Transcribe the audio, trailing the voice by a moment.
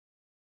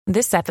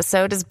This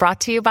episode is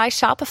brought to you by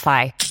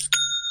Shopify.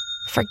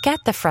 Forget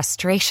the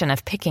frustration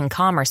of picking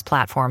commerce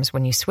platforms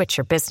when you switch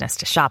your business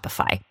to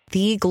Shopify,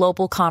 the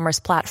global commerce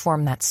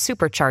platform that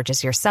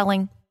supercharges your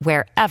selling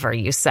wherever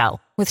you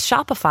sell. With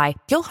Shopify,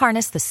 you'll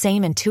harness the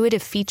same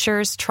intuitive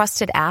features,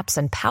 trusted apps,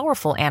 and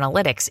powerful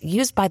analytics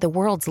used by the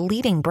world's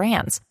leading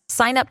brands.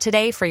 Sign up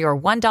today for your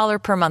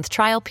 $1 per month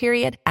trial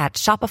period at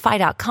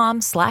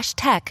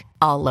shopify.com/tech,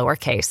 all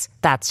lowercase.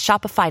 That's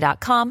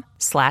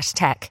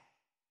shopify.com/tech.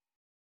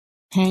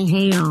 Hey,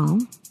 y'all.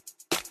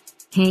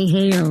 Hey,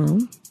 y'all.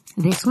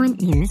 This one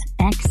is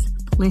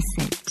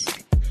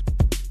explicit.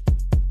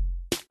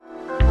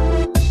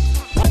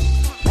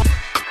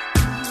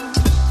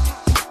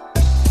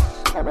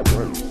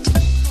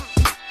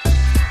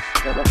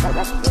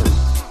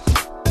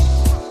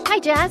 Hi,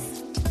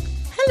 Jess.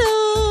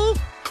 Hello.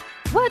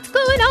 What's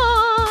going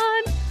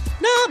on?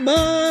 Not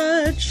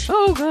much.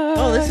 Oh, good.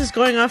 Oh, this is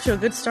going off to a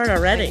good start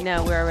already.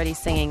 No, we're already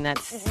singing.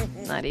 That's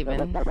not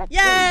even.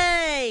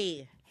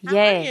 Yay! How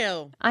Yay. are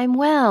you? I'm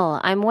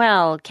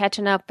well.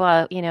 Catching up,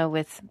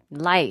 with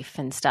life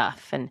and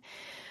stuff. And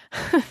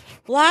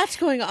Lots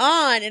going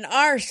on in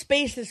our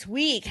space this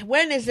week.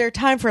 When is there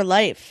time for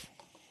life?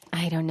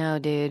 I don't know,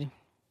 dude.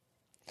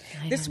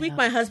 This week,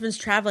 my husband's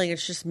traveling.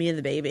 It's just me and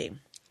the baby.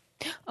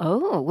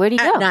 Oh, where'd he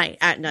go?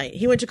 At night.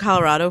 He went to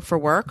Colorado for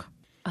work.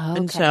 Oh,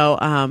 And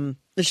so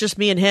it's just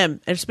me and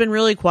him. It's been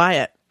really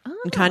quiet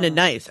and kind of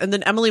nice. And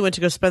then Emily went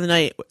to go spend the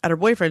night at her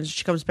boyfriend's.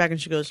 She comes back and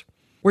she goes,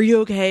 "Were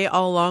you okay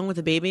all along with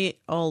the baby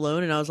all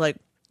alone?" And I was like,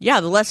 "Yeah,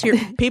 the less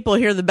people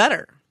here, the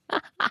better.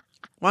 Why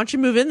don't you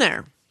move in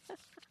there?"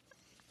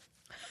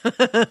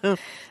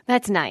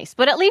 That's nice.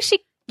 But at least she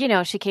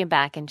came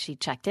back and she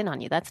checked in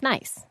on you. That's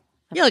nice.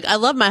 Yeah, I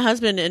love my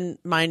husband and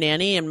my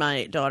nanny and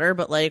my daughter,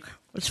 but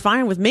it's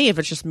fine with me if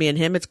it's just me and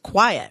him. It's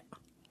quiet.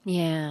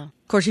 Yeah.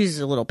 Of course, he's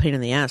a little pain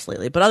in the ass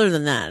lately, but other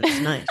than that,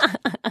 it's nice.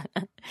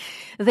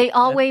 They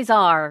always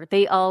are.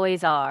 They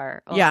always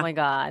are. Oh, Yeah. my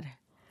God.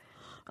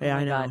 Yeah,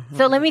 I know. God.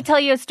 So let me tell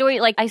you a story.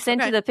 I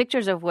sent you the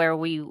pictures of where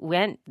we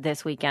went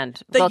this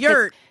weekend. The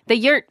yurt. The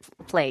yurt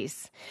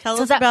place.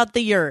 Tell us about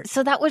the yurt.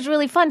 So that was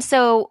really fun.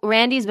 So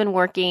Randy's been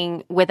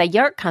working with a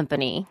yurt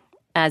company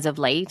as of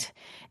late,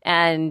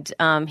 and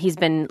he's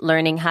been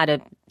learning how to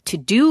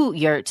do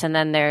yurts. And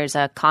then there's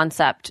a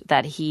concept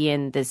that he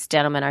and this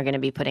gentleman are going to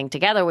be putting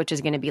together, which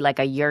is going to be like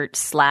a yurt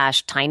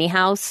 / tiny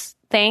house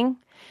thing.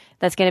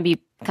 That's going to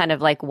be kind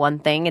of like one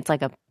thing. It's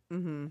like a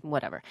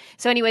whatever.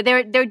 So anyway,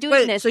 they're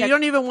doing this. So you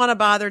don't even want to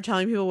bother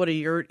telling people what a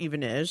yurt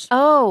even is?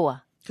 Oh,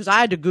 because I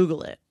had to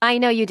Google it. I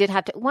know you did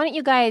have to. Why don't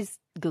you guys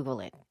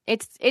Google it?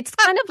 It's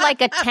kind of like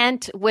a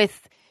tent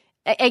with,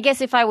 I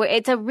guess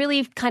it's a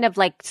really kind of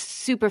like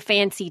super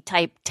fancy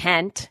type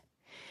tent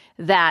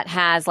that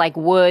has like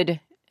wood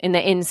in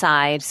the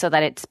inside so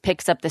that it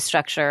picks up the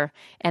structure,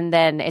 and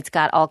then it's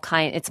got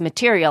it's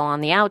material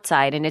on the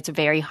outside, and it's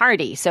very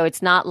hardy. So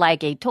it's not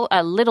like a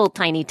little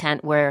tiny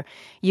tent where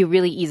you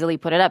really easily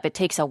put it up. It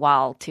takes a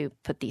while to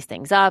put these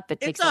things up.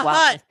 It takes a while.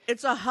 Hut.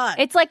 It's a hut.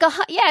 It's like a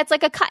hut. Yeah,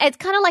 it's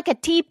kind of like a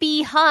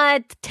teepee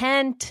hut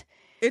tent.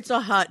 It's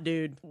a hut,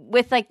 dude.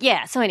 With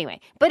so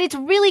anyway, but it's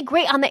really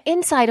great on the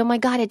inside. Oh my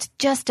God, it's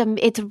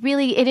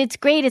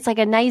great. It's like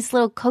a nice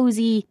little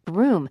cozy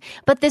room.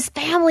 But this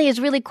family is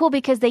really cool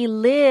because they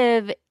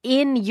live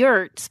in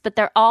yurts, but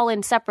they're all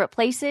in separate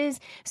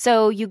places.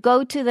 So you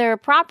go to their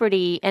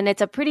property and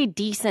it's a pretty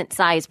decent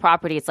sized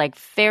property. It's like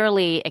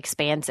fairly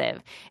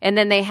expansive. And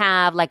then they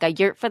have like a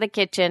yurt for the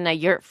kitchen, a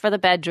yurt for the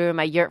bedroom,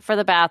 a yurt for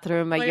the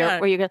bathroom, a yurt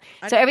where you're going.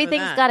 So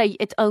everything's got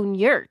its own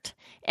yurt,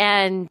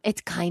 and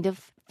it's kind of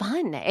fun.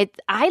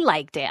 I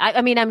liked it.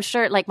 I mean, I'm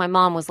sure my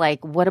mom was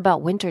like, "What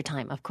about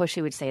wintertime?" Of course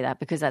she would say that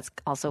because that's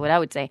also what I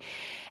would say.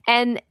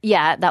 And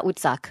yeah, that would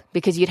suck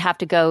because you'd have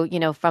to go,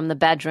 from the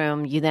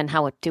bedroom, you then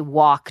have to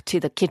walk to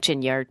the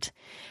kitchen yurt.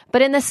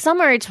 But in the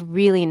summer, it's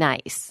really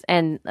nice.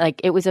 And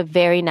it was a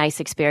very nice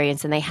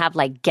experience. And they have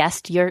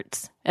guest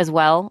yurts as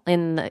well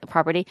in the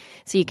property.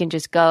 So you can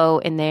just go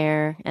in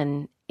there,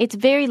 and it's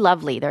very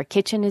lovely. Their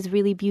kitchen is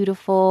really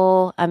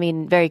beautiful. I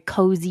mean, very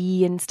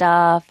cozy and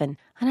stuff. And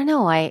I don't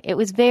know. It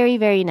was very,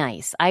 very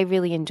nice. I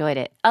really enjoyed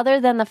it. Other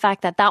than the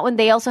fact that one,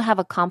 they also have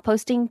a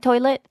composting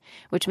toilet,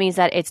 which means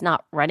that it's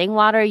not running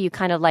water. You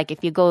kind of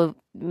if you go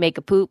make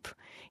a poop,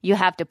 you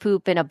have to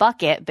poop in a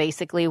bucket,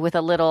 basically, with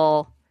a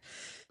little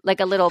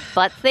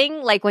butt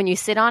thing. Like when you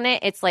sit on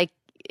it, it's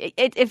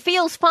it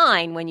feels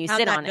fine when you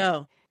sit on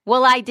it.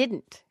 Well, I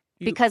didn't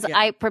because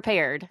I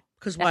prepared.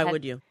 Because why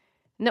would you?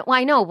 No,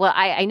 I know. Well,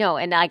 I know.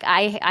 And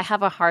I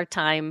have a hard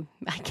time.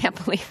 I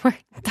can't believe we're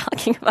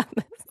talking about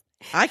this.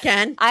 I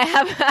can. I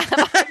have a hard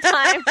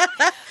time.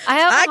 I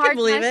have a hard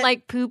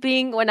time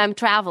pooping when I'm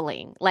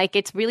traveling.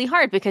 It's really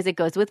hard because it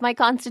goes with my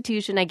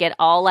constitution. I get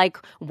all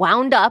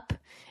wound up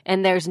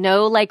and there's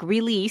no like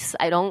release.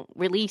 I don't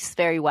release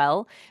very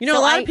well. You know, So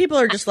a lot of people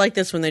are just like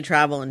this when they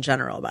travel in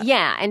general. About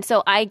Yeah, and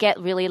so I get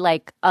really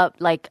like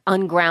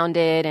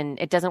ungrounded, and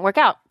it doesn't work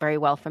out very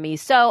well for me.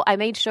 So I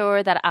made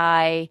sure that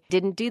I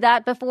didn't do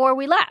that before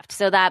we left,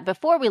 so that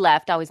before we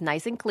left, I was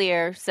nice and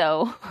clear.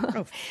 So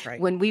right.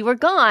 when we were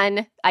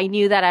gone, I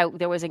knew that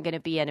there wasn't going to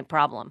be any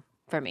problem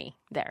for me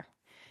there.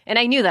 And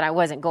I knew that I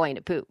wasn't going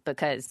to poop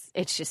because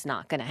it's just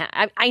not going to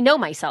happen. I know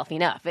myself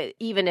enough.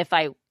 Even if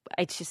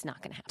it's just not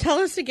going to happen. Tell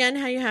us again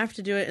how you have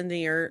to do it in the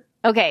yurt.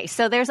 Okay,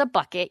 so there's a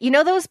bucket. You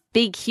know those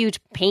big, huge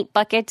paint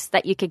buckets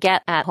that you could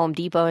get at Home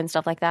Depot and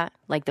stuff like that?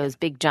 Like those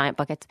big, giant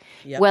buckets?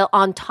 Yep. Well,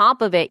 on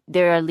top of it,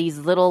 there are these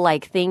little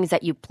like things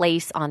that you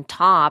place on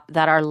top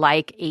that are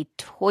like a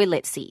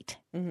toilet seat.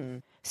 Mm-hmm.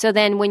 So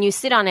then when you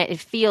sit on it, it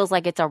feels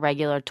like it's a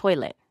regular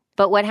toilet.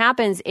 But what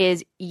happens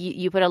is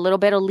you put a little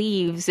bit of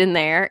leaves in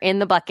there in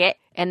the bucket,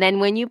 and then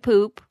when you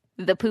poop,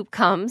 the poop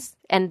comes,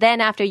 and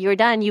then after you're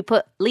done, you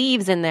put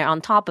leaves in there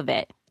on top of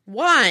it.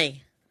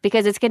 Why?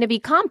 Because it's going to be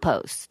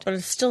compost. But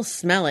it's still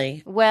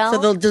smelly.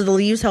 Well, so do the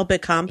leaves help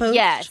it compost?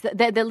 Yes,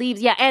 the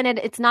leaves, yeah, and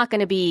it's not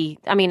going to be,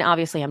 I mean,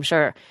 obviously, I'm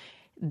sure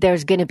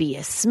there's going to be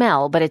a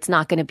smell, but it's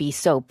not going to be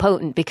so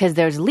potent because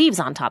there's leaves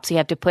on top, so you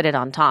have to put it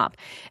on top.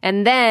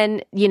 And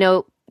then,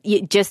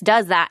 it just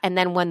does that, and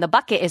then when the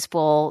bucket is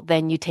full,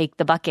 then you take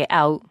the bucket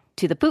out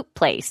to the poop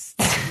place.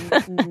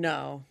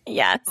 No.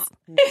 Yes.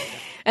 No.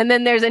 And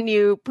then there's a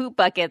new poop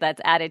bucket that's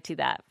added to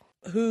that.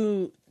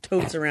 Who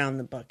totes around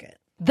the bucket?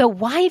 The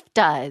wife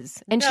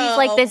does. And she's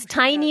like this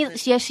tiny,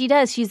 yes, she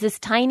does. She's this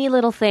tiny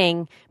little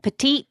thing,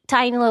 petite,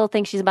 tiny little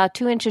thing. She's about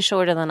 2 inches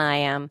shorter than I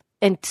am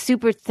and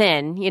super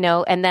thin,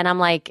 and then I'm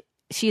like,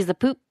 she's the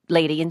poop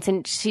lady.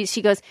 And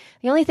she goes,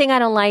 the only thing I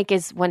don't like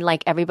is when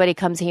like everybody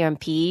comes here and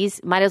pees,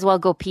 might as well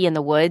go pee in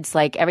the woods.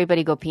 Like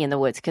everybody go pee in the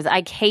woods because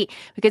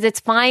because it's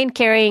fine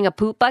carrying a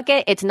poop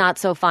bucket. It's not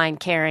so fine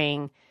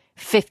carrying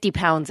 50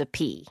 pounds of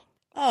pee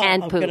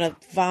and poop. I'm going to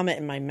vomit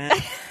in my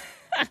mouth.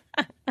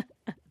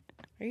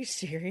 Are you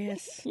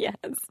serious? Yes.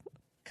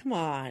 Come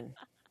on.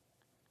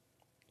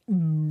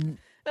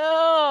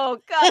 Oh,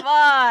 come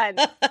on.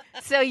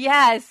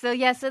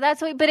 So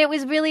that's what, but it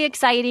was really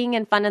exciting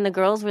and fun, and the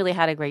girls really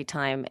had a great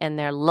time, and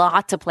there are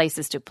lots of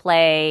places to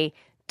play,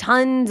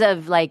 tons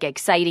of like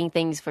exciting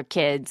things for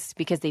kids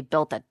because they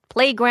built a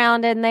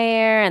playground in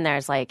there, and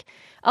there's like,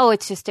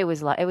 it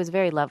was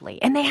very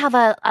lovely. And they have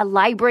a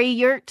library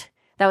yurt.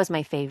 That was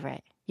my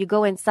favorite. You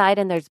go inside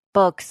and there's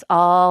books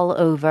all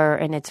over,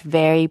 and it's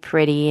very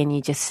pretty, and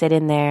you just sit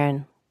in there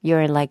and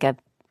you're in like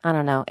I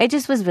don't know. It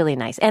just was really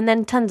nice. And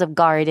then tons of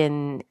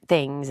garden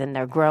things, and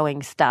they're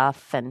growing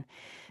stuff. And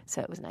so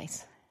it was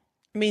nice.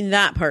 I mean,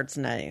 that part's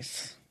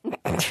nice.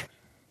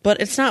 But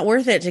it's not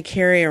worth it to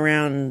carry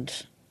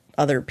around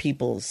other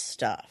people's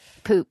stuff.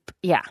 Poop.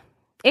 Yeah.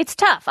 It's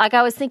tough. Like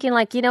I was thinking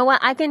like, you know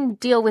what? I can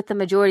deal with the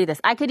majority of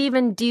this. I could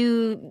even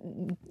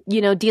do,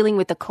 dealing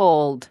with the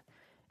cold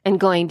and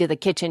going to the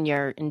kitchen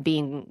yurt and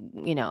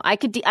being, I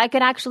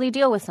could actually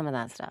deal with some of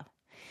that stuff.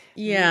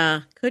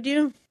 Yeah. Could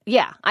you?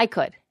 Yeah, I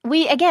could.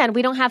 We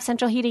don't have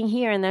central heating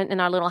here in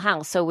our little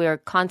house, so we're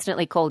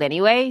constantly cold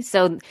anyway.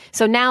 So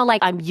now,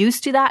 like, I'm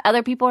used to that.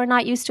 Other people are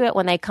not used to it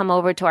when they come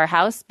over to our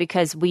house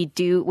because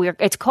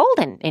it's cold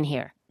in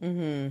here.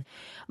 Mm-hmm.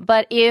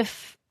 But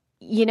if,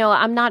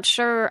 I'm not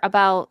sure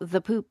about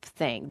the poop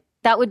thing,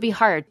 that would be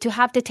hard to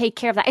have to take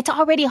care of that. It's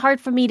already hard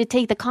for me to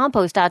take the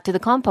compost out to the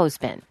compost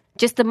bin,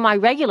 just my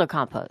regular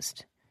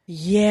compost.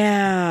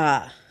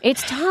 Yeah.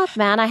 It's tough,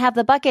 man. I have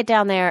the bucket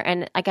down there,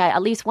 and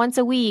at least once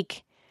a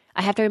week,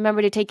 I have to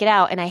remember to take it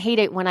out. And I hate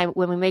it when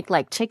we make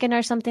like chicken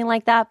or something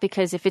like that,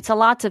 because if it's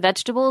lots of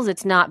vegetables,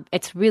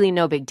 it's really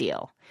no big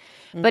deal.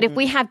 Mm-hmm. But if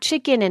we have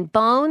chicken and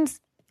bones,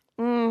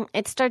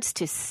 it starts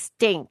to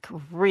stink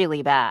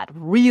really bad,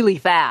 really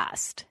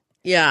fast.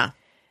 Yeah.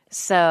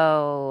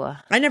 So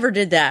I never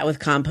did that with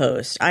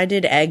compost. I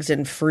did eggs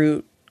and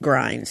fruit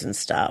grinds and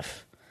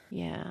stuff.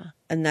 Yeah.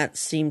 And that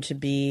seemed to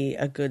be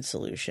a good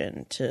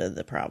solution to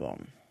the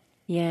problem.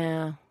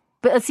 Yeah.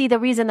 But see, the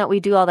reason that we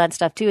do all that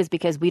stuff too is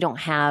because we don't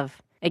have,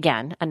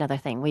 again, another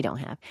thing we don't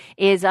have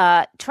is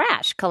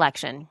trash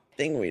collection.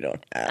 Thing we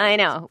don't have. I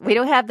know. We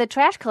don't have the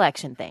trash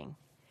collection thing.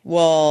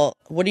 Well,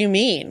 what do you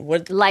mean?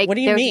 What do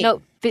you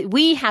mean?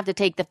 We have to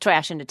take the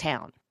trash into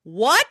town.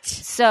 What?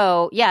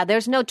 So, yeah,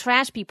 there's no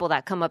trash people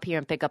that come up here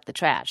and pick up the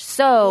trash.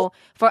 So,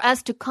 for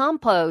us to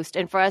compost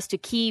and for us to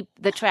keep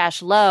the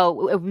trash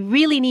low, we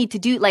really need to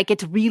do, like,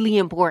 it's really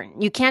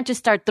important. You can't just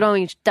start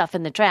throwing stuff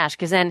in the trash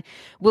because then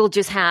we'll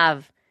just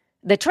have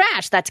the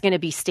trash that's going to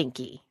be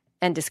stinky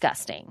and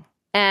disgusting.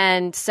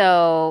 And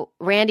so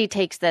Randy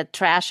takes the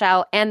trash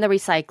out and the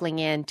recycling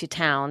into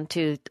town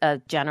to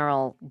a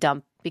general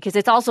dump because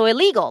it's also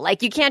illegal.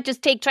 Like, you can't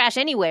just take trash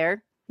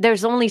anywhere.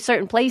 There's only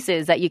certain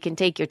places that you can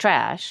take your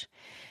trash.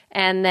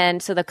 And then,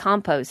 so the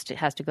compost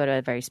has to go to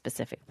a very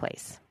specific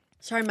place.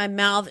 Sorry, my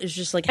mouth is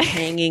just like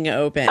hanging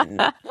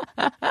open.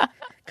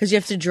 Because you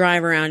have to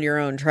drive around your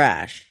own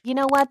trash. You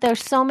know what?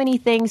 There's so many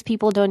things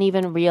people don't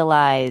even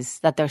realize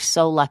that they're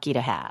so lucky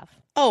to have.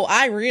 Oh,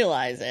 I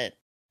realize it.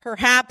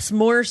 Perhaps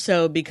more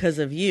so because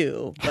of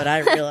you, but I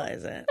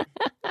realize it.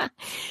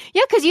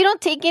 Yeah, because you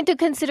don't take into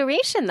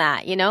consideration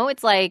that,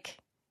 it's like,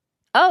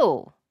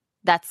 oh,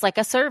 that's like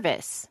a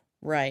service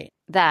Right.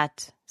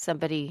 that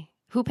somebody,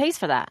 who pays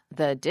for that?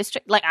 The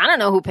district? Like, I don't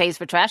know who pays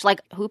for trash. Like,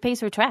 who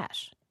pays for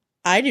trash?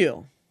 I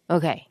do.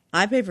 Okay.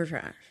 I pay for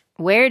trash.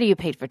 Where do you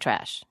pay for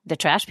trash? The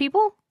trash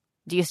people?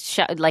 Do you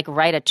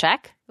write a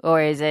check,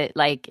 or is it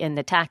like in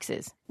the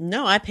taxes?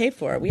 No, I pay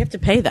for it. We have to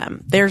pay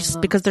them.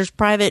 Because there's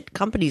private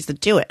companies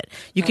that do it.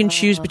 You can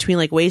choose between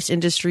like Waste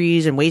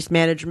Industries and Waste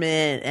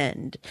Management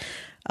and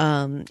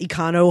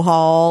Econo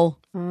Hall.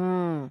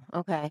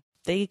 Okay.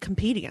 They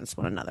compete against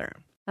one another.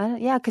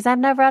 Yeah, because I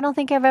don't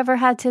think I've ever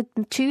had to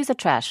choose a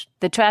trash.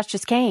 The trash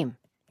just came.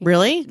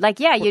 Really?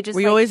 Like, yeah, you just.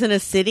 Were you always in a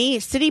city?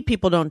 City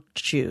people don't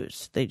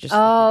choose. They just.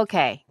 Oh,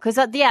 okay. Because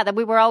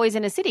we were always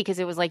in a city because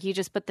it was like you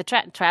just put the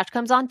trash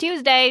comes on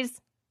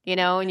Tuesdays,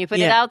 and you put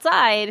it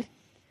outside.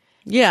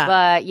 Yeah.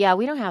 But yeah,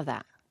 we don't have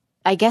that.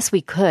 I guess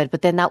we could,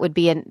 but then that would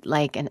be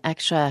an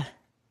extra.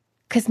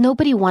 Because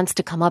nobody wants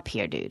to come up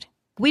here, dude.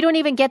 We don't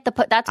even get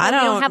that's why we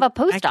don't have a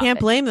post office. I can't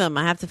blame them.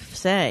 I have to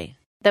say.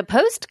 The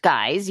post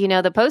guys,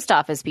 the post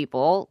office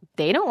people,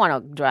 they don't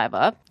want to drive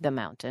up the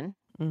mountain.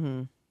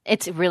 Mm-hmm.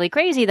 It's really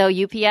crazy, though.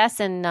 UPS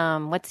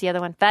and what's the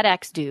other one?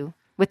 FedEx do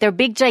with their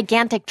big,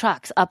 gigantic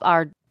trucks up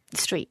our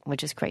street,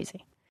 which is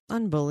crazy.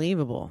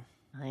 Unbelievable.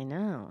 I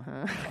know,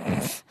 huh?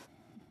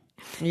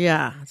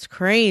 Yeah, it's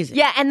crazy.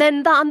 Yeah, and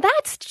then on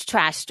that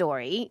trash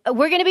story,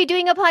 we're going to be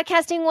doing a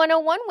Podcasting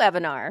 101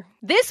 webinar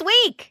this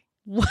week.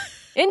 What?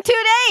 In 2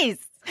 days.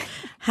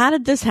 How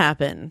did this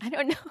happen? I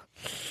don't know.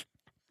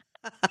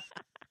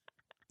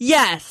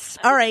 Yes.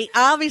 All right.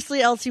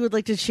 Obviously, Elsie would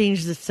like to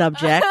change the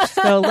subject.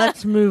 So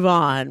let's move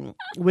on.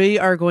 We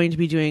are going to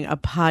be doing a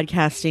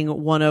Podcasting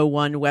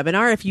 101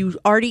 webinar. If you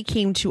already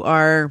came to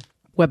our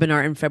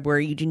webinar in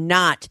February, you do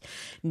not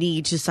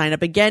need to sign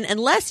up again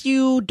unless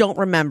you don't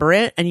remember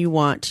it and you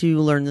want to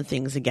learn the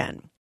things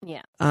again.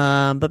 Yeah.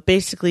 But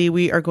basically,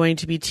 we are going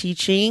to be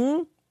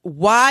teaching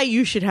why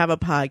you should have a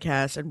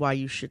podcast and why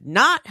you should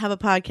not have a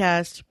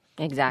podcast.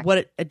 Exactly.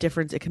 What a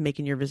difference it can make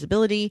in your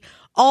visibility,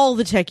 all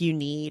the tech you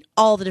need,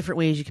 all the different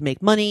ways you can make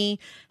money,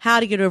 how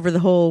to get over the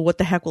whole what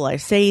the heck will I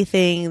say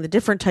thing, the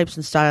different types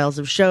and styles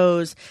of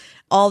shows,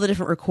 all the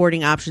different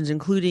recording options,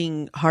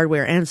 including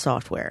hardware and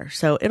software.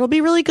 So it'll be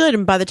really good.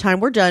 And by the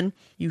time we're done,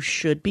 you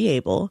should be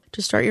able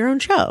to start your own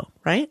show,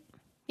 right?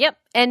 Yep.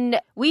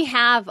 And we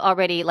have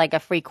already like a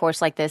free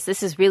course like this.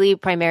 This is really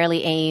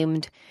primarily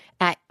aimed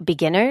at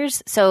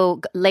beginners.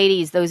 So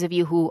ladies, those of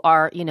you who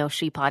are,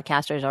 she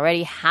podcasters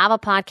already have a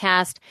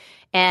podcast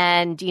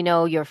and,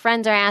 your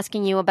friends are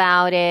asking you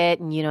about it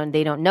and,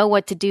 they don't know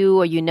what to do,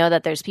 or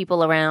that there's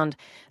people around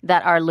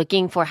that are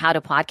looking for how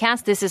to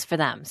podcast. This is for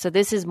them. So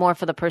this is more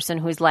for the person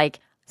who's like,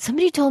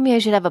 somebody told me I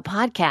should have a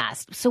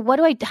podcast. So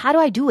how do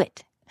I do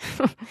it?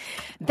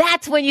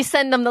 That's when you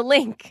send them the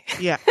link.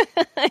 Yeah.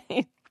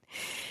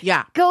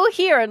 Yeah. Go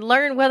here and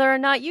learn whether or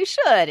not you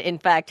should, in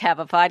fact, have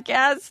a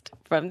podcast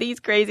from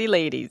these crazy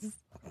ladies.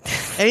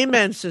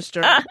 Amen,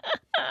 sister.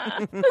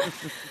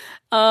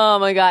 Oh,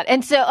 my God.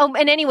 And so,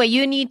 and anyway,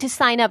 you need to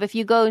sign up. If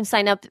you go and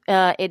sign up,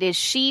 it is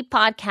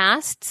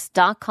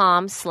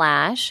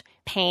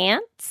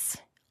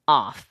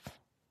shepodcasts.com/pants-off.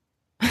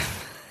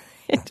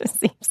 It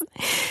just seems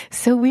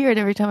so weird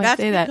every time I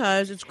say that. That's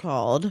because it's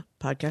called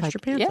Podcast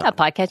Your Pants Off. Yeah,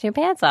 Podcast Your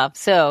Pants Off.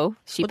 So,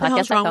 what the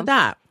hell's wrong with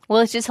that?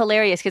 Well, it's just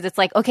hilarious because it's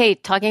like, okay,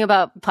 talking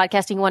about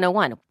Podcasting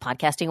 101,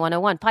 Podcasting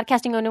 101,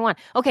 Podcasting 101.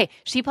 Okay,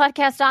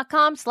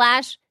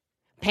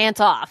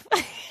 shepodcast.com/pants-off.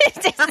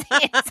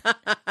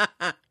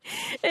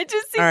 It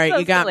just seems all right, so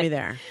you got silly. me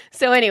there.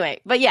 So anyway,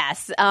 but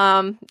yes,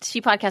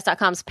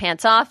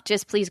 shepodcast.com's-pants-off.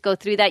 Just please go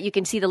through that. You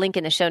can see the link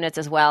in the show notes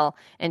as well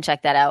and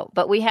check that out.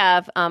 But we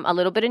have a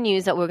little bit of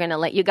news that we're going to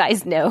let you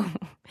guys know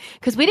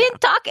because we didn't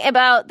talk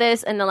about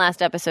this in the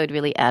last episode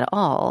really at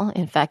all.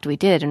 In fact, we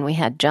did, and we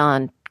had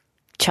John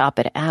chop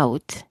it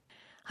out.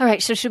 All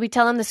right, so should we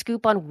tell him the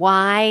scoop on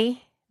why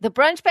the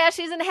brunch bash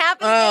isn't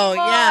happening anymore?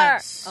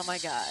 Yes. Oh my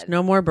God.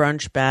 No more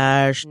brunch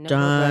bash. No dun,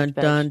 more brunch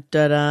bash. dun,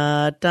 da,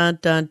 da, dun,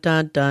 dun,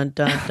 dun, dun,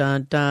 dun,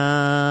 dun,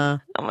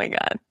 dun. Oh my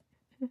God.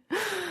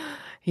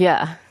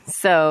 Yeah.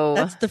 So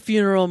That's the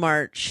funeral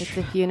march. it's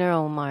a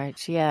funeral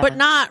march. Yeah. But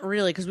not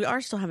really, because we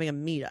are still having a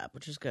meetup,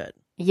 which is good.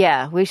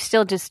 Yeah, we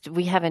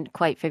haven't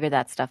quite figured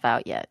that stuff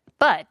out yet.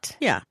 But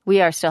Yeah.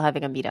 we are still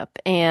having a meetup.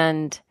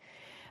 And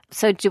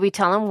so do we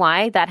tell them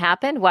why that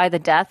happened? Why the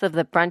death of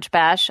the brunch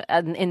bash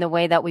in the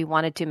way that we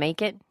wanted to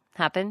make it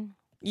happen?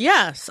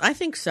 Yes, I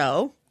think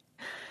so.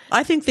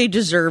 I think they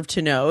deserve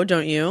to know,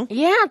 don't you?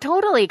 Yeah,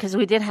 totally, because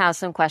we did have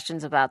some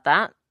questions about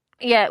that.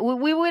 Yeah,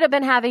 we would have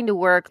been having to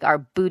work our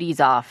booties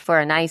off for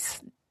a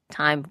nice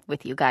time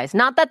with you guys.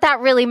 Not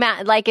that really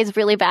is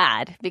really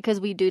bad,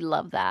 because we do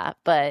love that,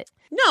 but...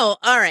 No,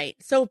 all right.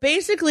 So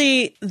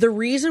basically, the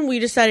reason we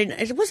decided,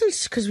 it wasn't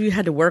because we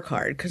had to work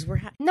hard, because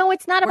No,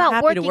 it's not we're about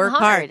happy to working work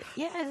hard. hard.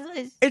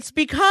 Yeah, It's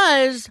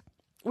because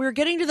we're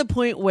getting to the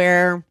point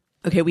where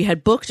Okay, we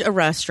had booked a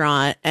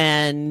restaurant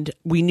and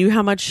we knew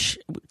how much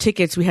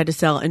tickets we had to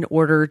sell in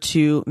order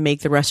to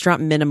make the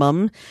restaurant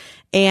minimum.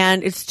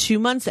 And it's 2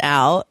 months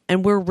out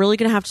and we're really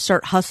going to have to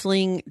start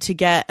hustling to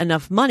get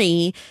enough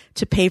money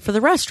to pay for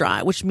the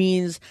restaurant, which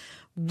means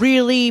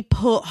really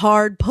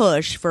hard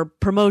push for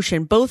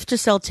promotion, both to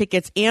sell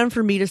tickets and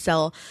for me to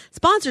sell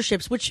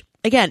sponsorships, which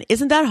again,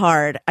 isn't that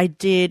hard. I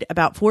did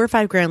about $4 or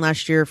 $5 grand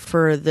last year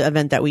for the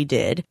event that we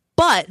did.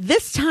 But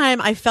this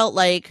time I felt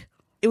like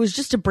it was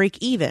just to break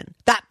even.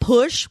 That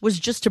push was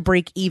just to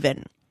break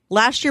even.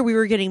 Last year, we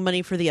were getting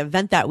money for the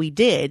event that we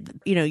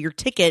did. You know, your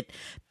ticket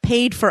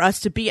paid for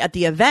us to be at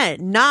the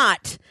event,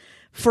 not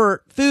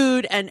for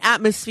food and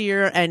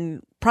atmosphere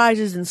and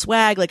prizes and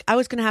swag. Like, I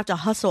was going to have to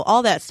hustle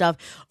all that stuff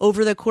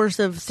over the course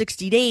of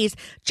 60 days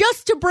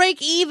just to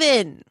break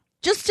even,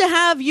 just to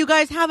have you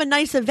guys have a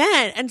nice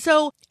event. And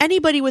so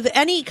anybody with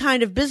any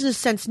kind of business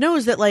sense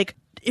knows that, like,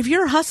 if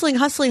you're hustling,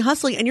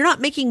 and you're not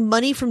making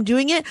money from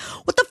doing it,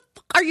 what the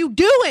fuck are you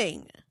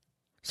doing?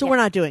 So we're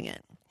not doing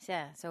it.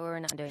 Yeah, so we're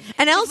not doing it.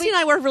 And Elsie and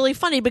I were really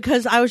funny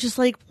because I was just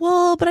like,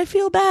 well, but I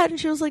feel bad. And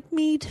she was like,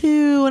 me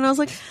too. And I was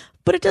like,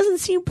 but it doesn't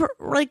seem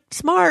like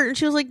smart. And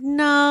she was like,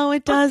 no,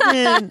 it doesn't.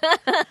 And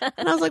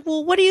I was like,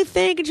 well, what do you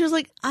think? And she was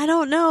like, I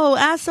don't know.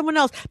 Ask someone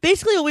else.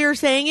 Basically, what we were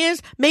saying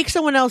is make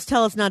someone else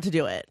tell us not to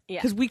do it.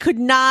 Because we could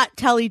not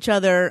tell each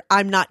other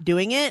I'm not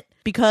doing it,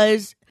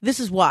 because this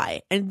is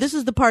why. And this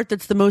is the part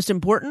that's the most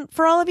important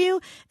for all of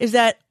you, is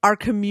that our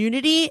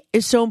community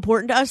is so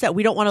important to us that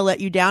we don't want to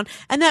let you down,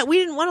 and that we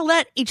didn't want to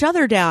let each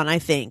other down, I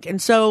think.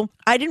 And so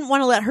I didn't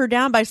want to let her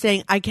down by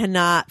saying, I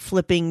cannot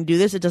flipping do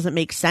this. It doesn't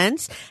make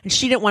sense. And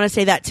she didn't want to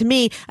say that to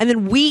me. And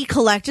then we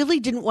collectively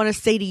didn't want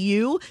to say to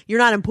you, you're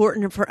not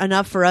important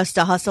enough for us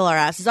to hustle our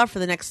asses off for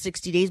the next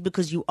 60 days,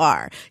 because you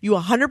are. You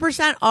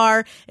 100%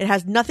 are. It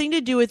has nothing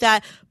to do with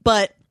that.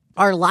 But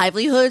our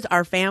livelihoods,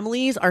 our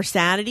families, our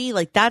sanity,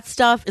 like that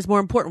stuff is more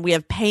important. We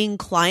have paying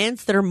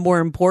clients that are more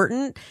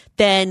important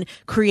than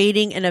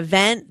creating an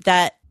event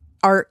that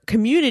our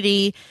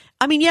community,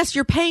 I mean, yes,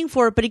 you're paying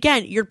for it, but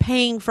again, you're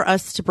paying for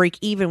us to break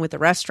even with the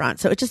restaurant.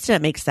 So it just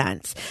didn't make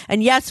sense.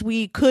 And yes,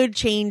 we could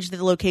change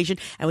the location,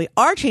 and we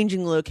are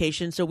changing the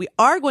location. So we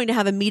are going to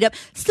have a meetup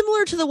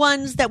similar to the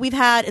ones that we've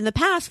had in the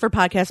past for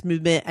Podcast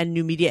Movement and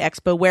New Media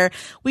Expo, where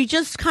we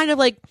just kind of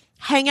like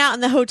hang out in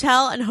the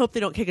hotel and hope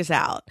they don't kick us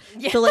out.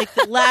 Yeah. So like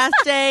the last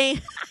day,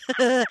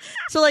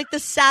 so like the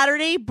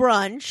Saturday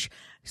brunch,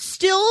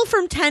 still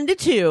from 10 to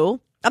 2.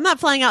 I'm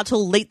not flying out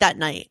till late that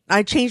night.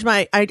 I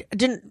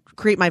didn't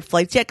create my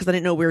flights yet because I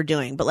didn't know what we were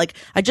doing, but like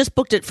I just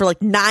booked it for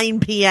like 9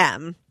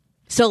 p.m.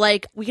 So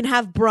like we can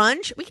have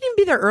brunch. We can even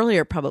be there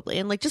earlier probably,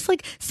 and like just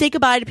like say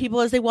goodbye to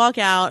people as they walk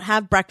out,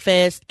 have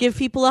breakfast, give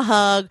people a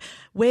hug,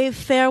 wave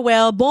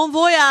farewell, bon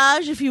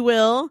voyage, if you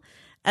will.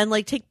 And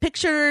like take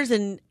pictures,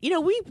 and you know,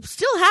 we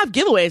still have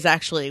giveaways.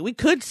 Actually, we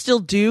could still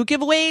do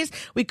giveaways.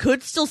 We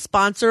could still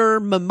sponsor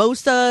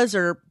mimosas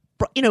or,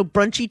 you know,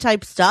 brunchy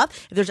type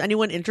stuff. If there's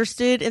anyone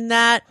interested in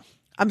that,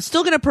 I'm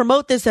still going to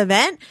promote this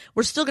event.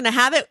 We're still going to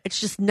have it. It's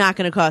just not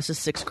going to cost us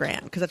 $6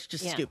 grand, because that's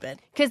just stupid.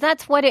 Because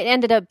that's what it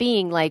ended up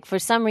being. Like for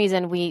some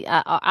reason,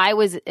 I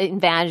was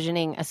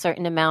imagining a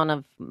certain amount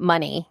of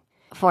money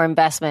for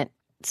investment,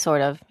 sort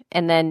of,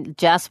 and then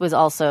Jess was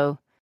also.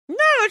 No,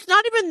 it's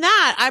not even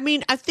that. I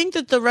mean, I think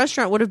that the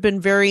restaurant would have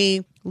been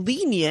very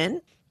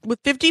lenient with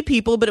 50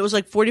 people, but it was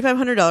like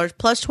 $4,500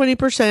 plus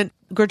 20%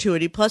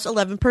 gratuity plus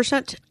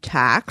 11%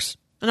 tax.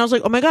 And I was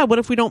like, oh my God, what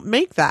if we don't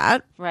make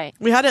that? Right.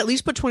 We had to at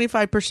least put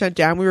 25%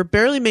 down. We were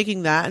barely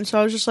making that. And so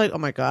I was just like, oh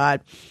my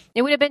God.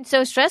 It would have been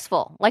so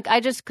stressful. Like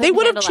I just couldn't. They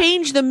would have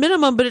changed the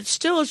minimum, but it's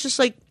just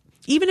like,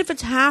 even if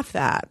it's half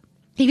that,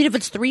 even if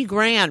it's $3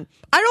 grand,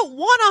 I don't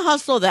want to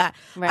hustle that.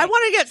 Right. I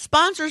want to get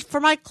sponsors for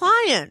my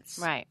clients.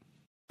 Right.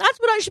 That's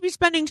what I should be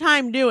spending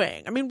time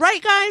doing. I mean,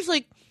 right, guys?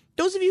 Like,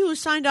 those of you who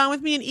signed on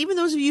with me, and even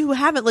those of you who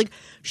haven't, like,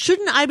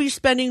 shouldn't I be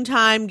spending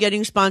time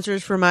getting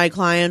sponsors for my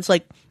clients?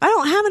 Like, I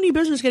don't have any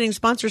business getting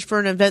sponsors for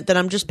an event that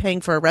I'm just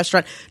paying for a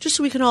restaurant, just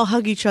so we can all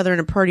hug each other in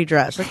a party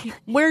dress. Like,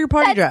 wear your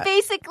party dress.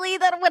 Basically,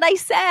 that's what I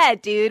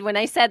said, dude. When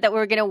I said that we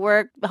were going to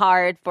work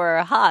hard for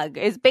a hug,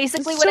 is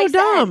basically what I said.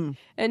 Dumb.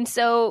 And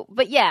so,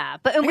 but yeah,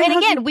 and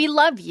again, we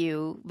love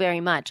you very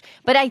much.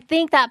 But I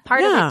think that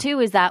part of it too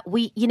is that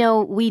we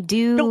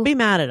do. Don't be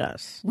mad at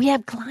us. We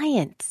have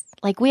clients.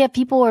 Like we have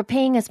people who are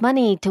paying us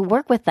money to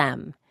work with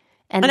them.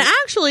 And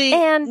actually,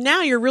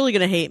 now you're really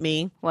going to hate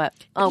me. What?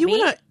 Oh,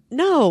 me?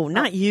 No,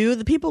 not you.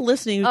 The people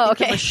listening who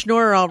think I'm a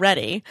schnorrer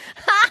already.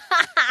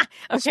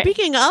 Okay.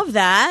 Speaking of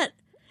that,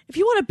 if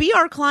you want to be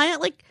our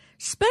client, like,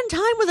 spend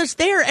time with us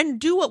there and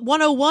do what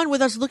 101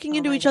 with us looking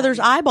into each other's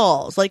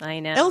eyeballs. Like, I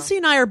know. Elsie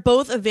and I are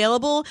both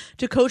available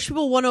to coach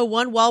people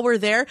 101 while we're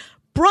there.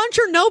 Brunch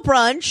or no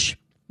brunch.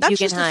 That's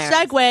just a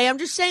segue. I'm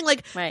just saying,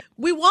 like,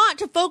 we want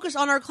to focus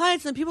on our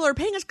clients and the people who are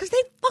paying us because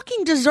they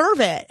fucking deserve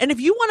it. And if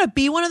you want to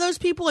be one of those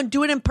people and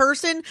do it in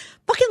person,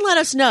 fucking let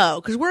us know,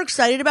 because we're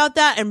excited about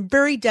that and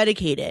very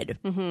dedicated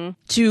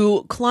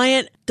to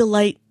client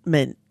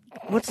delightment.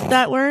 what's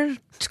that word?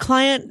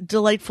 Client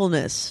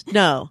delightfulness.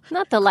 No.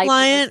 Not delightful.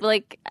 Client,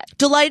 like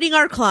delighting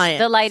our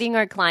clients. delighting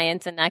our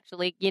clients and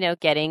actually,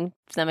 getting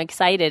them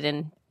excited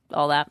and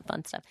all that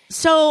fun stuff.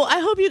 So I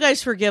hope you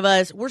guys forgive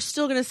us. We're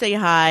still going to say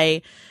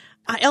hi.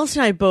 Elsie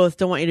and I both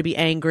don't want you to be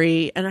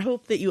angry, and I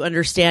hope that you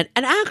understand.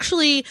 And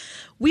actually,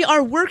 we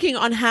are working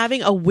on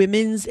having a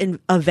women's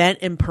event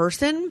in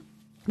person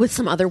with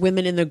some other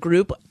women in the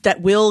group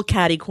that will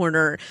catty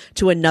corner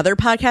to another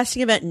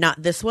podcasting event,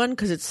 not this one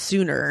because it's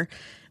sooner.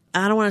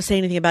 I don't want to say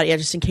anything about it yet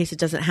just in case it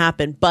doesn't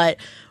happen, but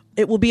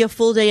it will be a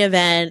full day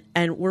event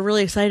and we're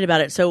really excited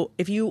about it. So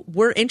if you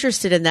were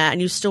interested in that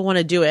and you still want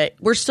to do it,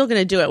 we're still going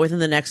to do it within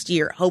the next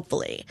year,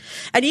 hopefully.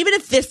 And even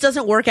if this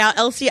doesn't work out,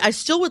 Elsie, I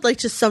still would like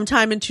to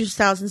sometime in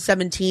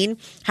 2017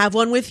 have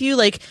one with you.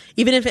 Like,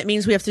 even if it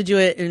means we have to do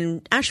it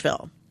in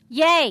Asheville.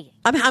 Yay!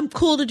 I'm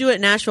cool to do it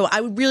in Nashville. I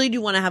really do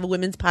want to have a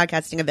women's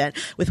podcasting event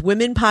with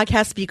women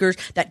podcast speakers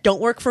that don't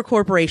work for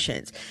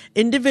corporations.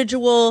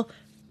 Individual,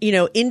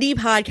 indie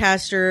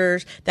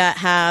podcasters that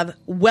have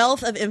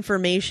wealth of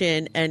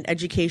information and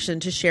education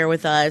to share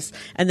with us,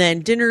 and then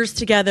dinners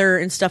together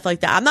and stuff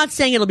like that. I'm not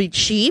saying it'll be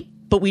cheap,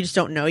 but we just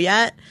don't know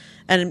yet.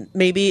 And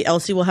maybe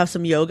Elsie will have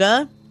some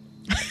yoga.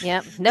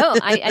 Yeah. No,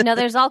 I know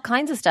there's all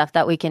kinds of stuff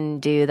that we can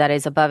do that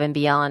is above and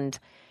beyond,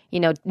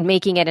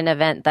 making it an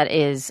event that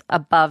is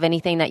above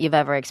anything that you've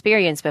ever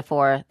experienced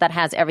before, that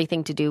has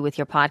everything to do with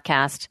your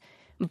podcast,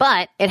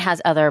 but it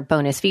has other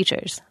bonus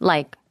features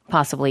like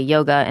possibly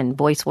yoga and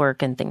voice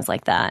work and things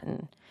like that.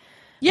 And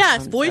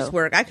yes, voice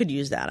work. I could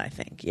use that, I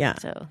think. Yeah.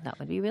 So that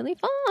would be really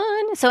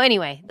fun. So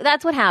anyway,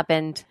 that's what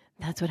happened.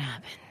 That's what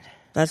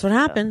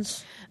happens.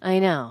 So, I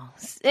know.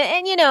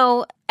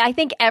 And, I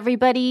think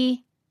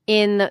everybody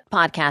in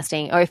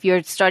podcasting, or if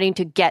you're starting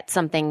to get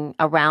something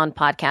around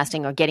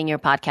podcasting or getting your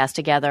podcast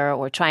together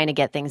or trying to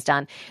get things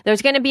done,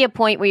 there's going to be a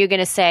point where you're going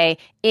to say,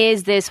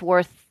 is this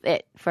worth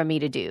it for me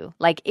to do?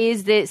 Like,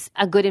 is this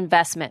a good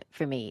investment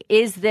for me?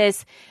 Is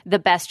this the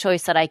best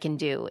choice that I can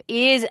do?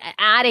 Is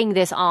adding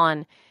this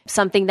on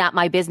something that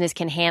my business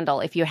can handle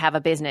if you have a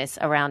business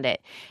around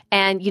it?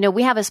 And,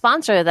 we have a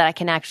sponsor that I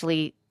can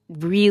actually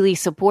really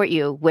support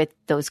you with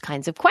those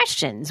kinds of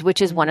questions,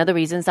 which is one of the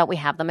reasons that we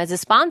have them as a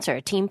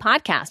sponsor. Team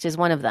Podcast is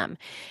one of them.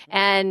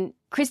 And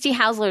Christy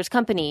Hausler's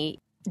company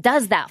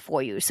does that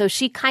for you. So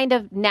she kind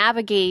of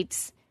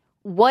navigates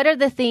what are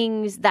the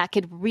things that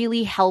could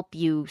really help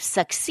you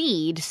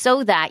succeed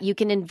so that you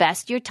can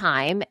invest your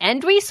time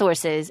and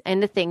resources in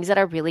the things that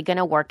are really going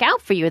to work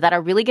out for you, that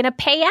are really going to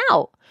pay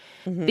out.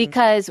 Mm-hmm.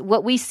 Because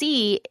what we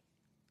see,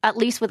 at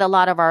least with a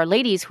lot of our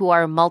ladies who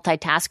are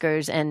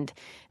multitaskers and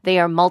they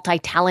are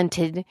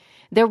multi-talented,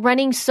 they're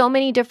running so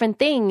many different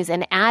things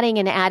and adding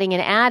and adding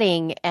and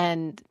adding.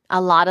 And a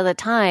lot of the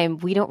time,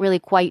 we don't really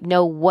quite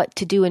know what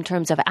to do in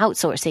terms of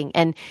outsourcing.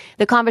 And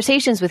the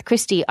conversations with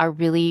Christy are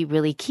really,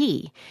 really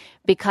key,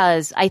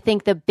 because I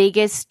think the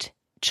biggest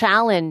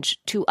challenge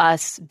to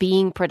us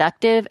being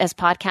productive as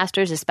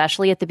podcasters,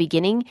 especially at the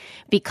beginning,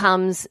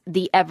 becomes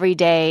the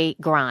everyday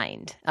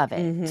grind of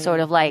it.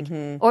 Sort of like,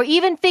 or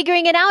even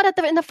figuring it out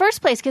in the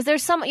first place. Because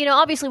there's some,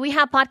 obviously we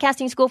have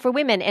podcasting school for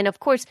women. And of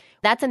course,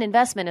 that's an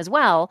investment as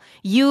well.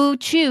 You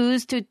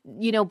choose to,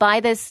 buy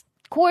this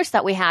course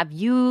that we have.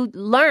 You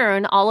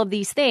learn all of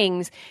these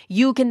things.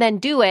 You can then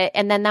do it.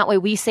 And then that way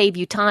we save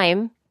you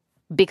time,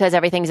 because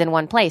everything's in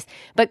one place.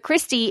 But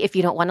Christy, if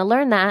you don't want to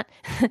learn that,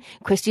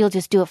 Christy will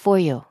just do it for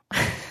you.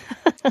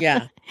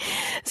 Yeah.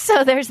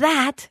 So there's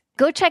that.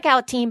 Go check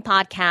out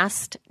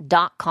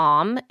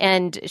teampodcast.com,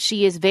 and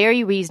she is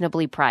very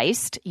reasonably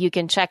priced. You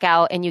can check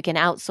out and you can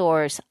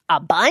outsource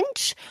a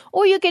bunch,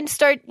 or you can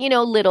start,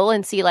 little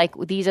and see like,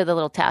 these are the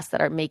little tasks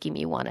that are making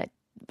me want to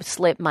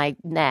slip my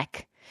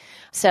neck.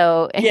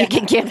 So you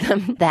can give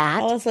them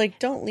that. I was like,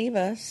 don't leave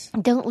us.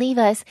 Don't leave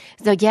us.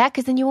 So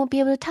because then you won't be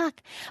able to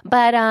talk.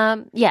 But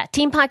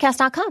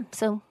teampodcast.com.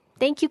 So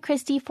thank you,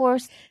 Christy, for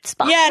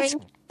sponsoring. Yes,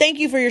 thank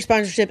you for your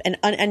sponsorship and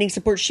unending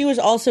support. She was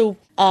also,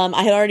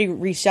 I had already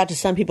reached out to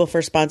some people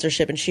for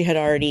sponsorship, and she had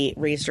already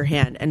raised her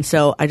hand. And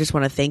so I just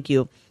want to thank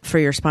you for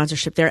your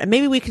sponsorship there. And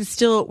maybe we can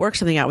still work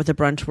something out with the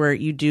brunch where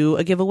you do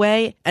a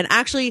giveaway. And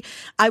actually,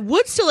 I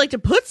would still like to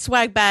put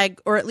swag bag,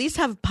 or at least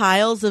have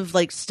piles of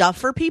like stuff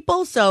for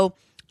people. So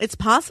it's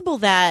possible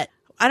that,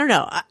 I don't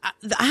know. I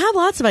have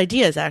lots of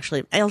ideas,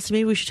 actually. Elsie,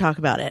 maybe we should talk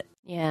about it.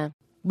 Yeah.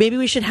 Maybe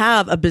we should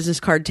have a business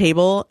card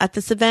table at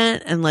this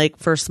event, and like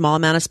for a small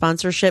amount of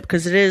sponsorship,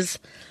 because it is,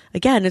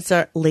 again, it's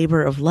a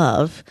labor of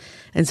love.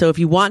 And so if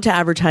you want to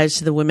advertise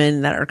to the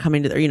women that are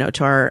coming to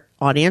to our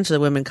audience, or the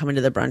women coming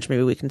to the brunch,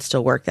 maybe we can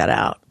still work that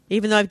out.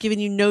 Even though I've given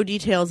you no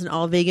details and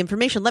all vague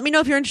information, let me know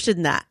if you're interested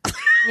in that.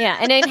 Yeah,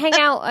 and then hang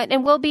out,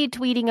 and we'll be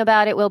tweeting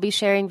about it. We'll be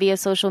sharing via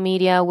social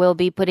media. We'll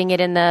be putting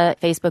it in the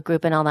Facebook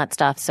group and all that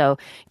stuff. So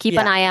keep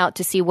an eye out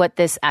to see what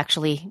this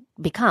actually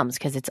becomes,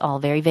 because it's all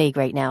very vague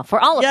right now for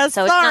all of us.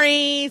 So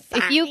sorry.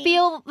 If you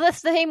feel the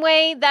same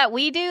way that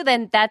we do,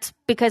 then that's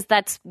because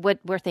that's what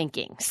we're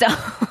thinking. So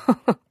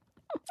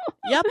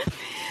Yep.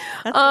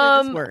 That's the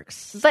way this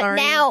works. But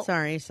now-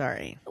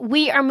 Sorry.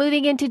 We are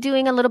moving into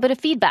doing a little bit of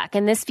feedback,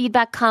 and this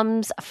feedback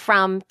comes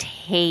from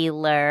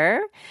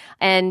Taylor.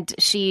 And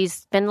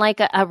she's been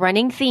like a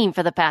running theme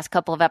for the past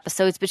couple of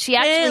episodes, but she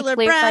actually Taylor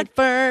clarified.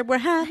 Bradford, we're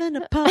having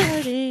a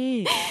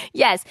party.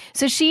 Yes.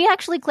 So she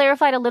actually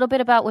clarified a little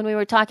bit about when we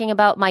were talking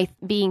about my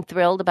being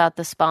thrilled about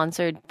the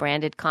sponsored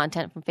branded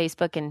content from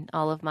Facebook and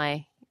all of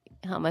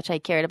how much I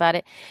cared about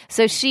it.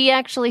 So she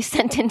actually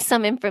sent in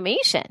some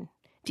information.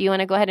 Do you want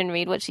to go ahead and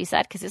read what she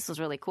said? Because this was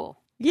really cool.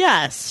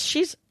 Yes,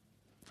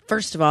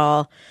 first of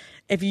all,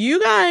 if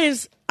you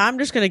guys, I'm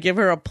just going to give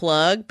her a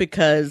plug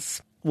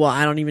because, well,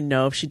 I don't even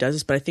know if she does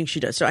this, but I think she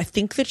does. So I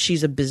think that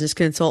she's a business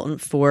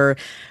consultant for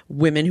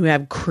women who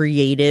have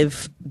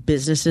creative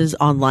businesses,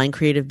 online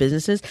creative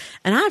businesses.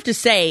 And I have to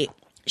say,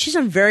 she's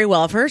done very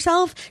well for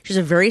herself. She's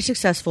a very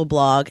successful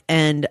blog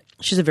and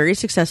she's a very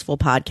successful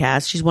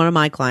podcast. She's one of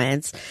my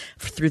clients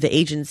through the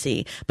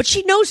agency, but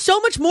she knows so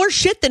much more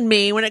shit than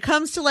me when it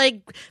comes to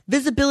like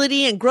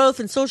visibility and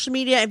growth and social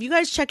media. If you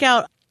guys check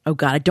out, oh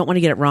God, I don't want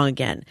to get it wrong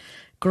again.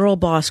 Girl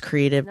Boss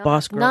Creative,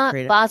 Boss Girl Not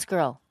Creative. Boss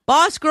Girl.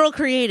 Boss Girl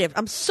Creative.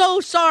 I'm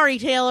so sorry,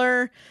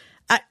 Taylor.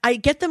 I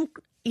get them.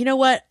 You know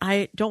what?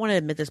 I don't want to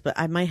admit this, but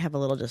I might have a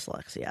little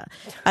dyslexia.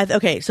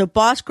 Okay, so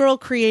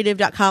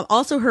bossgirlcreative.com.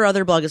 Also, her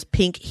other blog is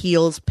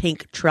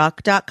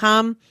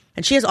pinkheelspinktruck.com.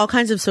 And she has all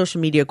kinds of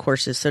social media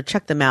courses, so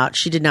check them out.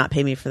 She did not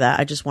pay me for that.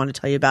 I just want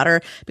to tell you about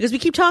her because we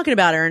keep talking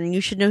about her and you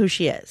should know who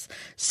she is.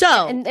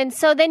 So, and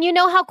so then you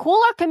know how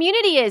cool our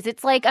community is.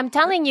 It's like, I'm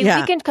telling you,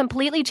 we can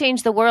completely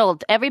change the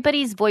world.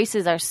 Everybody's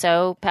voices are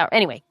so powerful.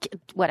 Anyway,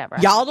 whatever.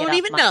 Y'all don't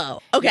even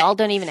know. Okay. Y'all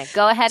don't even know.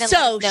 Go ahead and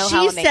let us know how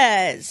she amazing.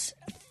 says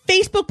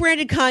Facebook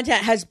branded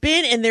content has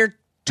been in their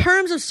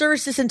terms of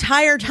service this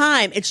entire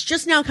time. It's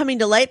just now coming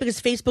to light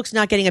because Facebook's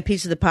not getting a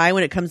piece of the pie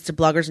when it comes to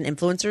bloggers and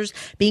influencers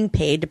being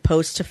paid to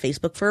post to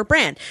Facebook for a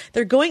brand.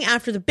 They're going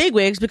after the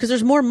bigwigs because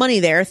there's more money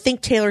there. Think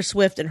Taylor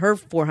Swift and her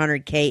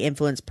 400K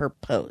influence per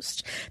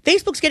post.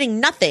 Facebook's getting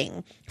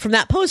nothing from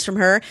that post from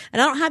her,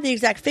 and I don't have the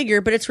exact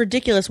figure, but it's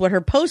ridiculous what her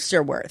posts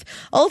are worth.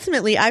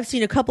 Ultimately, I've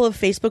seen a couple of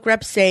Facebook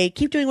reps say,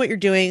 keep doing what you're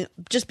doing,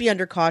 just be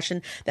under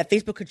caution that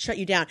Facebook could shut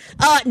you down.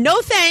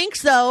 No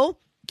thanks, though.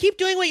 Keep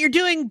doing what you're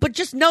doing, but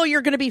just know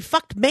you're going to be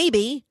fucked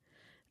maybe.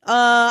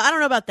 I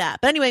don't know about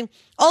that. But anyway,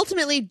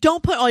 ultimately,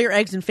 don't put all your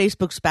eggs in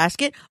Facebook's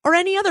basket or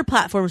any other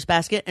platform's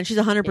basket. And she's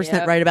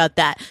 100% right about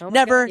that.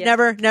 Never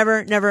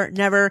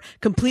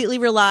completely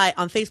rely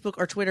on Facebook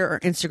or Twitter or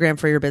Instagram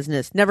for your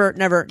business. Never.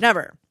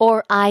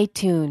 Or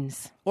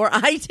iTunes. Or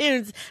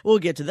iTunes. We'll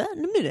get to that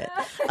in a minute.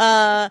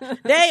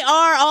 They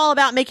are all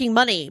about making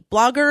money.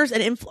 Bloggers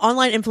and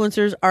online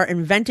influencers are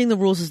inventing the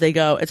rules as they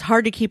go. It's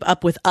hard to keep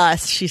up with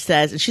us, she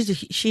says. And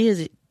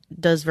she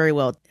does very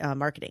well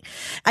marketing.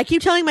 I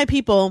keep telling my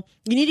people,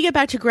 you need to get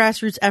back to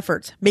grassroots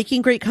efforts,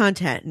 making great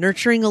content,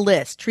 nurturing a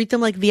list, treat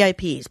them like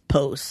VIPs,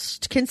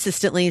 post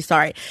consistently,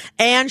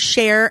 and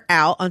share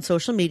out on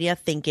social media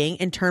thinking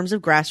in terms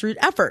of grassroots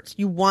efforts.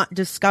 You want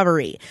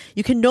discovery.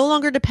 You can no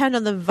longer depend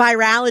on the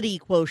virality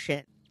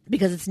quotient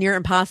because it's near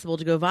impossible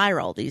to go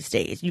viral these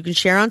days. You can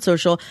share on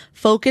social,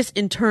 focus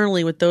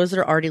internally with those that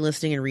are already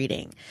listening and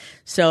reading.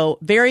 So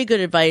very good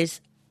advice.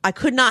 I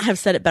could not have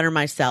said it better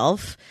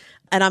myself.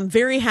 And I'm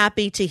very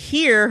happy to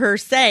hear her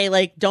say,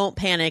 like, don't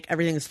panic,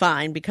 everything's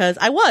fine, because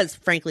I was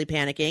frankly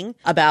panicking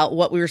about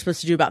what we were supposed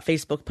to do about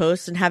Facebook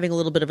posts and having a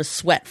little bit of a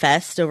sweat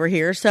fest over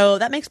here. So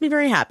that makes me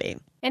very happy.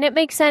 And it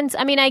makes sense.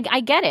 I mean, I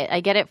get it.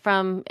 I get it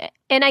from,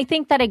 and I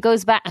think that it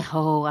goes back.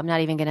 I'm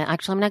not going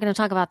to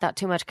talk about that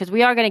too much because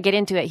we are going to get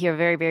into it here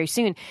very, very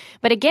soon.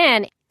 But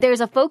again,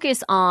 there's a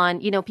focus on,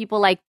 people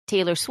like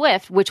Taylor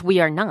Swift, which we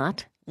are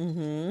not.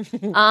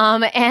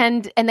 Mm-hmm.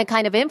 and the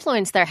kind of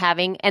influence they're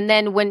having. And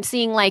then when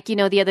seeing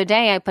the other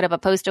day, I put up a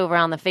post over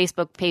on the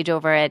Facebook page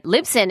over at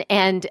Libsyn,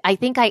 and I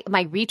think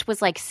my reach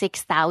was like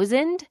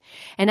 6,000.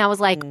 And I was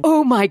like,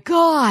 oh my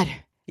God.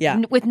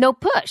 Yeah. With no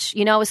push,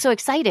 I was so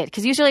excited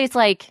because usually it's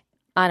like,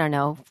 I don't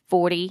know,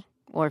 40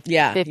 or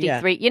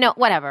 53,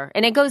 whatever.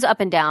 And it goes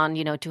up and down,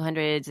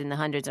 200s and the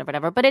hundreds or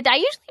whatever. But I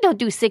usually don't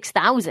do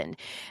 6,000.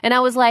 And I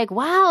was like,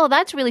 wow,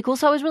 that's really cool.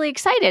 So I was really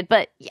excited.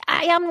 But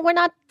we're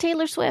not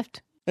Taylor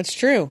Swift. That's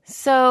true.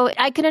 So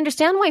I can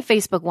understand why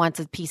Facebook wants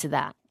a piece of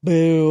that.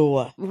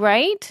 Boo.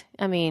 Right?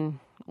 I mean,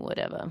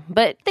 whatever.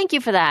 But thank you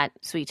for that,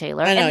 sweet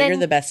Taylor. I know, you're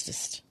the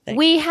bestest.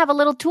 We have a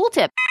little tool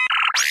tip.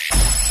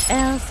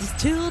 Elsa's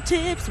Tool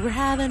Tips. We're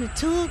having a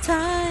tool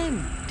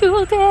time.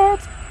 Tool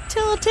tips.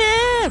 Tool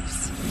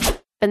Tips.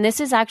 And this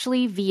is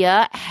actually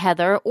via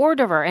Heather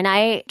Ordever. And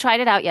I tried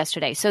it out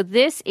yesterday. So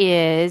this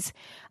is,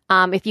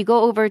 if you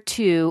go over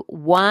to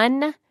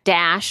one-tab.com,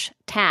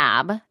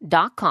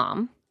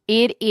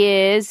 it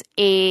is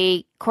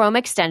a Chrome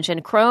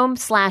extension, Chrome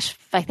 / I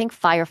think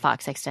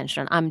Firefox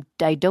extension.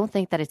 I don't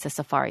think that it's a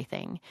Safari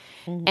thing.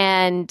 Mm-hmm.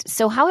 And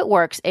so how it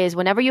works is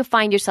whenever you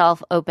find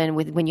yourself open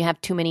when you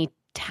have too many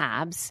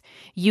tabs,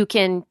 you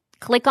can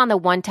click on the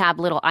one tab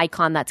little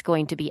icon that's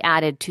going to be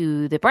added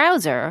to the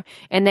browser,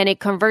 and then it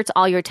converts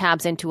all your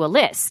tabs into a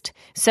list.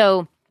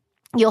 So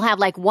you'll have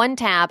like one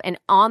tab, and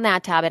on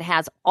that tab, it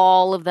has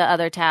all of the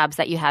other tabs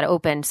that you had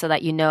open so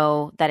that you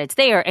know that it's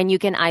there. And you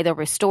can either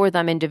restore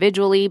them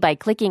individually by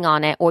clicking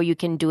on it, or you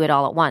can do it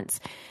all at once.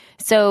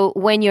 So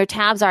when your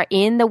tabs are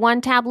in the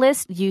one tab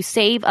list, you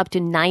save up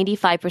to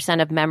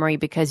 95% of memory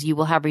because you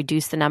will have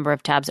reduced the number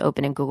of tabs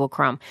open in Google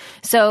Chrome.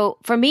 So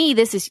for me,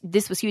 this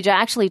was huge.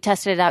 I actually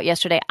tested it out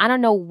yesterday. I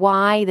don't know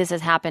why this has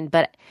happened,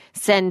 but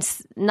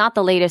since not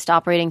the latest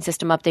operating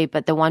system update,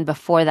 but the one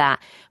before that,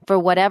 for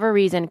whatever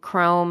reason,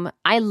 Chrome,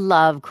 I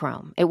love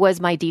Chrome. It was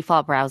my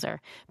default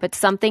browser, but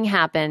something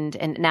happened.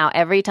 And now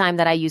every time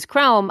that I use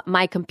Chrome,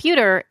 my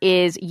computer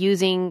is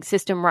using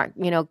system,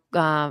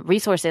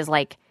 resources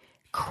like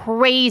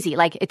crazy.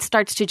 Like it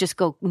starts to just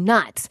go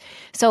nuts.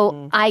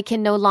 So I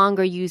can no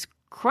longer use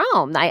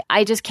Chrome.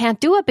 I just can't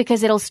do it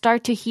because it'll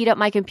start to heat up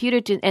my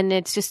computer and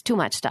it's just too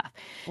much stuff.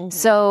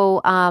 So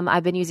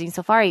I've been using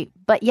Safari.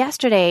 But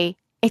yesterday,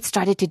 it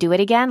started to do it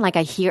again. Like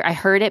I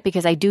heard it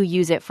because I do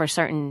use it for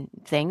certain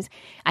things.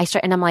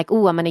 And I'm like,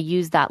 ooh, I'm going to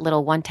use that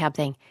little one tab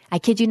thing. I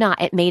kid you not,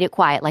 it made it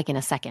quiet like in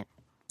a second.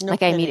 I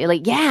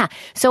immediately, yeah.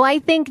 So I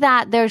think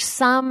that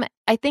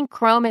I think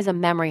Chrome is a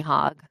memory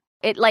hog.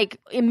 It like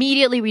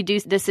immediately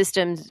reduced the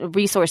system's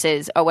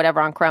resources or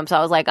whatever on Chrome. So I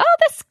was like, oh,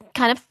 that's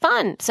kind of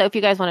fun. So if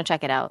you guys want to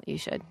check it out, you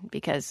should.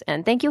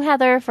 And thank you,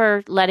 Heather,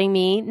 for letting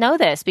me know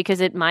this because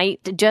it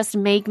might just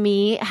make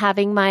me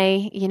having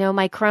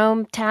my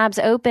Chrome tabs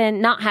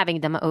open, not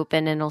having them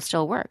open, and it'll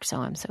still work. So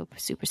I'm so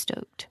super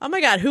stoked. Oh my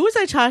God. Who was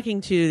I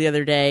talking to the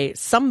other day?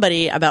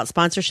 Somebody about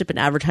sponsorship and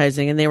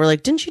advertising. And they were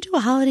like, didn't you do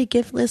a holiday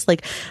gift list?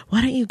 Like,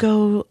 why don't you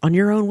go on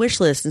your own wish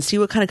list and see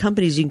what kind of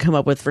companies you can come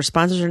up with for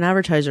sponsors and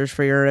advertisers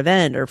for your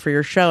event or for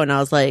your show? And I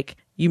was like,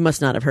 you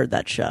must not have heard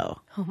that show.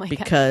 Oh my God.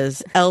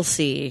 Because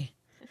Elsie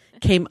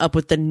came up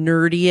with the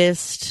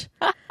nerdiest.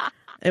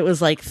 It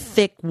was like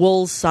thick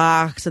wool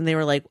socks. And they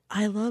were like,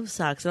 I love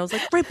socks. And I was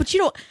like, right, but they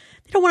don't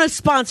want to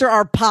sponsor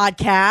our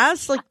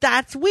podcast. Like,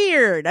 that's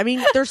weird. I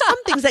mean, there's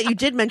some things that you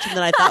did mention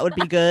that I thought would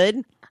be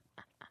good.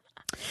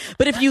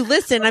 But if you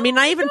listen, I mean,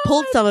 I even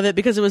pulled some of it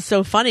because it was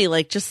so funny,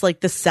 like just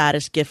like the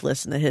saddest gift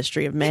list in the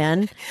history of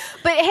man.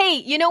 But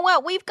hey, you know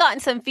what? We've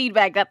gotten some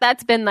feedback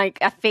that's been like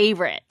a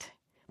favorite.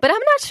 But I'm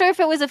not sure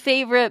if it was a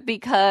favorite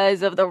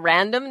because of the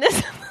randomness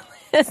of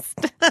the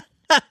list.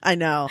 I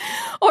know.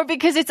 Or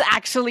because it's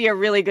actually a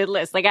really good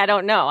list. Like, I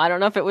don't know. I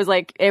don't know if it was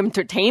like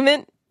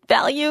entertainment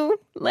value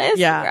list.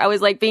 Yeah. I was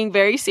like being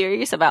very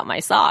serious about my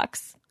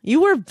socks.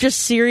 You were just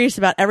serious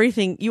about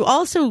everything. You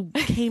also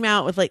came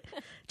out with like,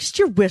 just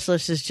your wish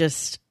list is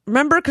just,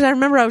 because I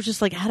remember I was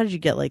just like, how did you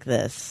get like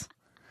this?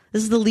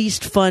 This is the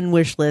least fun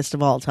wish list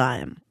of all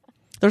time.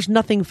 There's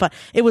nothing fun.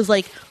 It was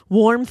like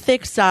warm,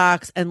 thick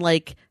socks and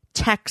like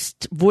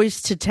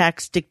voice to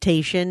text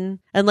dictation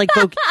and like,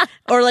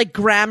 or like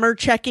grammar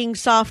checking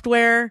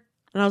software.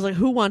 And I was like,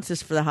 who wants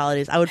this for the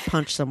holidays? I would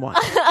punch someone.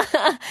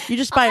 You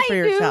just buy it for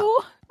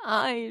yourself.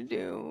 I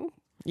do.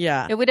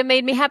 Yeah. It would have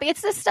made me happy.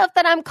 It's the stuff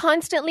that I'm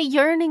constantly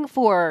yearning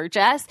for,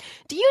 Jess.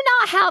 Do you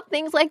not have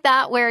things like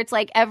that where it's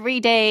like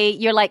every day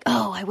you're like,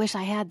 oh, I wish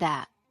I had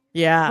that?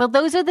 Yeah. Well,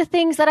 those are the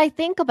things that I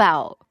think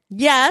about.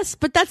 Yes,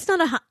 but that's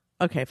not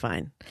okay,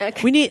 fine.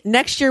 Okay.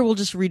 Next year we'll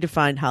just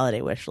redefine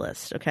holiday wish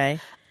list, okay?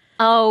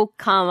 Oh,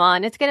 come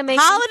on. It's going to make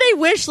holiday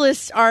wish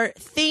lists are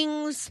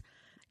things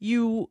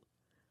you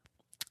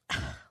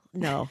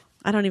no.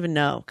 I don't even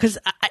know because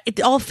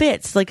it all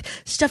fits like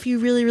stuff you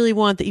really, really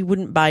want that you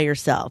wouldn't buy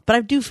yourself. But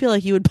I do feel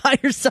like you would buy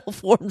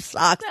yourself warm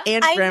socks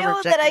and grammar I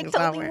know that I checking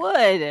totally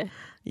software. would.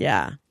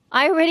 Yeah.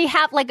 I already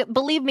have, like,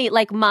 believe me,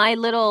 like my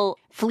little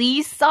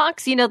fleece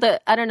socks, you know,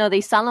 I don't know,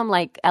 they sell them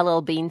like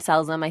LL Bean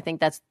sells them. I think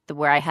that's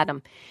where I had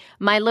them.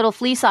 My little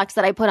fleece socks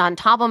that I put on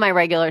top of my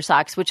regular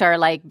socks, which are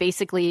like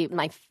basically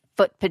my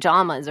foot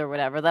pajamas or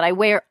whatever that I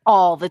wear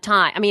all the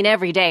time. I mean,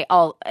 every day, at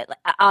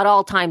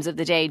all times of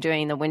the day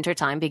during the winter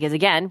time, because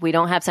again, we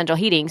don't have central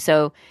heating.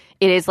 So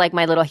it is like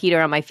my little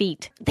heater on my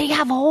feet. They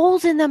have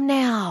holes in them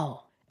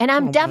now. And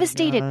I'm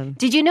devastated.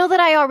 Did you know that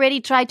I already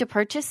tried to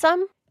purchase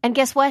some? And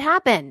guess what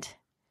happened?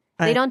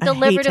 They don't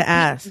deliver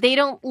they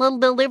don't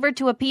deliver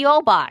to a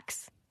PO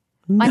box.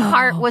 My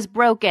heart was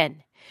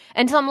broken.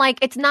 And so I'm like,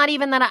 it's not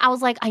even that I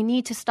was like, I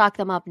need to stock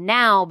them up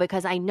now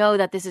because I know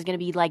that this is going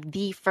to be like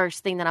the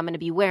first thing that I'm going to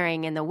be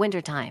wearing in the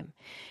wintertime.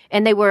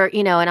 And they were,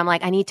 and I'm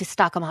like, I need to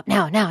stock them up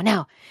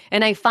now.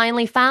 And I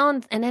finally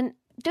found, and then,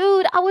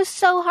 dude, I was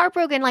so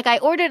heartbroken. Like I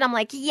ordered, I'm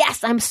like,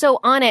 yes, I'm so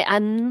on it.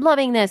 I'm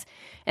loving this.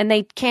 And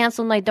they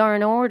canceled my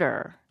darn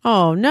order.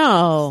 Oh,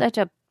 no. Such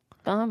a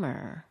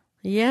bummer.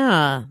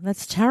 Yeah,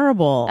 that's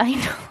terrible. I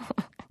know.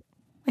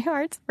 My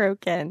heart's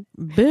broken.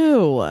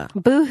 Boo.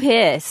 Boo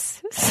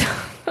hiss.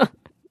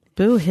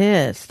 Boo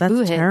hiss. That's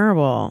Boo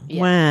terrible.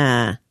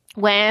 Yeah. Wah.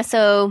 Well,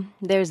 so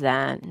there's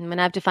that. I'm going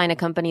to have to find a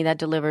company that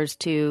delivers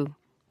to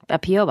a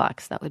P.O.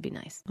 box. That would be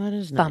nice. That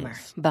is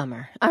nice.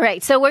 Bummer. All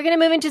right, so we're going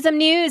to move into some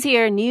news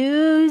here.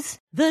 News.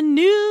 The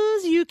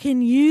news you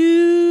can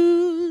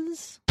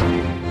use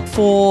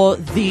for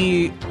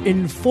the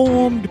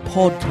informed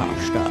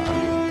podcaster.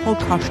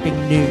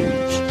 Podcasting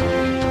news.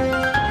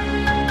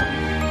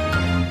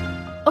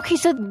 Okay,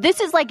 so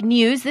this is like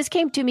news. This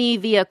came to me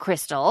via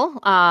Crystal,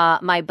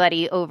 my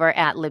buddy over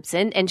at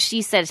Libsyn, and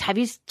she says, have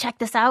you checked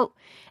this out?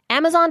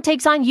 Amazon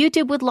takes on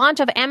YouTube with launch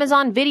of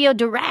Amazon Video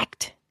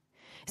Direct.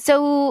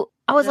 So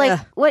I was like,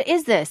 what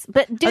is this?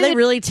 But dude, are they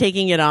really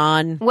taking it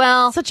on?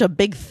 Well, such a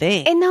big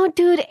thing. And no,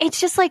 dude, it's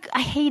just like,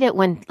 I hate it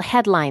when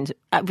headlines,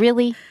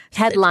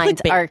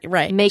 headlines are,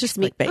 right. makes just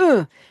me,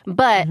 clickbait.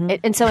 But,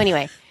 and so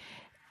anyway.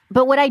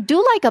 But what I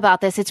do like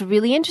about this, it's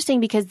really interesting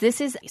because this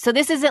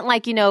isn't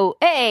like,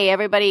 hey,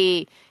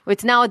 everybody,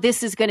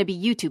 this is going to be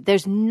YouTube.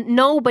 There's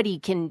nobody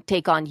can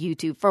take on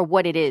YouTube for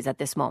what it is at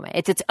this moment.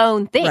 It's its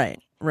own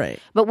thing. Right.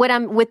 But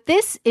with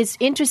this is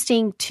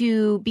interesting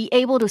to be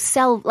able to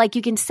sell, like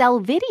you can sell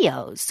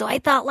videos. So I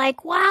thought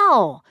like,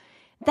 wow,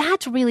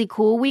 that's really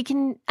cool. We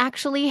can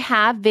actually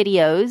have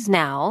videos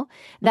now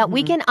that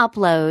we can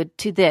upload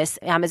to this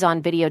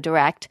Amazon Video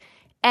Direct,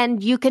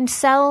 and you can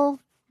sell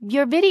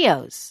your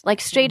videos,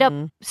 like straight up.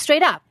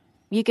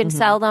 You can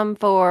sell them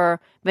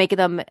make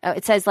them,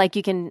 it says like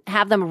you can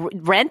have them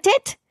rent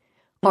it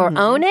or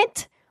own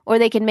it, or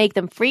they can make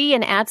them free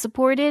and ad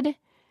supported.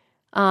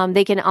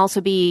 They can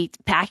also be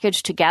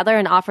packaged together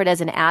and offered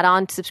as an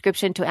add-on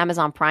subscription to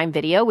Amazon Prime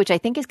Video, which I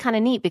think is kind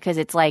of neat because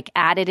it's like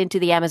added into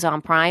the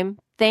Amazon Prime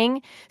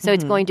thing. So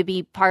it's going to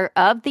be part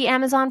of the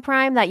Amazon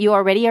Prime that you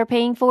already are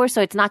paying for.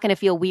 So it's not going to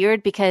feel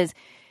weird because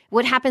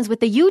what happens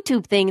with the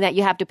YouTube thing that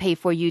you have to pay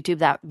for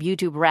that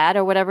YouTube Red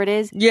or whatever it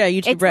is? Yeah,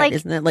 YouTube it's Red. like,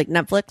 isn't it like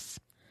Netflix?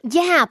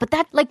 Yeah, but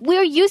that like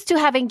we're used to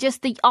having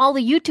just all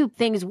the YouTube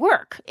things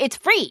work. It's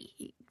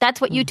free.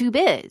 That's what YouTube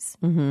is.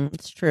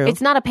 It's true.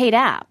 It's not a paid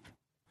app.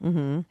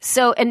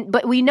 So,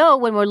 but we know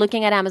when we're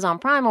looking at Amazon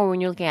Prime or when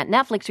you're looking at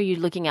Netflix or you're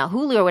looking at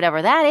Hulu or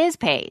whatever, that is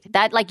paid.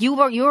 That like you're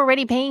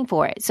already paying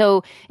for it.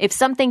 So if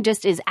something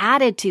just is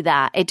added to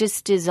that, it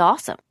just is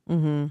awesome.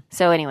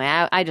 So anyway,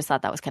 I just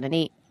thought that was kind of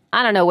neat.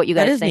 I don't know what you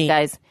guys think,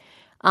 guys.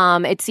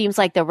 It seems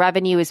like the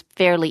revenue is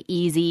fairly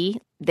easy.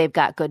 They've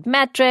got good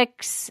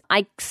metrics.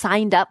 I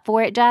signed up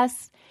for it,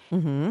 Jess.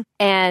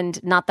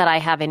 And not that I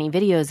have any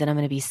videos that I'm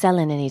going to be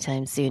selling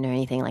anytime soon or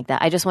anything like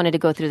that. I just wanted to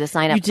go through the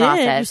sign up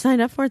process. You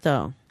signed up for it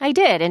though. I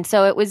did. And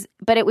so it was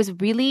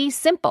really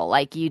simple.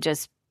 Like you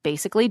just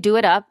basically do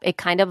it up. It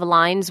kind of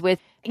aligns with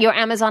your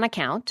Amazon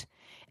account.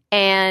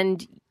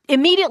 And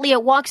immediately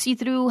it walks you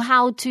through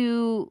how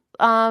to,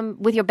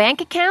 with your bank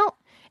account.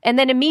 And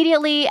then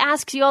immediately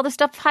asks you all the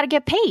stuff, how to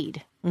get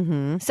paid.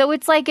 So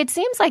it's like, it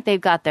seems like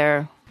they've got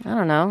their, I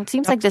don't know. It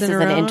seems like this is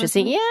an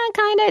interesting,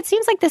 kind of. It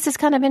seems like this is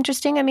kind of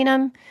interesting. I mean,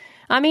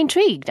 I'm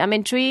intrigued. I'm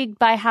intrigued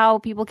by how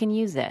people can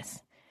use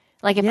this.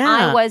 Like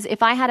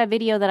if I had a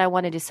video that I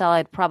wanted to sell,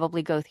 I'd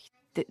probably go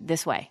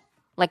this way,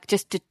 like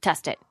just to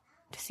test it,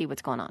 to see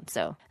what's going on.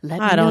 So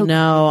I don't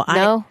know.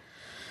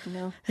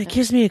 No. It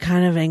gives me a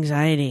kind of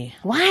anxiety.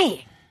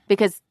 Why?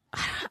 Because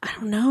I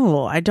don't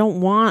know. I don't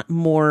want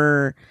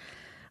more.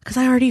 Because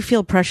I already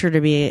feel pressure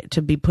to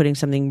be putting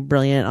something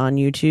brilliant on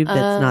YouTube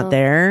that's not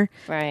there.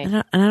 Right.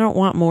 And I don't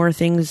want more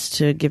things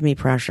to give me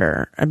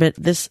pressure. I bet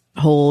this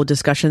whole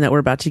discussion that we're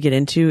about to get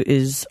into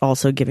is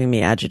also giving me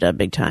agita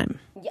big time.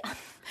 Yeah.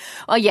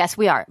 Oh, yes,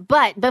 we are.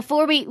 But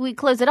before we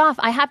close it off,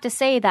 I have to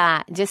say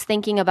that just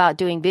thinking about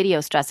doing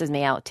video stresses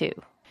me out too.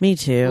 Me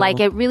too.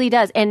 Like it really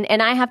does. And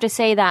I have to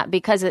say that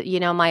because of,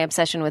 my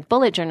obsession with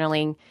bullet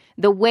journaling,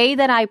 the way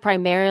that I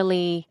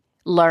primarily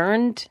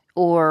learned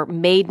or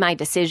made my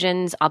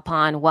decisions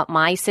upon what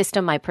my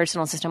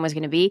personal system was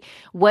going to be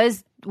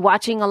was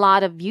watching a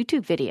lot of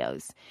YouTube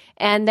videos.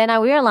 And then I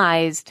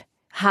realized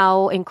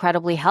how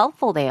incredibly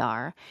helpful they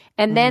are.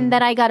 And then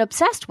that I got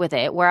obsessed with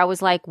it where I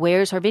was like,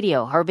 where's her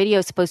video? Her video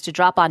is supposed to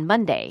drop on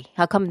Monday.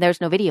 How come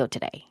there's no video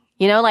today?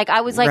 I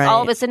was like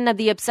all of a sudden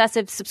the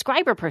obsessive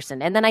subscriber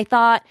person. And then I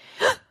thought,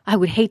 I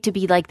would hate to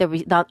be like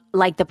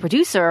the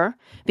producer,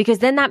 because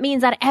then that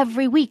means that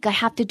every week I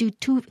have to do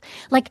 2.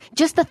 Like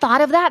just the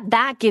thought of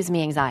that gives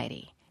me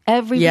anxiety.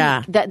 Every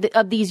week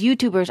of these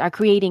YouTubers are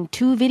creating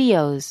 2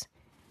 videos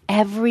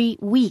every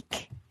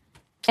week.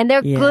 And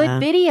they're good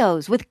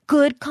videos with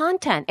good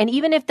content. And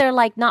even if they're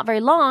like not very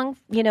long,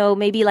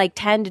 maybe like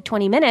 10 to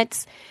 20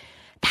 minutes,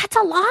 that's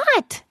a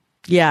lot.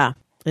 Yeah,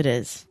 it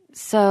is.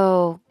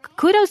 So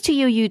kudos to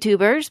you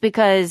YouTubers,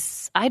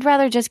 because I'd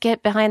rather just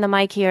get behind the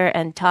mic here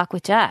and talk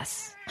with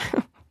Jess.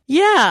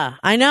 Yeah,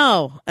 I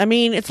know. I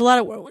mean, it's a lot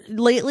of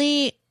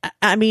lately.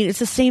 I mean, it's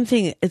the same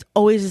thing. It's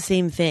always the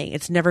same thing.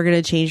 It's never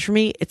going to change for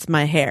me. It's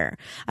my hair.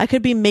 I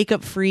could be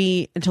makeup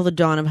free until the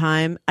dawn of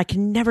time. I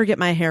can never get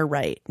my hair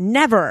right.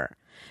 Never.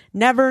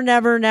 Never,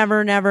 never,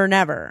 never, never,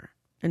 never.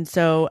 And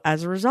so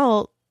as a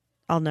result,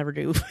 I'll never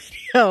do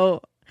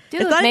video.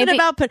 Dude, it's not even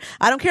about,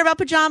 I don't care about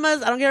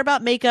pajamas. I don't care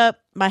about makeup.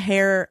 My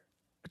hair,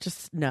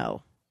 just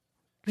no.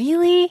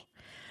 Really?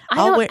 I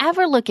don't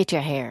ever look at your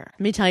hair. Let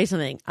me tell you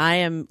something. I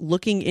am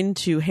looking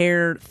into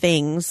hair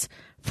things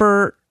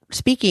for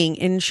speaking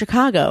in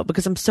Chicago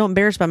because I'm so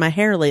embarrassed by my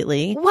hair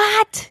lately.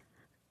 What?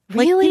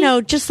 Really?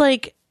 Like, just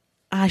like,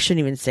 I shouldn't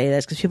even say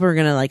this because people are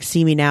going to like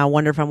see me now,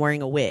 wonder if I'm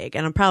wearing a wig,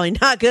 and I'm probably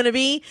not going to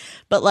be,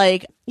 but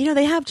like,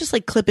 they have just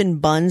like clip-in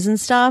buns and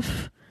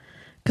stuff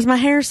because my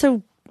hair is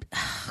so,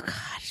 oh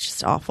God, it's it's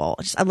just awful.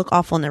 I look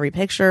awful in every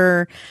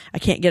picture. I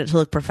can't get it to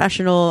look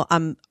professional.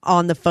 I'm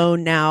on the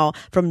phone now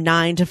from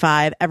 9 to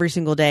 5 every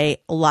single day.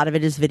 A lot of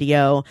it is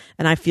video,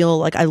 and I feel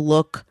like I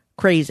look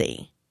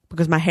crazy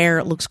because my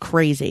hair looks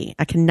crazy.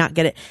 I cannot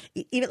get it.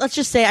 Even, let's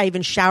just say I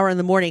even shower in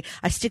the morning.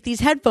 I stick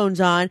these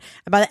headphones on,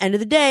 and by the end of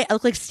the day, I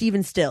look like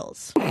Steven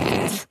Stills.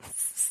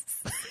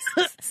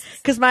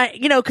 Because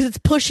because it's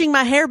pushing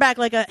my hair back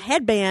like a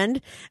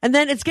headband, and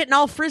then it's getting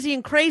all frizzy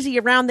and crazy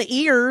around the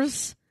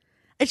ears.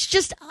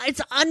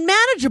 It's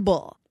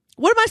unmanageable.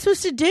 What am I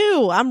supposed to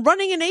do? I'm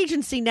running an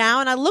agency now,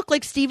 and I look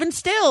like Steven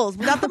Stills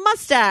without the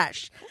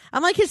mustache.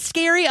 I'm like his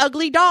scary,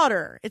 ugly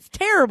daughter. It's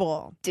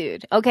terrible.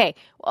 Dude, okay.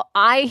 Well,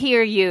 I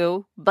hear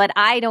you, but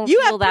I don't feel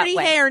that way. You have pretty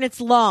hair, and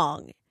it's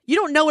long. You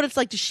don't know what it's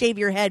like to shave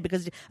your head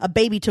because a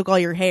baby took all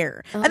your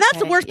hair. Okay. And that's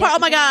the worst part. Yeah,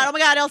 oh my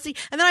God, Elsie.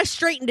 And then I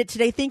straightened it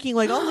today thinking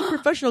like, oh, look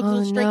professional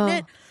because I straightened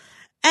it.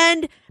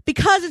 And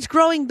because it's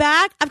growing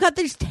back, I've got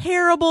these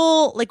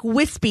terrible like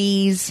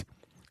wispies.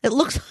 It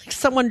looks like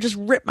someone just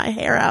ripped my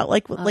hair out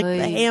by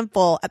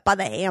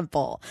the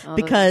handful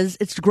because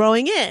it's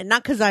growing in,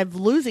 not because I'm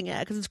losing it,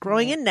 because it's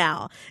growing in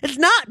now. It's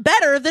not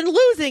better than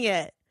losing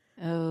it.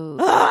 Oh.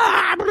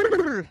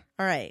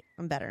 All right.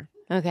 I'm better.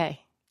 Okay.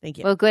 Thank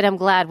you. Well, good. I'm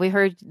glad we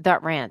heard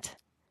that rant.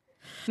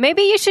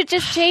 Maybe you should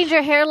just change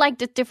your hair like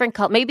the different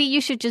color. Maybe you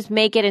should just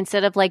make it,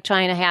 instead of like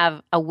trying to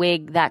have a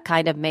wig that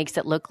kind of makes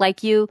it look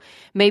like you,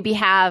 maybe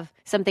have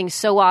something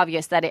so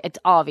obvious that it's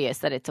obvious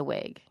that it's a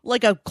wig.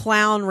 Like a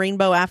clown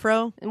rainbow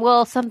afro?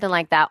 Well, something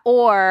like that.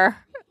 Or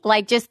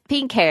like just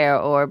pink hair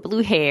or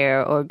blue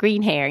hair or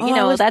green hair.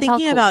 I was that's thinking all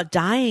cool. about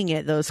dyeing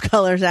it those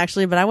colors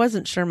actually, but I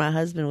wasn't sure my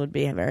husband would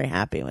be very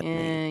happy with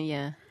me.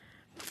 Yeah.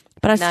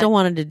 But I still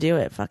wanted to do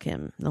it. Fuck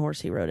him. The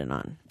horse he rode in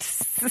on. I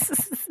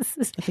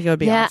think it would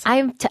be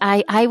awesome.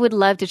 I would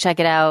love to check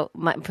it out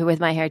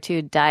with my hair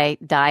too. Dye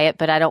it,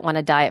 but I don't want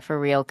to dye it for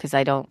real because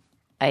I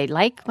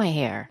like my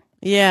hair.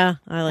 Yeah,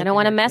 I don't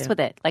want to mess with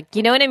it. Like,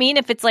 you know what I mean?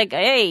 If it's like,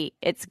 hey,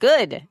 it's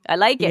good. I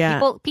like it.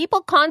 Yeah.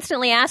 People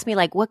constantly ask me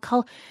like, what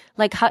color?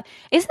 Like, how?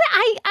 Isn't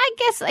that?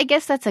 I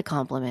guess that's a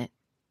compliment.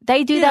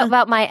 They do that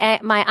about my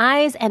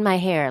eyes and my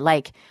hair.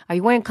 Like, are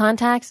you wearing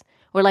contacts?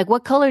 Or like,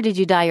 what color did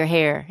you dye your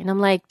hair? And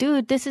I'm like,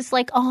 dude, this is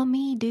like all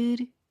me,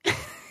 dude.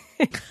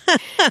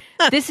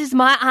 This is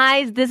my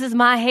eyes. This is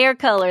my hair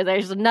color.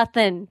 There's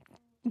nothing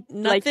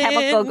like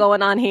chemical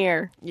going on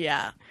here.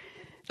 Yeah.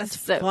 That's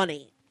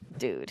funny.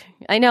 Dude,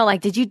 I know. Like,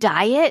 did you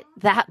dye it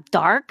that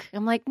dark?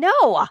 I'm like,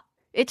 no,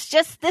 it's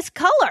just this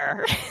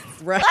color.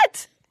 Right.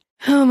 What?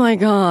 Oh my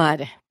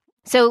God.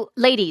 So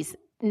ladies,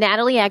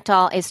 Natalie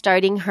Ekdahl is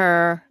starting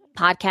her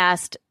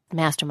podcast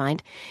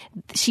mastermind.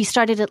 She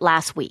started it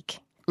last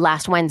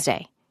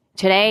Wednesday.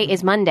 Today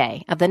is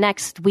Monday of the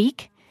next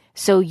week.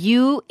 So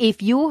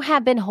if you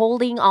have been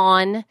holding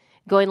on,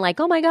 going like,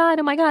 oh my God,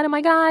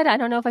 I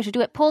don't know if I should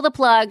do it, pull the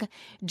plug,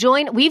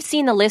 join. We've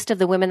seen the list of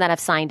the women that have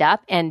signed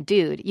up, and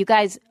dude, you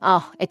guys,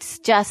 it's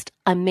just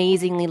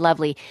amazingly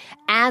lovely.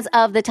 As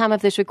of the time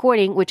of this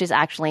recording, which is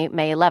actually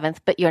May 11th,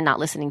 but you're not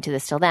listening to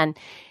this till then,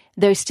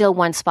 there's still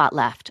one spot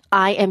left.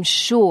 I am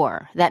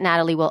sure that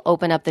Natalie will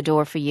open up the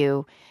door for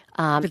you.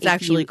 If it's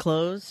actually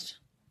closed?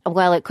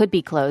 Well, it could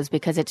be closed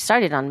because it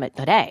started on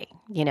today,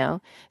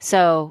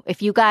 So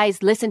if you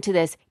guys listen to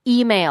this,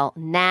 email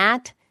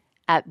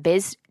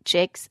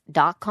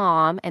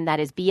nat@bizchix.com, and that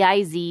is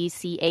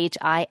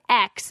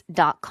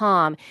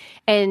bizchix.com,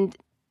 and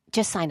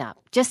just sign up.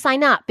 Just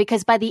sign up,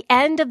 because by the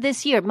end of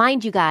this year,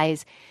 mind you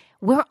guys,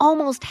 we're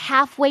almost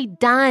halfway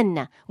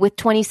done with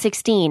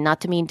 2016. Not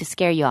to mean to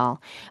scare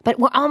y'all, but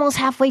we're almost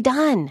halfway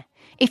done.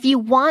 If you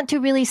want to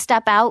really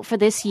step out for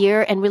this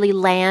year and really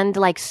land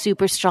like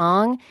super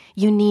strong,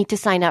 you need to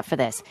sign up for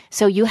this.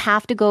 So you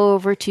have to go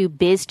over to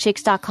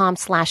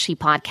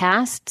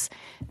bizchix.com/shepodcasts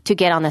to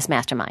get on this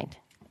mastermind.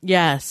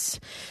 Yes.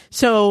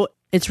 So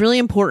it's really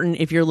important,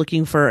 if you're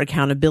looking for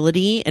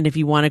accountability and if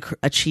you want to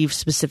achieve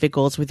specific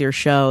goals with your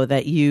show,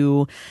 that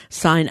you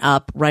sign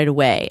up right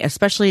away,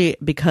 especially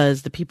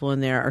because the people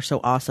in there are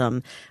so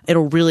awesome.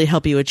 It'll really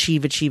help you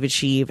achieve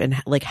in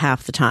like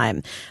half the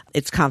time.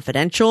 It's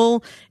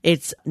confidential.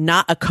 It's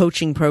not a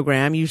coaching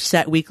program. You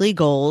set weekly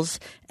goals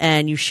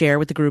and you share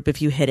with the group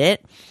if you hit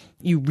it.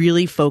 You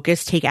really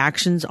focus, take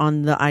actions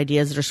on the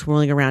ideas that are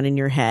swirling around in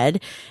your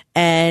head.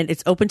 And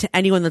it's open to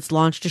anyone that's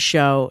launched a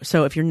show.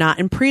 So if you're not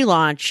in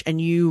pre-launch and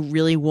you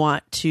really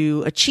want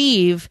to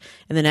achieve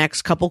in the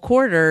next couple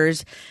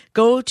quarters,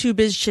 go to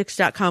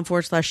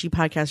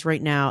bizchix.com/shepodcast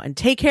right now and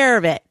take care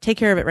of it. Take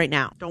care of it right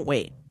now. Don't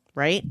wait,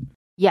 right?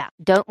 Yeah,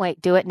 don't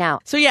wait. Do it now.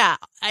 So yeah,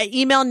 I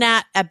email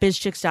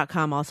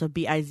nat@bizchix.com, also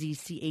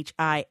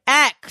BIZCHIX.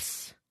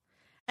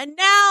 And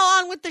now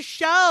on with the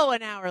show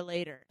an hour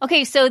later.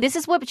 Okay, so this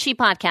is what She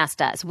Podcast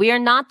does. We are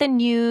not the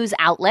news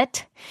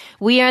outlet.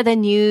 We are the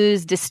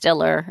news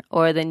distiller,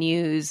 or the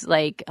news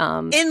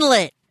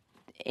inlet.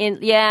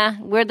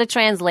 We're the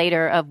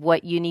translator of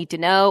what you need to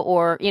know,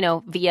 or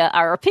via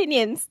our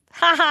opinions.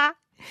 Haha.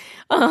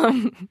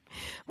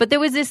 But there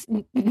was this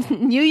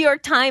New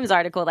York Times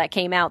article that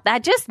came out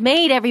that just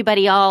made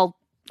everybody all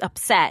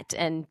upset,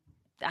 and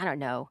I don't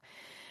know.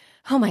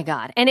 Oh my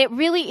God. And it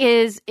really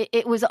is,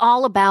 it was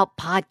all about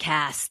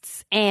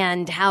podcasts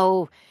and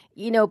how,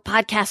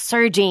 podcast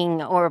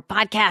surging or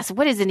podcast,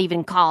 what is it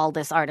even called,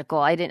 this article?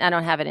 I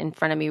don't have it in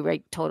front of me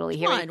right totally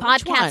here.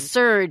 Podcast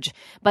surge,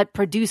 but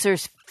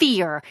producers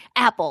fear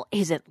Apple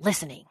isn't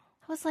listening.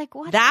 I was like,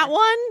 what? That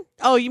one?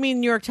 Oh, you mean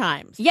New York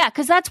Times? Yeah,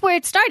 because that's where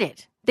it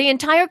started. The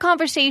entire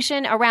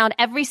conversation around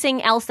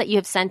everything else that you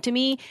have sent to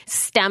me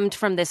stemmed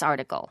from this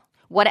article.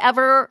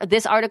 Whatever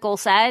this article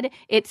said,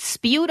 it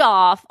spewed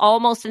off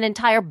almost an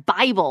entire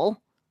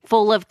Bible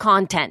full of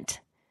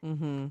content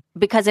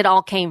because it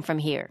all came from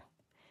here.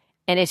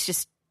 And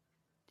it's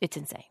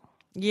insane.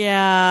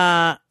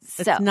 Yeah.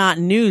 It's not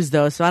news,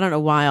 though, so I don't know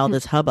why all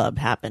this hubbub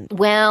happened.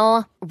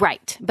 Well,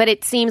 right. But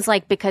it seems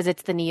like because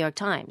it's the New York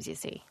Times, you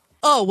see.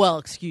 Oh, well,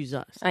 excuse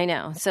us. I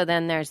know. So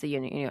then there's the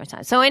New York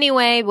Times. So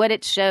anyway, what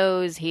it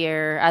shows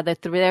here are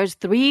there's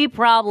three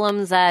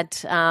problems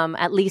that,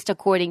 at least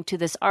according to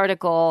this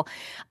article,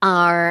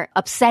 are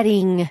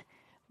upsetting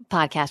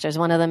podcasters.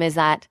 One of them is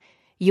that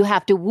you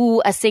have to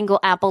woo a single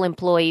Apple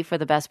employee for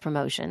the best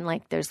promotion.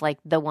 Like there's like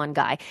the one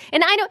guy.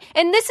 And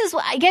this is,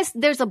 I guess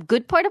there's a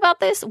good part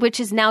about this, which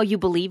is now you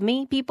believe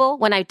me, people,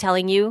 when I'm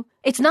telling you.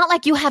 It's not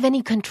like you have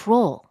any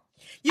control.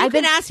 You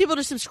can ask people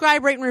to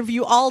subscribe, rate, and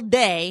review all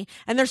day,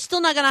 and they're still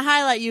not going to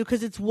highlight you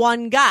because it's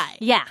one guy.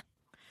 Yeah.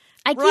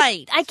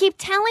 I keep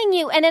telling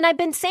you, and then I've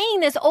been saying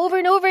this over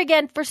and over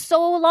again for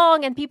so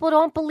long, and people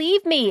don't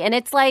believe me. And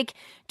it's like,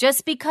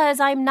 just because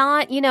I'm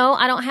not,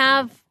 I don't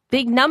have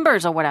big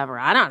numbers or whatever.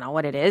 I don't know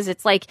what it is.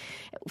 It's like,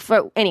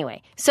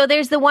 anyway. So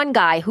there's the one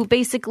guy who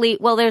basically,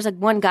 there's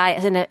one guy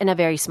in a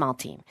very small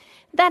team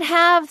that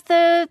have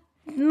the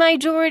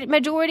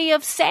majority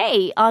of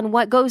say on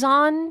what goes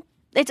on.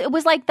 It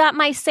was like that,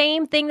 my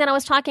same thing that I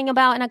was talking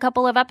about in a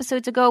couple of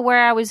episodes ago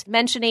where I was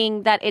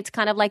mentioning that it's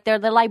kind of like they're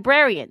the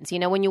librarians.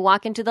 When you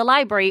walk into the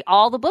library,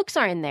 all the books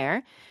are in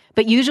there.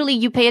 But usually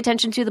you pay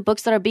attention to the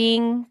books that are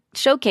being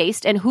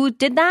showcased. And who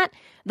did that?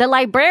 The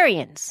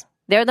librarians.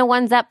 They're the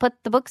ones that put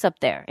the books up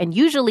there. And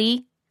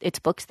usually it's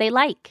books they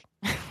like.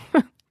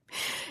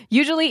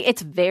 Usually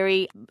it's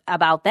very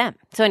about them.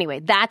 So anyway,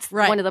 that's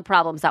one of the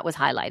problems that was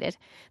highlighted.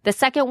 The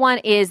second one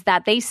is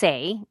that they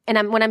say,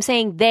 and when I'm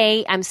saying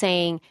they, I'm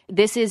saying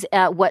this is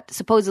what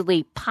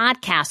supposedly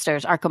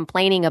podcasters are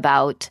complaining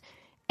about.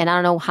 And I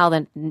don't know how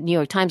the New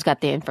York Times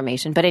got the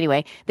information. But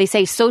anyway, they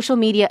say social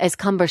media is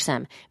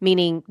cumbersome,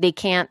 meaning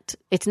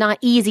it's not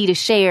easy to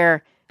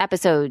share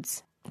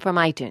episodes from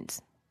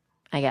iTunes,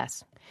 I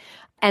guess.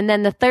 And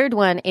then the third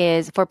one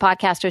is for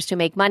podcasters to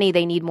make money,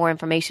 they need more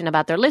information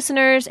about their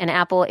listeners, and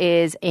Apple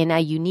is in a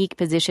unique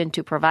position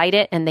to provide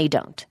it, and they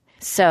don't.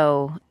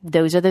 So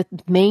those are the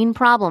main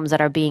problems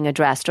that are being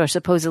addressed, or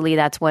supposedly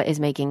that's what is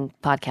making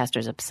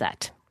podcasters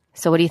upset.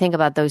 So what do you think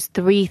about those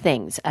three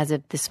things as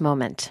of this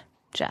moment,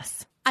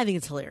 Jess? I think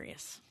it's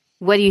hilarious.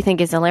 What do you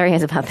think is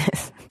hilarious about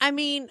this? I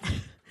mean,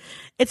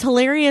 it's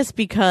hilarious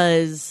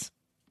because...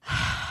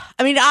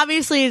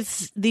 obviously,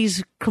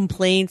 these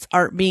complaints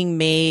aren't being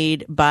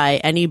made by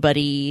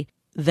anybody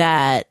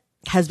that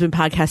has been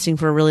podcasting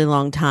for a really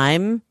long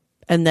time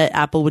and that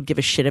Apple would give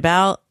a shit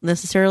about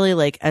necessarily,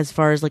 like as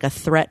far as like a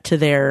threat to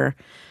their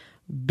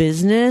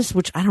business,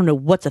 which I don't know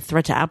what's a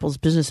threat to Apple's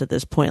business at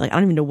this point. Like, I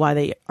don't even know why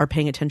they are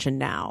paying attention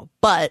now.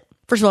 But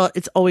first of all,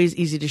 it's always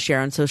easy to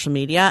share on social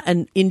media,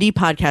 and indie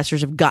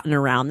podcasters have gotten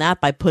around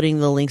that by putting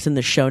the links in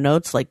the show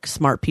notes like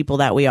smart people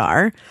that we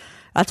are.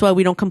 That's why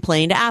we don't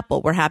complain to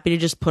Apple. We're happy to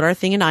just put our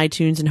thing in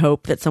iTunes and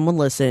hope that someone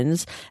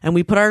listens. And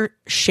we put our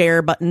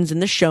share buttons in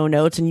the show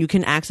notes, and you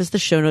can access the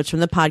show notes from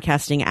the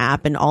podcasting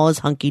app, and all is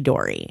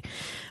hunky-dory.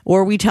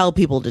 Or we tell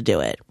people to do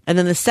it. And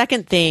then the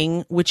second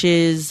thing, which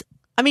is,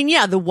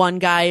 the one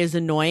guy is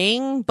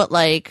annoying, but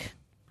like,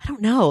 I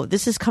don't know.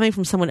 This is coming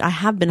from someone, I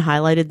have been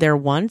highlighted there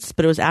once,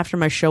 but it was after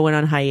my show went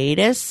on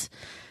hiatus.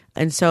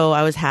 And so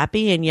I was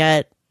happy, and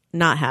yet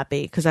not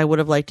happy because I would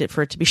have liked it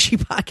for it to be She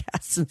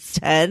Podcasts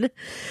instead.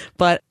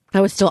 But I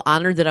was still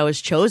honored that I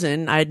was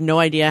chosen. I had no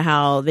idea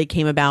how they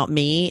came about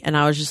me. And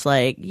I was just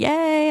like,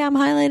 yay, I'm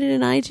highlighted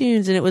in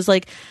iTunes. And it was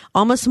like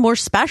almost more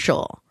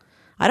special.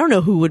 I don't know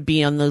who would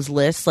be on those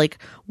lists. Like,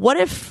 what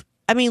if,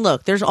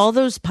 look, there's all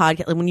those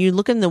podcasts. Like, when you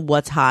look in the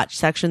What's Hot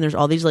section, there's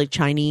all these like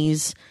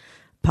Chinese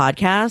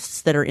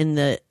podcasts that are in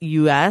the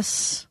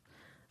US.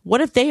 What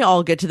if they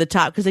all get to the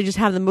top because they just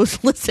have the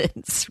most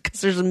listens?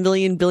 Because there's a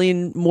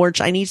billion more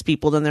Chinese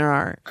people than there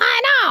are.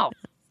 I know.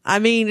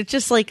 It's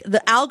just like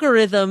the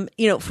algorithm,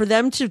 for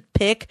them to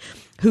pick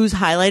who's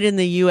highlighted in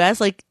the US,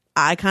 like,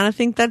 I kind of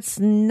think that's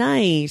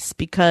nice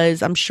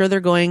because I'm sure they're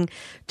going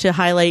to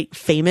highlight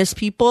famous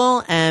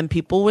people and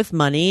people with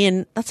money,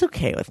 and that's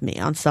okay with me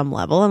on some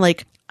level. And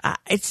like,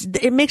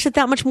 it makes it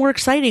that much more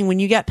exciting when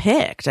you get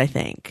picked, I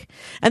think.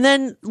 And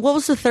then what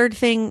was the third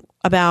thing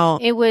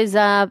about? It was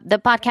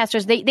the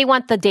podcasters. They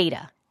want the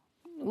data,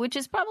 which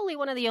is probably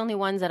one of the only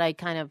ones that I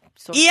kind of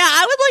Yeah,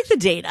 I would like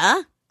the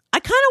data. I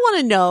kind of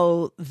want to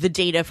know the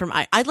data from,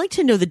 I'd like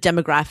to know the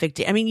demographic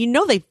data. I mean,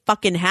 they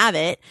fucking have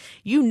it.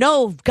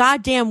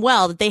 Goddamn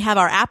well that they have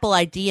our Apple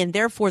ID and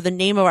therefore the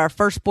name of our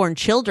firstborn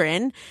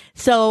children.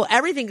 So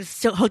everything's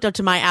still hooked up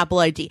to my Apple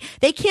ID.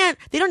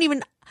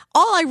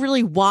 All I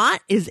really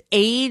want is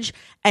age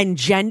and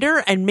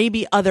gender and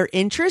maybe other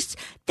interests.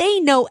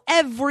 They know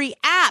every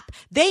app.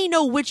 They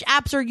know which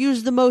apps are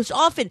used the most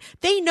often.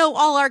 They know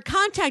all our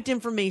contact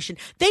information.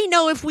 They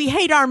know if we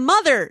hate our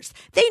mothers.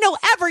 They know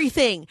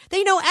everything.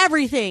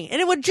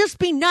 And it would just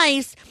be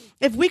nice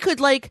if we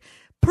could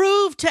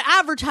prove to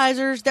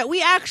advertisers that we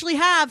actually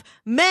have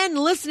men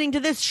listening to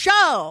this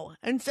show.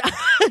 And so,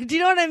 do you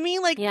know what I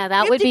mean? Yeah,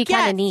 that would be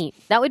kind of neat.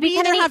 That would be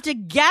kind of neat. We either have to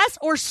guess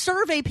or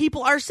survey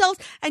people ourselves.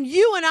 And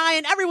you and I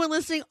and everyone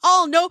listening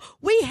all know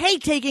we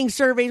hate taking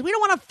surveys. We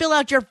don't want to fill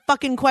out your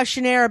fucking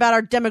questionnaire about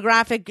our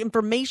demographic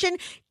information.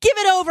 Give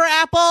it over,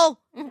 Apple.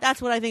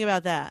 That's what I think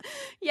about that.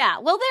 Yeah,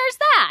 well, there's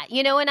that,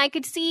 and I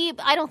could see,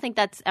 I don't think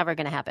that's ever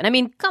going to happen. I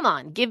mean, come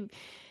on,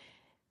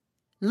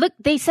 Look,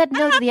 they said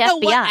no to the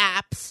FBI.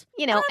 I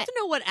don't have to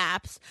know what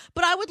apps,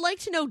 but I would like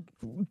to know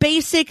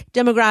basic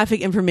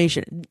demographic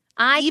information.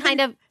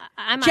 Gender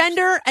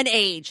and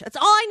age. That's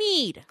all I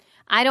need.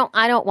 I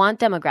don't want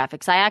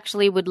demographics. I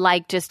actually would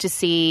like just to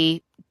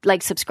see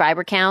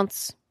subscriber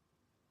counts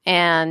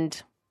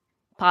and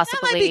possibly.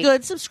 That might be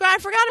good. Subscribe.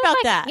 Forgot about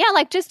that.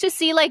 Yeah, just to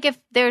see if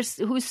there's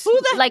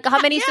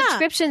how many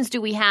subscriptions do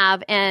we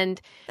have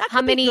and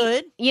how many,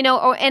 good.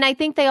 And I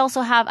think they also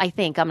have,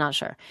 I'm not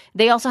sure.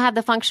 They also have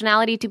the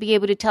functionality to be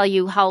able to tell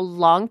you how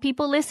long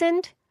people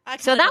listened.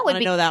 So that would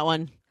be know that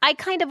one. I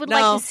kind of would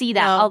like to see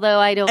that, although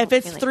I don't. If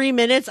it's 3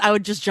 minutes, I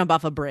would just jump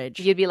off a bridge.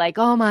 You'd be like,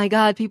 oh my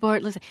God, people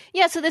aren't listening.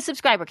 Yeah, so the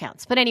subscriber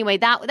counts. But anyway,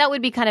 that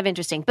would be kind of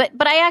interesting. But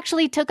I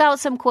actually took out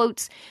some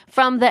quotes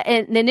from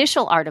the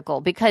initial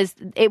article because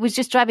it was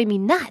just driving me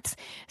nuts.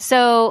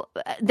 So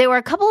there were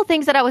a couple of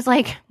things that I was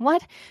like,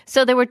 what?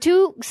 So there were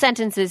 2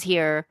 sentences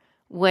here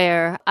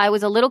where I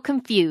was a little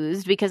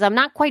confused because I'm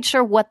not quite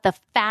sure what the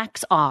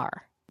facts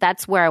are.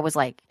 That's where I was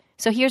like.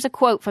 So here's a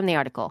quote from the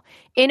article.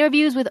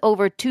 Interviews with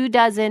over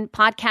 24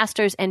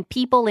 podcasters and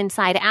people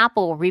inside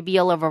Apple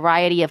reveal a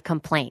variety of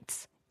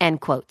complaints.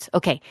 End quotes.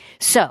 Okay,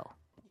 so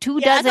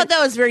 24. I thought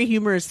that was very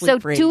humorously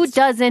phrased.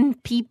 24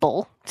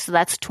 people, so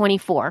that's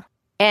 24.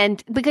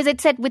 And because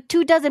it said with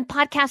 24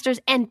 podcasters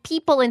and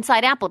people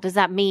inside Apple, does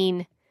that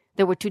mean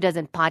there were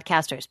 24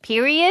 podcasters,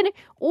 period?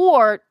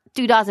 Or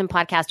 24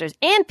 podcasters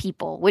and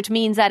people, which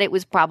means that it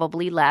was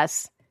probably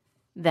less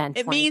than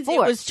 24. It means it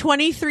was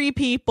 23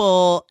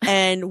 people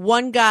and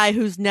one guy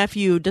whose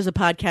nephew does a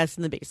podcast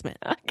in the basement.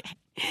 Okay.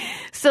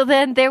 So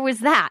then there was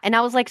that. And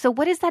I was like, so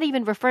what is that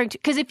even referring to?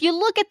 Because if you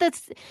look at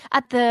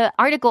the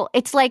article,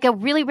 it's like a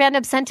really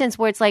random sentence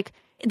where it's like,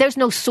 there's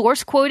no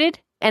source quoted.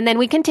 And then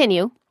we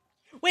continue.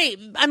 Wait,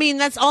 I mean,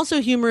 that's also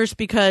humorous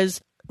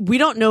because we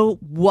don't know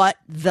what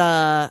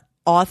the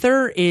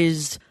author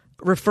is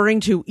referring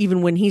to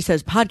even when he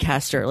says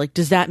podcaster.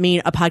 Does that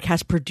mean a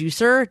podcast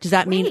producer? Does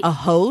that mean a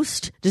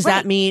host? Does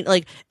that mean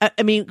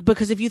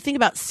because if you think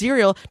about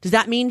Serial, does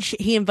that mean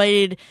he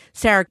invited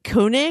Sarah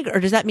Koenig,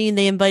 or does that mean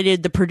they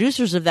invited the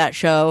producers of that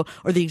show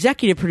or the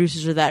executive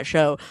producers of that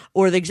show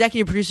or the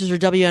executive producers of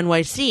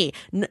WNYC?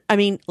 I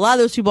mean, a lot of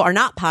those people are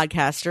not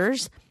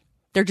podcasters.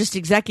 They're just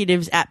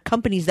executives at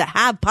companies that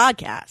have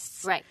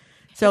podcasts. Right.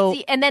 So,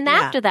 and then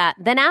after that,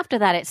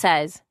 it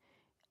says,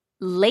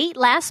 late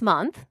last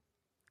month,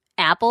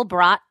 Apple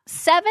brought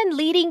 7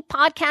 leading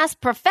podcast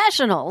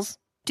professionals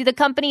to the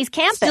company's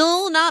campus.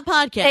 Still not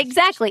podcast.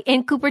 Exactly.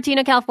 In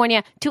Cupertino,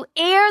 California, to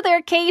air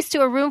their case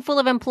to a room full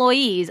of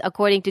employees,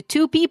 according to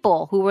 2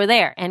 people who were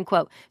there, end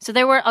quote. So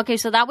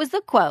so that was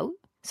the quote.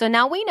 So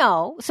now we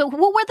know. So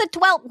who were the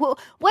 12?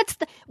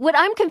 What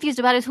I'm confused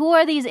about is who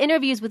are these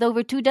interviews with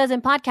over 24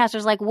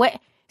 podcasters?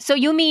 What? So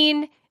you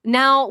mean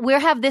now we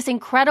have this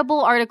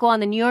incredible article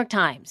on the New York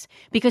Times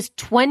because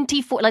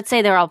 24, let's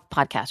say they're all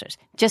podcasters,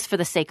 just for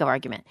the sake of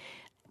argument,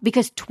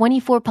 because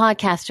 24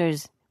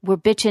 podcasters were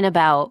bitching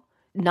about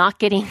not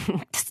getting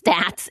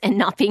stats and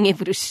not being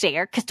able to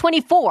share, because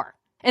 24.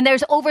 And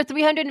there's over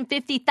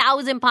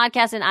 350,000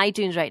 podcasts in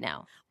iTunes right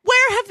now.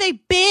 Where have they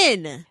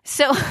been?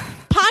 So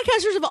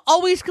podcasters have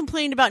always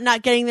complained about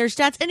not getting their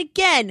stats. And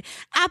again,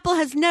 Apple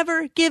has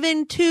never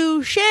given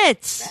 2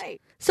 shits.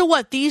 Right. So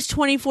what, these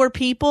 24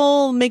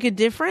 people make a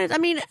difference? I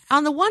mean,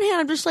 on the one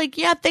hand, I'm just like,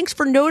 yeah, thanks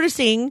for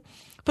noticing.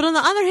 But on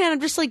the other hand,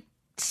 I'm just like,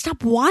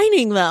 stop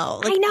whining,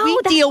 though. I know. We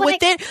deal with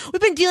it.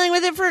 We've been dealing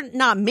with it for,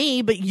 not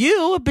me, but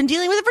you have been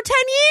dealing with it for 10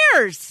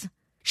 years.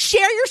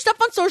 Share your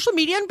stuff on social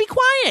media and be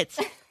quiet.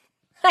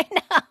 I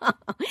know.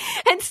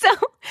 And so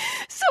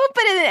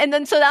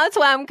that's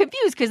why I'm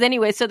confused. Because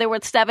anyway, so there were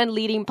 7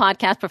 leading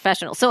podcast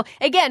professionals. So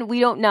again, we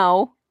don't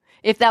know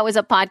if that was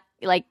a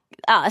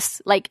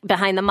us,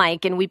 behind the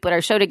mic and we put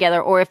our show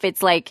together, or if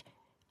it's a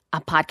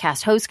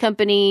podcast host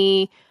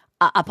company,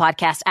 a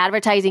podcast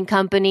advertising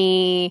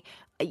company,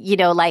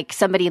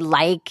 somebody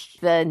like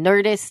the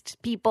Nerdist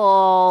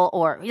people,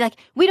 or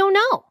we don't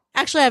know.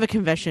 Actually, I have a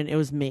confession. It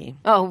was me.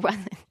 Oh,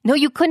 no,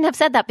 you couldn't have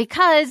said that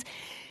because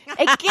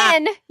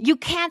Again, you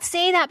can't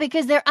say that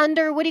because they're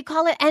under, what do you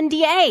call it?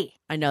 NDA.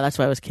 I know. That's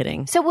why I was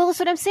kidding. So, well, that's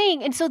what I'm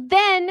saying. And so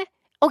then,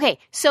 okay,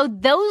 so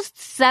those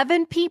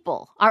 7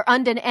 people are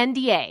under an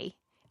NDA.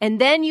 And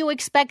then you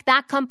expect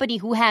that company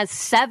who has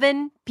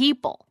 7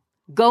 people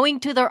going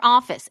to their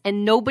office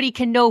and nobody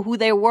can know who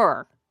they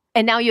were.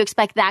 And now you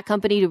expect that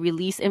company to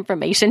release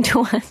information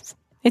to us.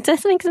 It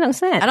just makes no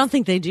sense. I don't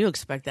think they do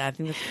expect that. I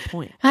think that's the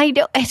point. I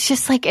don't. It's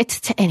just like,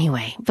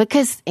 anyway,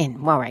 because,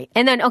 all right.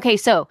 And then, okay,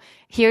 so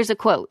here's a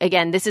quote.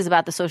 Again, this is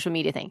about the social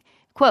media thing.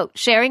 Quote,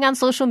 sharing on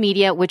social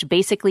media, which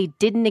basically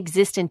didn't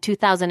exist in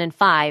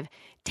 2005,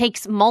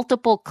 takes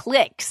multiple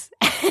clicks.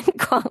 End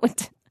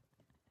quote.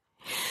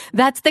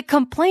 That's the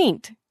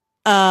complaint.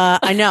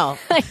 I know.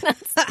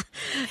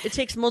 It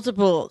takes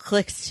multiple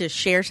clicks to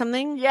share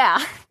something.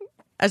 Yeah.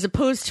 As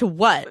opposed to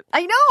what?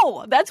 I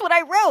know. That's what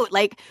I wrote.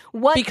 Like,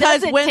 what?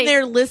 Because does it when take?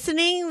 they're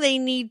listening, they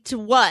need to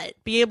what?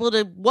 Be able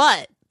to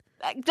what?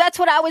 That's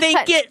what I was. They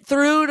get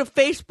through to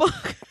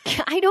Facebook.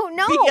 I don't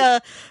know.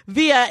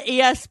 Via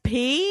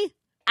ESP.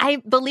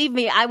 Believe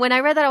me. When I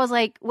read that, I was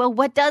like, well,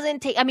 what doesn't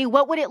take? I mean,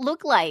 what would it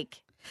look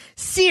like?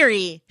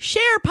 Siri,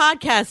 share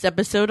podcast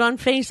episode on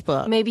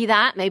Facebook. Maybe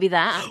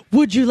that.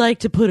 Would you like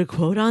to put a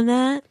quote on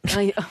that?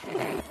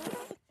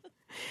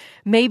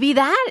 Maybe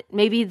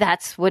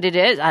that's what it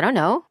is. I don't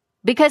know.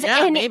 Because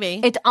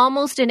maybe. It's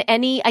almost in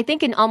any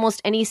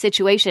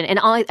situation. And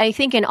I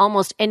think in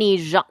almost any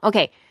genre.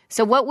 Okay,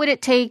 so what would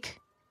it take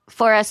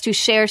for us to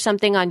share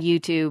something on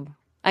YouTube?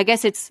 I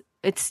guess it's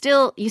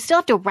still, you still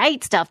have to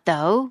write stuff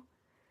though.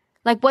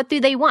 Like, what do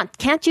they want?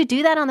 Can't you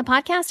do that on the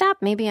podcast app?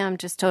 Maybe I'm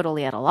just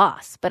totally at a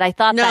loss. But I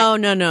thought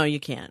No, you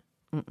can't.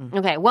 Mm-mm.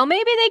 Okay, well,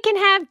 maybe they can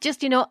have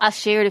just, us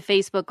share to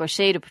Facebook or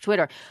share to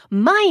Twitter.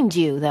 Mind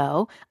you,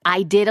 though,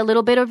 I did a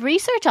little bit of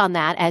research on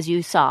that, as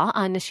you saw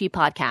on the She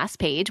Podcast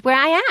page, where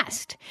I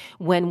asked,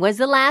 when was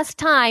the last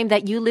time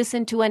that you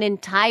listened to an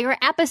entire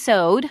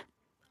episode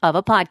of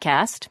a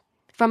podcast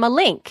from a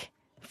link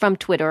from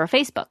Twitter or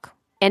Facebook?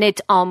 And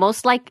it's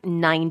almost like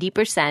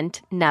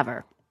 90%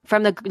 never.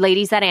 From the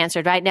ladies that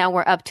answered, right now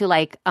we're up to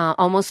like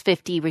almost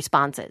 50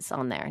 responses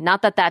on there.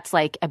 Not that that's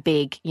like a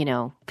big,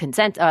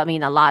 consent. I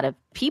mean, a lot of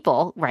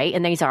people, right?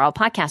 And these are all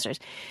podcasters.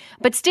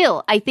 But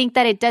still, I think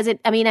that it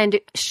doesn't, and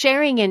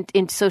sharing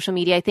in social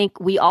media, I think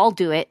we all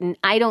do it. And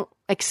I don't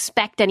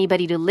expect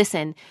anybody to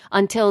listen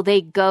until they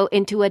go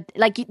into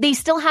they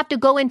still have to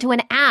go into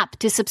an app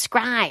to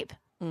subscribe.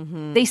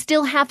 Mm-hmm. They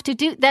still have to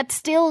do, that's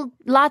still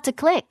lots of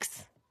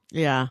clicks.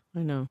 Yeah, I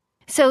know.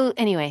 So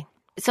anyway.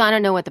 So I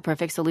don't know what the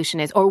perfect solution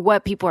is or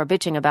what people are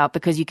bitching about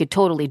because you could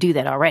totally do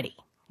that already.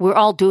 We're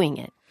all doing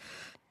it.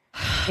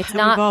 It's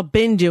not. We've all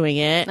been doing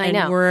it, I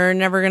know. We're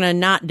never going to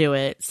not do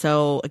it.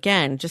 So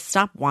again, just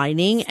stop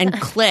whining and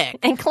click.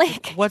 And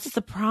click. What's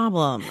the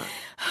problem?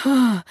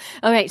 All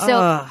right.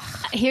 So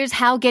here's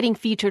how getting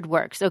featured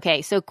works.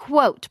 Okay. So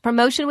quote,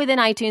 promotion within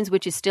iTunes,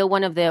 which is still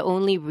one of the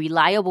only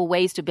reliable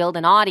ways to build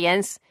an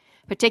audience,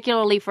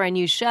 particularly for a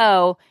new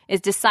show,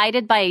 is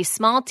decided by a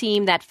small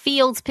team that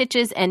fields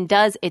pitches and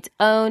does its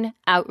own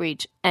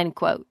outreach, end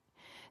quote.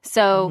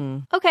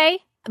 So, okay.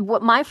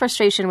 What my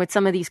frustration with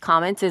some of these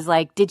comments is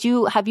like,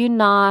 have you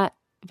not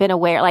been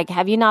aware, like,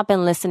 have you not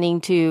been listening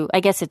to,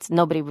 I guess it's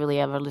nobody really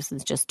ever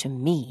listens just to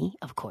me,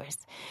 of course.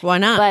 Why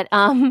not?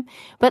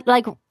 But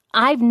like,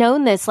 I've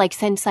known this like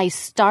since I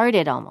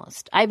started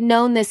almost. I've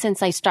known this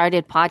since I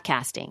started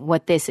podcasting,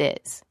 what this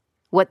is,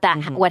 what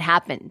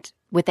happened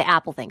with the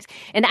Apple things.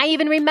 And I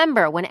even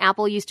remember when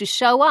Apple used to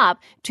show up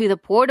to the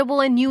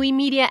Portable and UE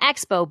Media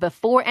Expo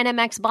before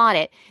NMX bought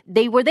it.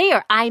 They were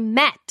there. I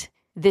met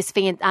this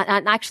fan.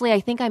 Actually, I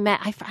think I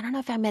don't know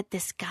if I met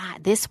this guy,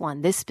 this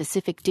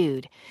specific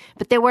dude.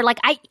 But they were like,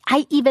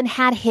 I even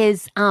had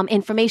his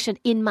information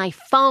in my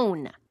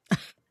phone.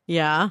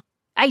 Yeah.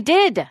 I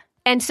did.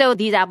 And so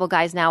these Apple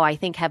guys now, I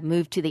think, have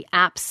moved to the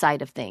app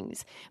side of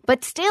things.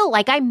 But still,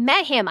 like, I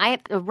met him.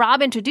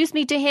 Rob introduced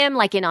me to him,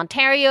 like, in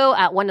Ontario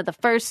at one of the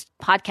first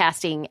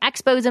podcasting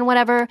expos and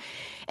whatever.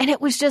 And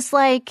it was just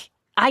like,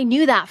 I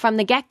knew that from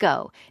the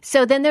get-go.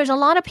 So then there's a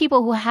lot of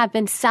people who have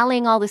been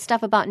selling all this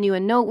stuff about New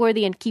and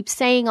Noteworthy and keep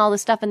saying all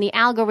this stuff in the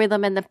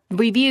algorithm and the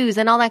reviews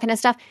and all that kind of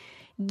stuff.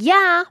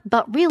 Yeah,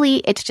 but really,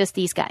 it's just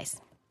these guys.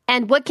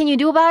 And what can you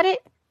do about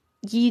it?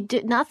 You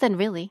do nothing,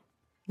 really.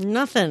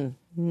 Nothing.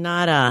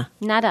 Nada.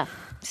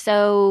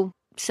 So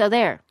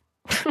there.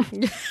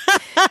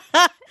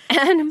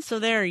 And so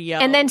there, yo.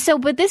 And then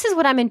but this is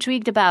what I'm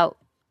intrigued about.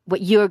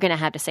 What you're going to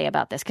have to say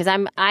about this, because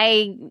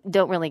I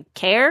don't really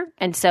care,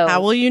 and so how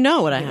will you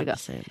know what I have to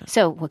say about it?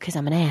 So, because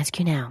I'm going to ask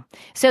you now.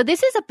 So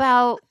this is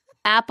about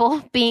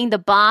Apple being the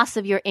boss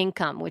of your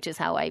income, which is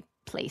how I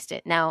placed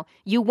it. Now,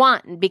 you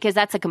want, because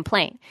that's a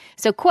complaint.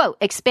 So, quote,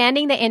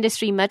 expanding the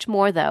industry much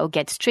more, though,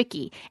 gets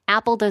tricky.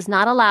 Apple does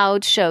not allow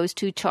shows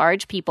to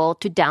charge people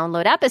to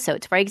download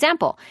episodes, for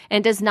example,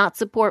 and does not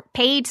support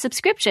paid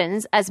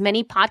subscriptions as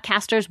many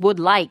podcasters would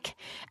like.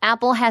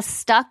 Apple has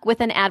stuck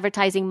with an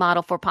advertising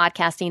model for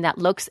podcasting that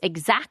looks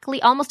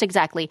almost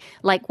exactly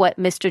like what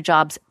Mr.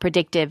 Jobs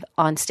predicted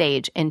on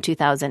stage in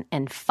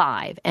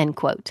 2005, end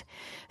quote.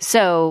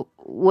 So,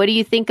 what do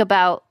you think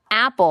about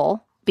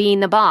Apple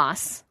being the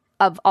boss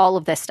of all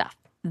of this stuff.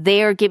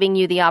 They're giving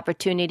you the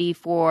opportunity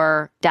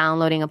for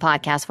downloading a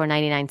podcast for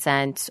 99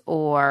 cents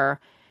or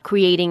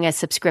creating a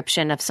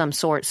subscription of some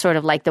sort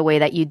of like the way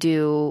that you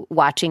do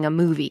watching a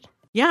movie.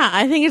 Yeah,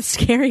 I think it's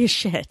scary as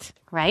shit.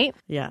 Right?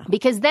 Yeah.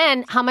 Because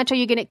then how much are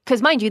you going to,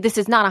 because mind you, this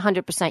is not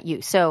 100%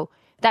 you. So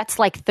that's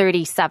like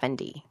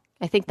 30-70.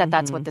 I think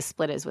that's what the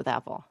split is with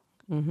Apple.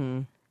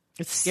 Mm-hmm.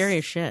 It's scary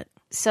as shit.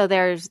 So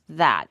there's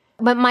that.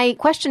 But my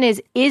question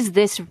is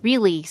this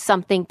really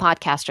something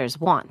podcasters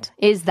want?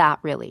 Is that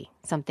really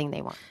something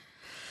they want?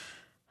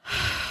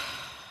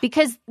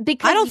 Because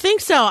I don't think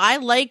so. I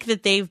like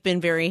that they've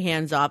been very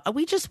hands off.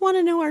 We just want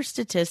to know our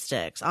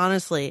statistics,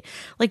 honestly.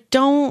 Like,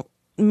 don't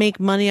make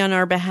money on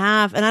our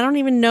behalf. And I don't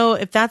even know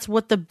if that's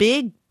what do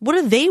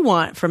they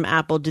want from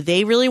Apple? Do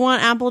they really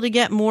want Apple to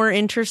get more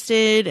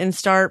interested and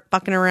start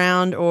fucking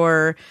around?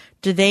 Or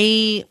do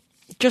they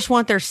just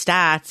want their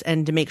stats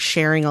and to make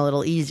sharing a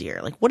little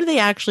easier? Like, what do they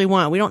actually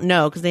want? We don't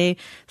know because they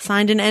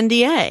signed an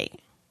NDA.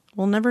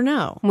 We'll never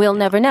know. We'll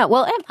never know.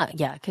 Well,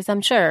 yeah, because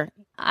I'm sure.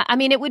 I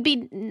mean, it would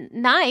be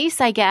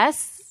nice, I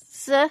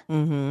guess.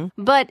 Mm-hmm.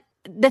 But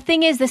the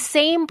thing is, the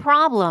same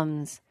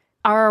problems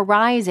are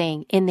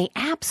arising in the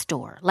App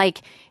Store.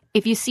 Like,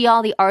 if you see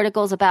all the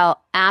articles about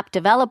app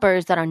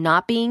developers that are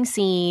not being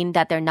seen,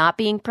 that they're not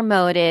being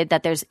promoted,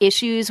 that there's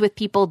issues with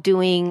people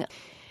doing,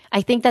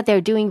 I think that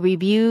they're doing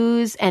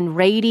reviews and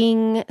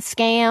rating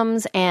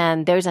scams.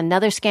 And there's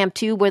another scam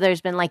too, where there's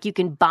been like, you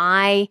can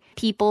buy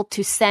people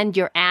to send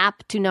your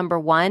app to number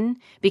one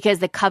because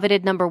the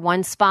coveted number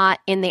one spot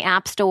in the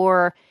App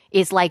Store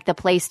is like the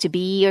place to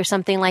be or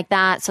something like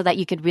that, so that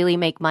you could really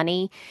make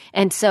money.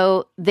 And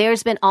so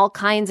there's been all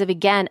kinds of,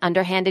 again,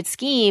 underhanded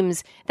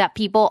schemes that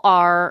people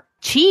are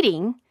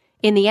cheating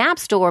in the App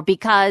Store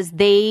because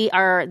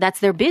that's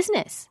their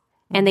business.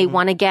 And they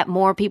want to get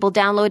more people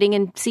downloading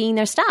and seeing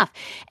their stuff.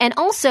 And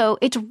also,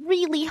 it's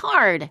really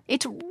hard.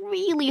 It's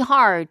really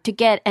hard to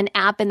get an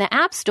app in the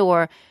App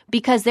Store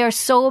because there are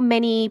so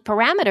many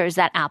parameters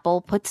that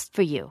Apple puts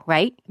for you,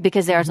 right?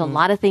 Because there's a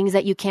lot of things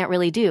that you can't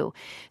really do.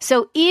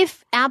 So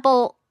if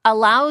Apple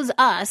allows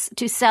us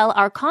to sell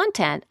our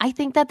content, I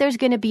think that there's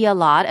going to be a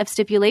lot of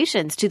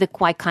stipulations to the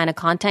kind of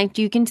content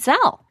you can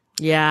sell.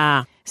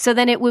 Yeah. So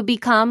then it would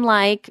become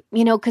like,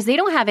 because they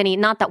don't have any,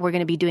 not that we're going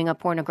to be doing a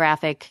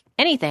pornographic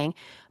anything,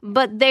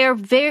 but they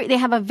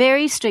have a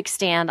very strict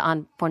stand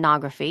on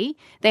pornography.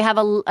 They have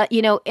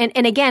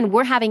and again,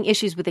 we're having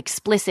issues with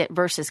explicit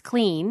versus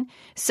clean.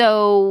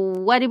 So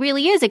what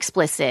really is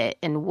explicit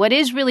and what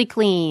is really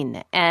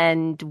clean?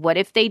 And what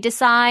if they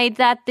decide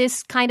that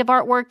this kind of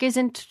artwork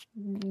isn't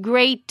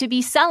great to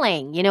be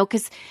selling,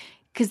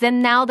 because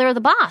then now they're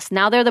the boss.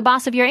 Now they're the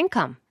boss of your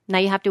income. Now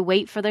you have to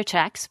wait for their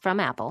checks from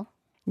Apple.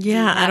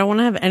 Yeah, I don't want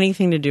to have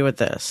anything to do with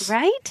this.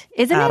 Right?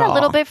 Isn't it a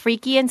little bit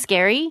freaky and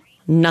scary?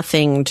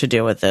 Nothing to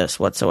do with this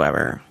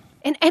whatsoever.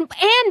 And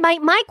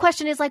my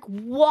question is like,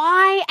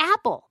 why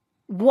Apple?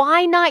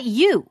 Why not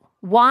you?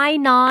 Why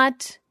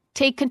not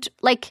take control?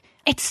 Like,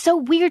 it's so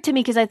weird to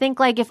me because I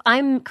think like if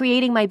I'm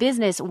creating my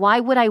business,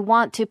 why would I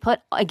want to put,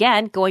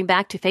 again, going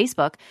back to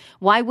Facebook,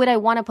 why would I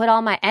want to put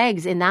all my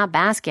eggs in that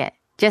basket?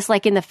 Just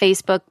like in the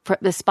Facebook,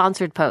 the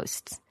sponsored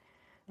posts.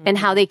 And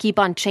how they keep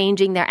on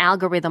changing their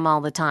algorithm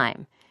all the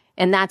time.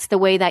 And that's the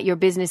way that your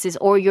business is,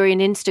 or you're in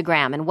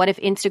Instagram. And what if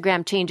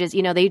Instagram changes,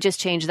 they just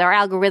changed their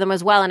algorithm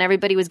as well and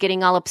everybody was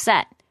getting all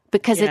upset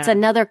because it's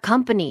another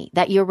company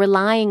that you're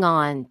relying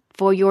on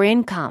for your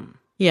income.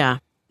 Yeah.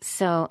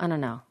 So I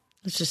don't know.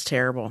 It's just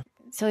terrible.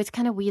 So it's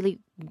kind of really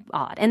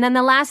odd. And then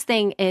the last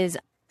thing is,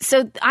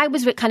 so I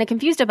was kind of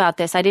confused about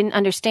this. I didn't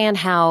understand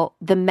how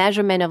the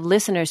measurement of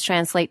listeners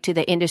translate to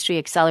the industry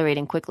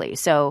accelerating quickly.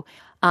 So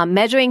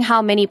measuring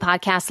how many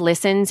podcast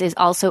listens is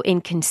also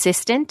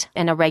inconsistent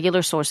and a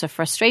regular source of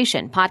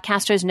frustration.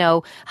 Podcasters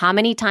know how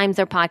many times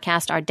their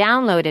podcasts are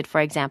downloaded,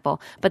 for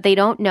example, but they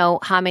don't know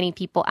how many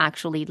people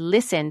actually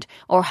listened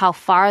or how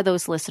far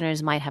those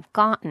listeners might have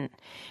gotten.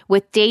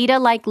 With data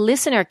like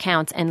listener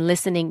counts and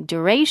listening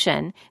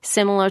duration,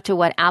 similar to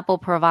what Apple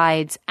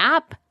provides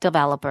app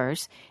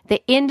developers,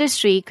 the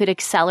industry could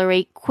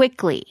accelerate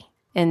quickly.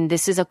 And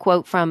this is a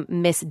quote from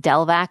Miss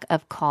Delvac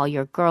of Call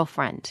Your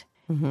Girlfriend.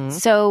 Mm-hmm.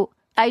 So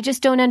I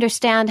just don't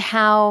understand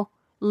how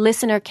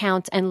listener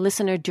counts and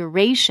listener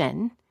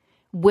duration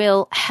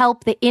will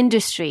help the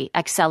industry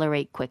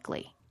accelerate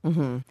quickly.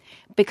 Mm-hmm.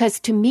 Because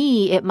to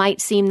me, it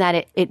might seem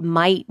that it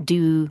might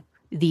do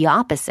the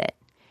opposite,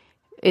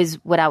 is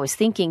what I was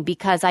thinking,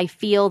 because I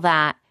feel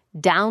that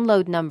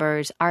download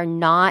numbers are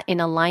not in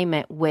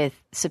alignment with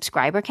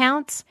subscriber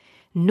counts,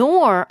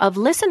 nor of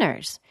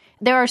listeners.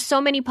 There are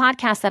so many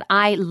podcasts that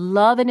I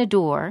love and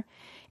adore,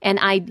 and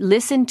I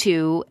listen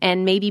to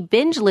and maybe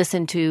binge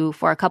listen to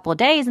for a couple of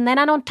days, and then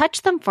I don't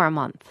touch them for a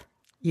month.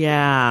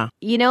 Yeah.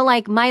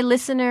 Like my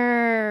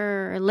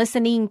listener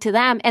listening to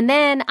them. And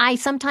then I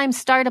sometimes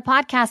start a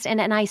podcast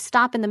and I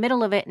stop in the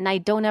middle of it and I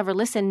don't ever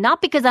listen,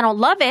 not because I don't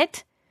love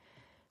it,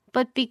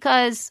 but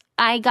because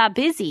I got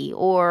busy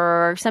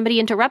or somebody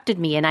interrupted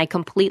me and I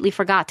completely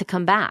forgot to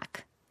come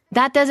back.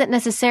 that doesn't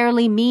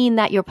necessarily mean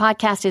that your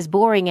podcast is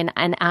boring. And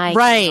I,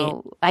 right.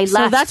 I so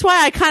left. that's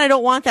why I kind of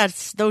don't want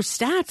those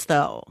stats,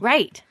 though.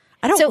 Right.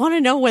 I don't want to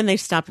know when they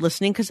stopped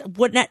listening because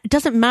it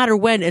doesn't matter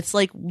when. It's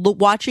like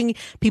watching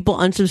people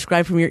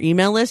unsubscribe from your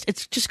email list.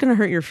 It's just going to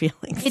hurt your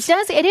feelings. It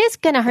does. It is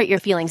going to hurt your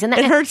feelings. And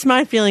it hurts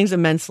my feelings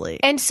immensely.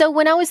 And so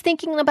when I was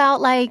thinking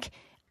about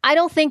I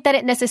don't think that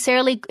it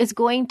necessarily is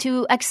going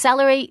to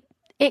accelerate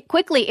it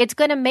quickly. It's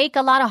going to make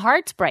a lot of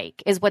hearts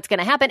break is what's going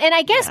to happen. And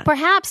I guess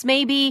perhaps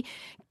maybe,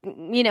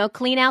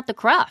 clean out the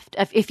cruft,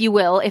 if you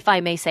will, if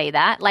I may say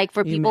that, like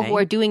for people who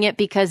are doing it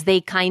because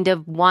they kind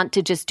of want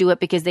to just do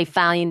it because they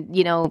find,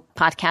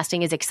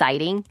 podcasting is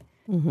exciting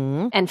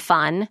and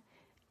fun.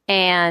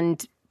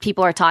 And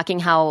people are talking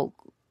how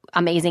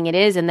amazing it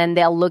is. And then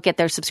they'll look at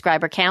their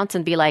subscriber counts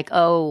and be like,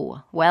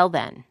 oh, well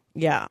then.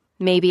 Yeah.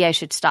 Maybe I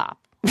should stop.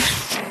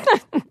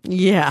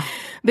 Yeah.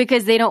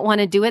 Because they don't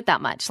want to do it that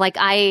much. Like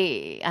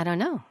I don't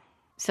know.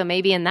 So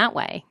maybe in that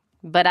way.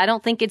 But I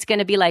don't think it's going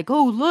to be like,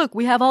 oh, look,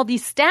 we have all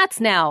these stats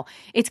now.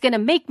 It's going to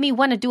make me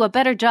want to do a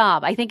better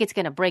job. I think it's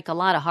going to break a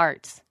lot of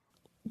hearts.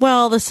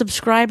 Well, the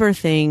subscriber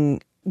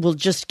thing will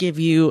just give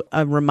you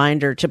a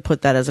reminder to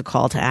put that as a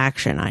call to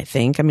action, I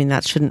think. I mean,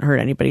 that shouldn't hurt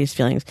anybody's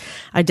feelings.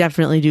 I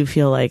definitely do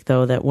feel like,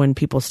 though, that when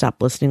people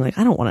stop listening,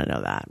 I don't want to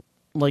know that,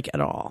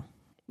 at all.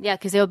 Yeah,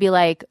 because they'll be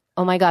like,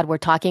 oh, my God, we're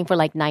talking for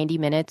 90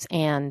 minutes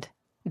and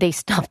they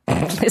stopped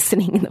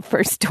listening in the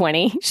first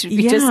 20. Should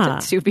we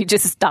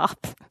just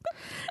stop?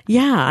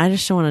 Yeah, I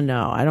just don't want to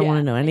know. I don't want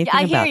to know anything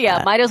about that. I hear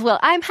you. Might as well.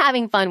 I'm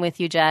having fun with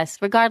you, Jess,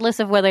 regardless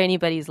of whether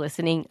anybody's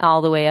listening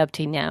all the way up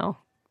to now,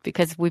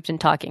 because we've been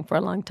talking for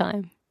a long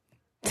time.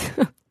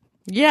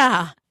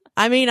 Yeah.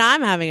 I mean,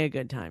 I'm having a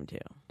good time, too.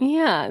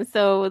 Yeah,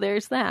 so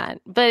there's that.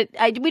 But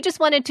we just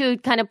wanted to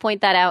kind of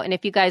point that out. And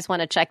if you guys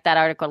want to check that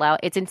article out,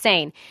 it's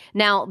insane.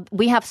 Now,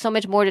 we have so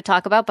much more to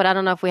talk about, but I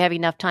don't know if we have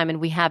enough time. And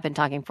we have been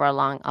talking for a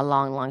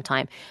long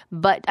time.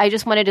 But I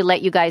just wanted to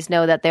let you guys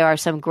know that there are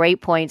some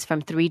great points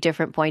from 3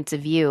 different points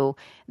of view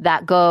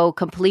that go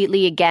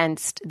completely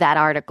against that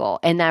article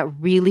and that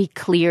really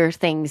clear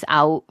things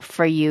out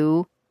for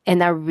you. And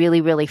they're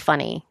really, really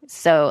funny.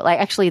 So,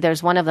 actually,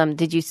 there's one of them.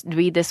 Did you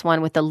read this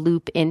one with the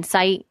loop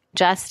insight?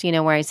 Just,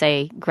 where I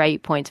say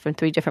great points from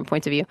 3 different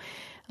points of view.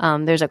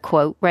 There's a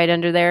quote right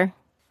under there.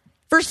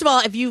 First of all,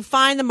 if you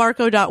find the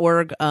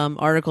Marco.org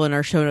article in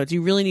our show notes,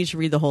 you really need to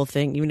read the whole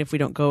thing, even if we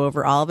don't go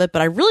over all of it.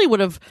 But I really would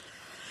have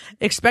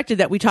expected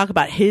that we talk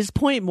about his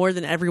point more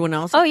than everyone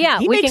else. Oh, yeah.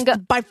 He makes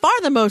by far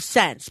the most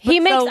sense.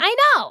 I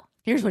know.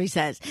 Here's what he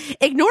says.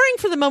 Ignoring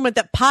for the moment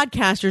that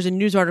podcasters in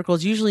news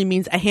articles usually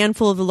means a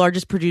handful of the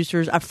largest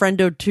producers, a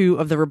friend or two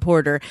of the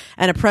reporter,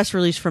 and a press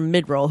release from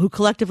Midroll, who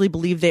collectively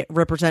believe they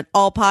represent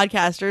all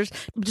podcasters,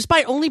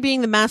 despite only being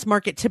the mass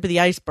market tip of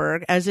the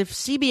iceberg, as if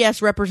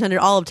CBS represented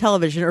all of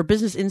television or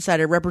Business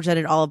Insider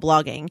represented all of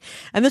blogging.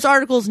 And this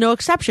article is no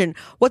exception.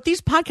 What these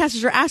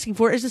podcasters are asking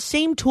for is the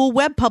same tool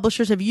web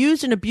publishers have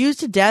used and abused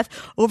to death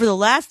over the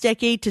last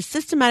decade to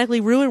systematically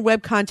ruin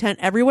web content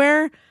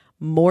everywhere: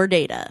 more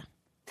data.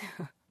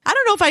 I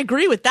don't know if I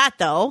agree with that,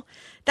 though.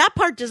 That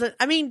part doesn't.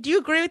 I mean, do you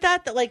agree with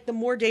that? That the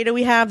more data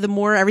we have, the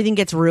more everything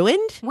gets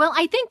ruined? Well,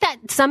 I think that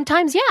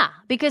sometimes, yeah,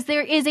 because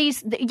there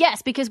is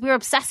because we're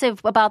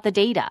obsessive about the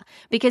data,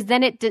 because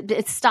then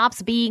it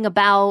stops being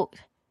about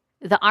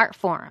the art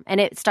form and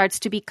it starts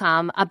to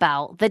become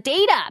about the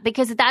data,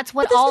 because that's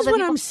what all the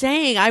people. I'm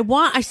saying.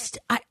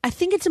 I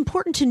think it's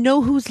important to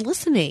know who's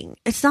listening.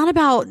 It's not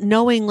about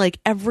knowing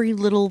every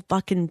little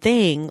fucking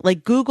thing.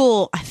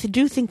 Google, I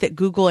do think that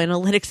Google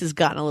Analytics has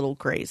gotten a little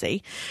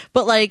crazy,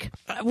 but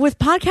with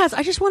podcasts,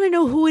 I just want to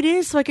know who it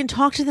is so I can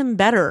talk to them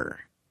better.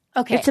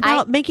 Okay, it's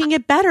about making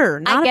it better,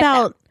 not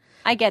about.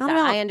 I get that.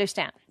 I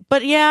understand.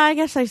 But yeah, I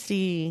guess I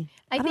see.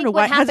 I don't know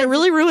why. Has it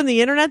really ruined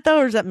the internet, though,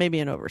 or is that maybe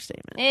an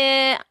overstatement?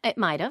 It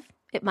might have.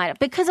 It might have.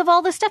 Because of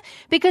all the stuff.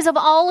 Because of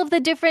all of the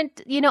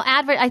different,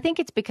 I think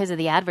it's because of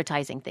the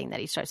advertising thing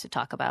that he starts to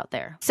talk about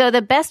there. So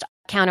the best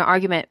counter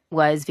argument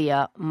was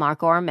via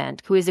Marco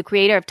Arment, who is the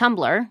creator of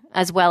Tumblr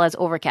as well as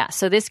Overcast.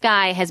 So this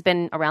guy has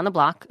been around the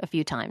block a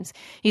few times.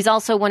 He's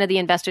also one of the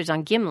investors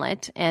on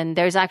Gimlet. And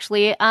there's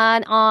actually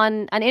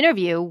an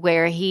interview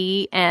where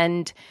he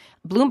and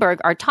Bloomberg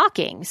are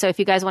talking. So if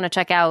you guys want to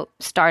check out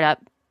Startup,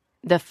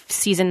 the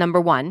season number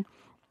 1,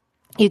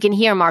 you can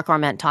hear Mark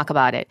Arment talk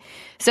about it.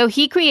 So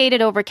he created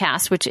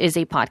Overcast, which is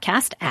a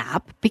podcast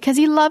app, because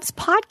he loves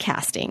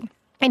podcasting.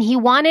 And he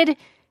wanted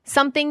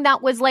something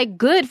that was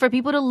good for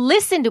people to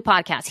listen to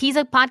podcasts. He's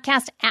a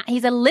podcast,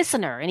 he's a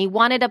listener, and he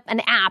wanted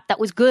an app that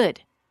was good.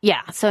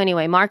 Yeah. So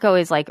anyway, Marco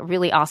is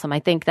really awesome.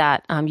 I think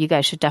that you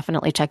guys should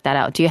definitely check that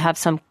out. Do you have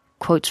some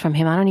quotes from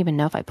him? I don't even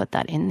know if I put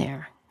that in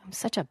there. I'm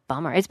such a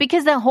bummer. It's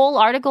because the whole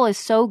article is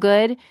so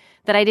good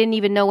that I didn't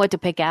even know what to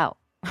pick out.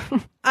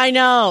 I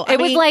know. Should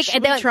we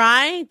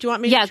try? Do you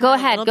want me to try? Go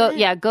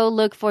ahead. Go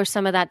look for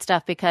some of that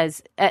stuff,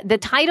 because the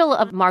title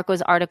of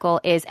Marco's article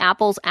is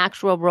Apple's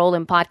Actual Role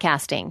in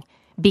Podcasting.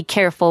 Be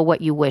careful what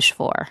you wish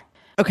for.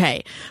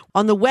 Okay.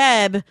 On the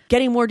web,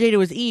 getting more data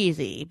was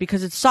easy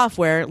because it's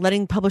software,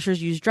 letting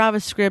publishers use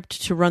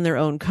JavaScript to run their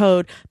own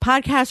code.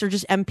 Podcasts are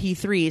just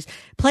MP3s.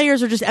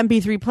 Players are just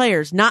MP3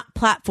 players, not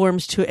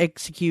platforms to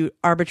execute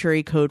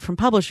arbitrary code from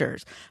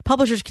publishers.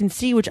 Publishers can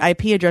see which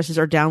IP addresses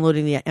are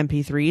downloading the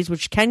MP3s,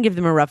 which can give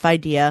them a rough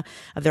idea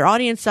of their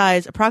audience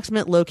size,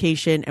 approximate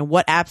location, and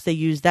what apps they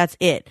use. That's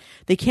it.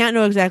 They can't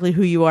know exactly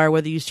who you are,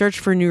 whether you searched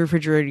for a new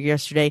refrigerator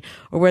yesterday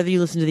or whether you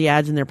listen to the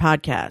ads in their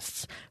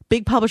podcasts.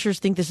 Big publishers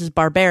think this is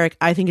barbaric.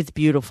 I think it's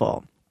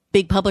beautiful.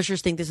 Big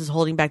publishers think this is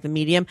holding back the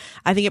medium.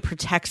 I think it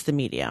protects the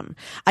medium.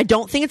 I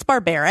don't think it's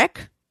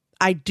barbaric.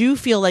 I do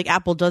feel like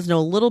Apple does know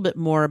a little bit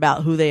more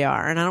about who they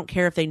are. And I don't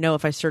care if they know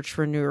if I search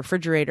for a new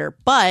refrigerator.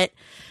 But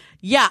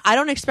yeah, I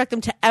don't expect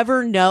them to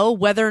ever know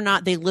whether or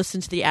not they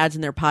listen to the ads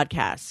in their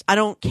podcasts. I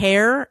don't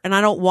care, and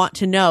I don't want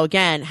to know,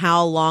 again,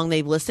 how long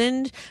they've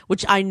listened,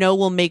 which I know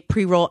will make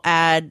pre-roll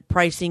ad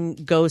pricing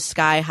go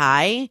sky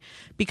high.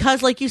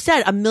 Because, like you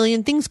said, a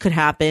million things could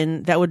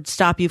happen that would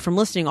stop you from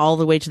listening all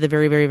the way to the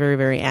very, very, very,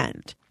 very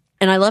end.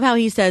 And I love how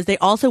he says they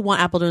also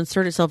want Apple to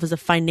insert itself as a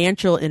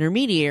financial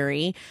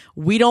intermediary.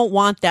 We don't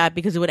want that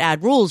because it would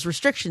add rules,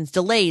 restrictions,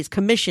 delays,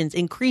 commissions,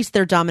 increase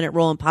their dominant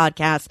role in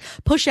podcasts,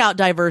 push out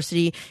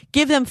diversity,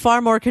 give them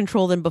far more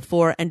control than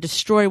before, and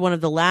destroy one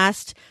of the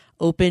last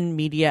open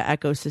media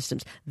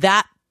ecosystems.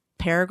 That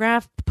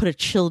paragraph put a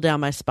chill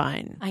down my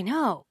spine. I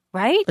know.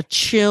 Right? A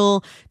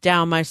chill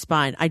down my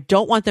spine. I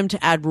don't want them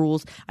to add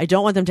rules. I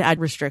don't want them to add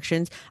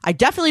restrictions. I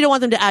definitely don't want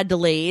them to add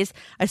delays.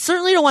 I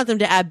certainly don't want them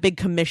to add big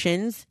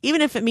commissions.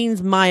 Even if it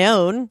means my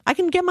own, I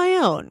can get my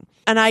own.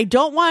 And I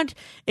don't want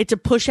it to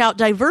push out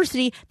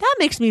diversity. That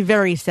makes me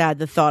very sad,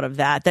 the thought of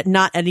that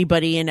not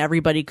anybody and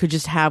everybody could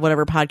just have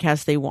whatever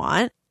podcast they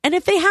want. And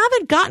if they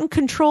haven't gotten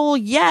control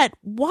yet,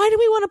 why do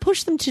we want to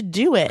push them to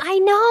do it? I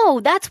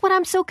know. That's what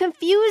I'm so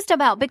confused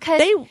about because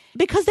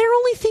they're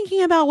only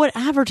thinking about what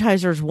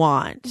advertisers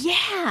want.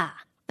 Yeah.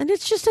 And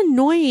it's just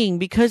annoying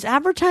because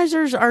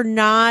advertisers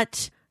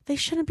they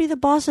shouldn't be the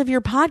boss of your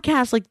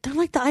podcast. Like, they're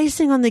like the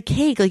icing on the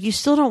cake. Like, you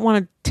still don't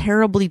want a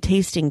terribly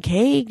tasting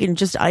cake and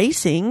just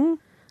icing.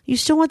 You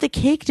still want the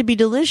cake to be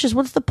delicious.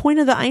 What's the point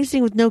of the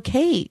icing with no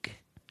cake?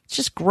 It's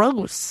just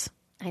gross.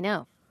 I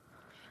know.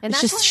 And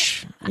it's that's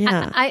just,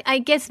 yeah. I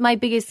guess my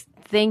biggest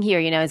thing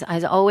here,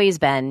 has always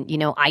been,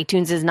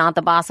 iTunes is not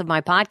the boss of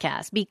my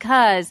podcast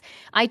because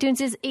iTunes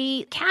is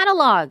a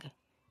catalog.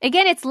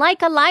 Again, it's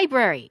like a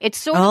library. It's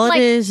sort of like... All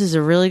it is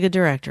a really good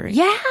directory.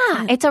 Yeah,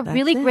 it's a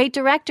really great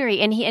directory.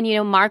 And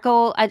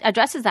Marco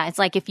addresses that. It's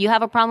like, if you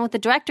have a problem with the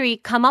directory,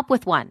 come up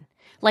with one.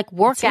 Like,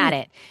 work at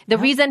it. The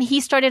reason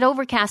he started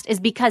Overcast is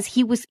because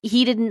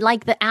he didn't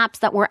like the apps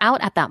that were out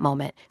at that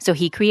moment. So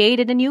he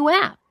created a new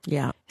app.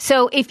 Yeah.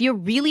 So if you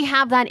really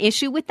have that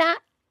issue with that,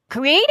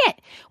 create it.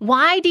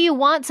 Why do you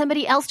want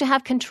somebody else to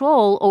have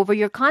control over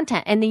your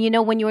content? And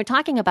then, when you were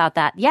talking about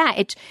that,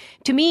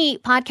 to me,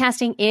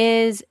 podcasting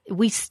is,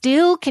 we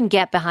still can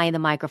get behind the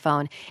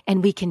microphone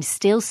and we can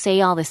still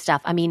say all this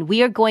stuff. I mean,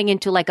 we are going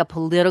into like a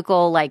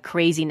political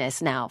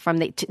craziness now from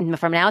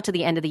now to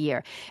the end of the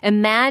year.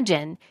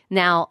 Imagine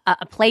now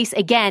a place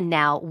again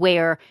now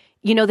where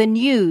the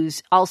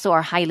news also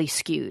are highly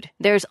skewed.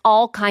 There's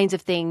all kinds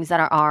of things that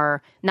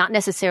are not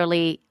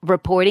necessarily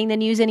reporting the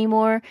news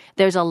anymore.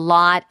 There's a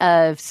lot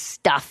of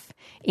stuff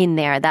in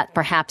there that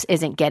perhaps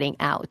isn't getting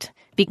out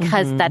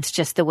because that's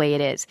just the way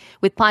it is.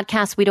 With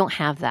podcasts, we don't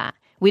have that.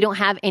 We don't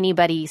have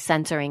anybody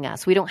censoring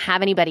us. We don't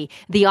have anybody.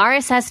 The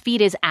RSS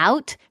feed is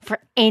out for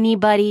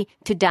anybody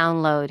to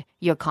download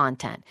your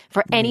content,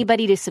 for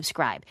anybody to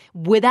subscribe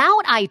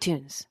without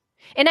iTunes.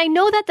 And I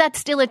know that that's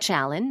still a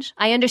challenge.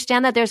 I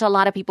understand that there's a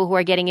lot of people who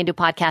are getting into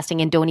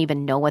podcasting and don't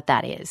even know what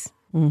that is.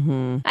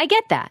 Mm-hmm. I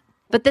get that.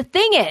 But the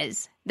thing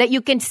is that you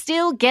can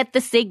still get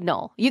the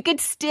signal. You could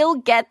still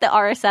get the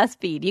RSS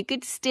feed. You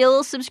could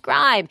still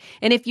subscribe.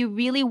 And if you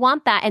really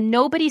want that, and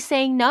nobody's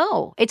saying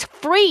no, it's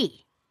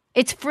free.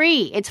 It's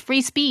free. It's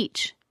free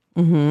speech.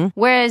 Mm-hmm.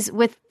 Whereas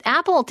with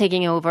Apple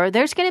taking over,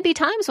 there's going to be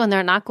times when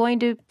they're not going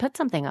to put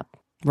something up.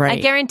 Right.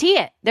 I guarantee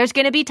it. There's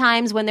going to be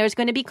times when there's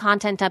going to be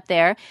content up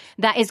there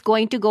that is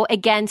going to go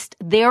against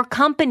their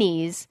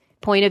company's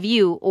point of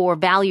view or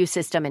value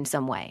system in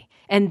some way.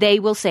 And they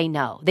will say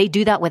no. They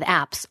do that with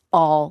apps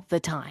all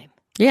the time.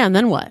 Yeah, and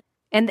then what?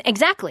 And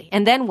exactly.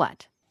 And then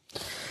what?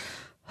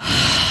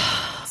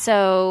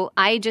 So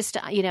I just,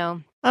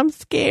 I'm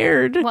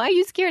scared. Why are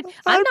you scared?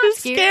 I'm not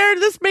just scared.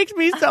 This makes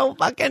me so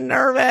fucking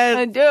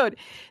nervous. Dude,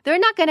 they're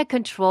not going to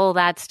control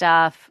that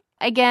stuff.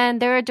 Again,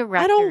 they're a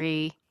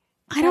directory.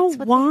 I don't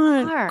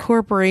want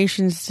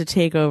corporations to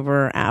take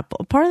over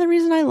Apple. Part of the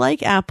reason I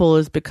like Apple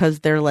is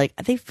because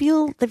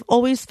they've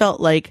always felt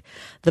like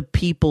the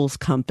people's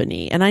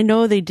company. And I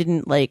know they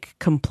didn't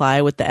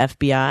comply with the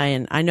FBI.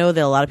 And I know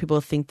that a lot of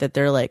people think that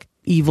they're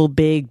evil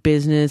big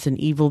business and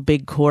evil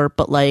big corp,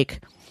 but I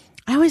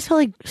I always felt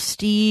like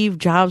Steve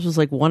Jobs was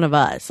like one of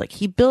us. Like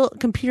he built a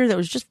computer that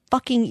was just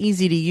fucking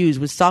easy to use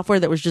with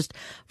software that was just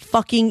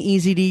fucking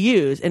easy to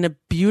use and a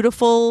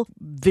beautiful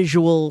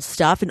visual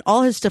stuff. And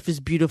all his stuff is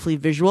beautifully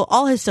visual.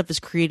 All his stuff is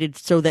created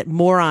so that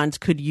morons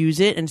could use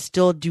it and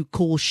still do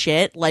cool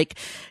shit. Like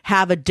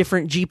have a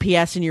different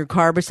GPS in your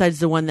car besides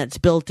the one that's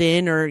built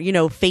in, or, you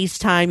know,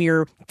 FaceTime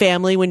your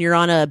family when you're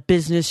on a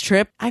business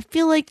trip. I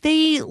feel like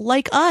they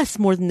like us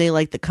more than they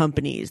like the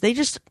companies. They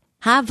just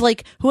have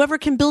like whoever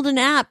can build an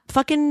app,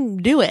 fucking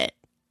do it.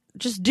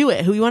 Just do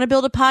it. Who you want to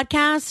build a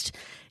podcast?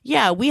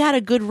 Yeah, we had a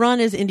good run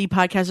as indie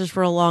podcasters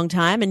for a long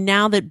time. And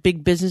now that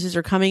big businesses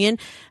are coming in,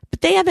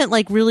 but they haven't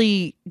like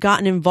really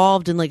gotten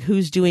involved in like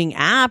who's doing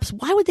apps.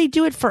 Why would they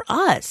do it for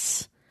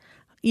us?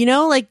 You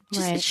know, like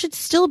just Right. It should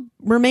still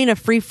remain a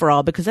free for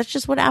all because that's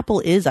just what Apple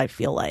is. I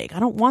feel like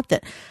I don't want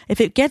that. If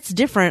it gets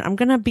different, I'm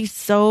going to be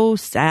so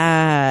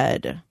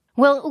sad.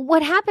 Well,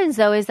 what happens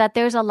though is that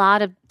there's a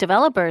lot of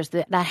developers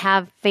that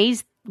have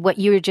phased what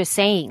you were just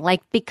saying,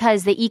 like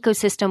because the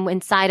ecosystem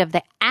inside of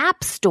the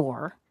App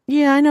Store,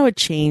 Yeah, I know it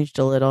changed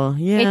a little.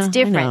 Yeah, it's I know.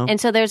 different. And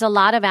so there's a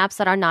lot of apps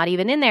that are not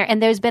even in there.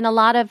 And there's been a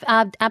lot of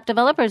app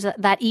developers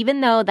that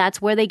even though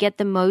that's where they get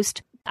the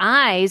most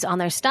eyes on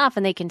their stuff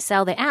and they can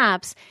sell the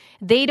apps,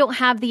 they don't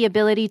have the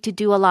ability to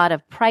do a lot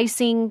of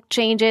pricing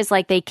changes.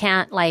 Like they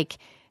can't like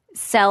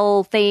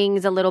sell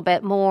things a little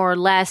bit more or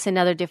less in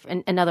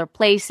other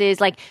places.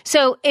 Like,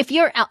 so if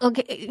you're,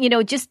 okay, you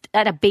know, just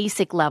at a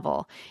basic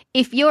level,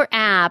 if your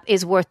app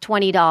is worth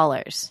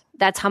 $20,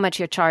 that's how much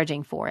you're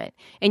charging for it.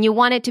 And you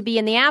want it to be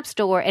in the App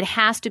Store, it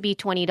has to be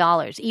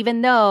 $20,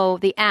 even though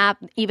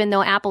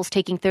Apple's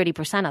taking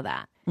 30% of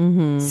that.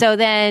 Mm-hmm. So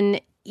then,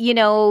 you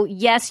know,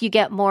 yes, you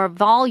get more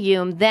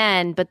volume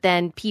then, but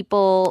then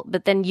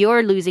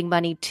you're losing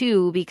money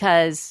too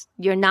because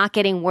you're not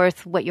getting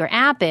worth what your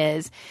app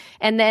is.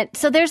 And then,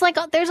 so there's a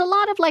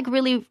lot of like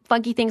really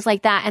funky things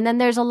like that. And then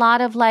there's a lot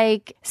of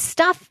like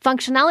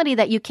functionality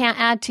that you can't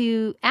add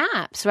to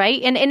apps,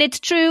 right? And it's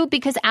true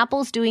because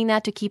Apple's doing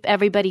that to keep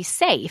everybody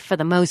safe for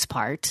the most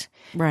part.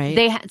 Right.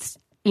 They had,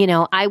 you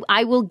know,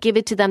 I will give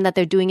it to them that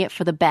they're doing it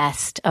for the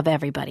best of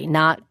everybody,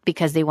 not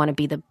because they want to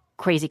be the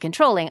crazy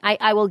controlling.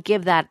 I will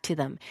give that to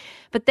them.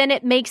 But then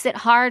it makes it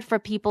hard for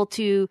people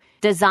to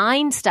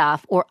design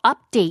stuff or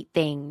update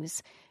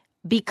things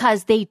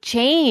because they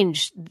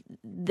change,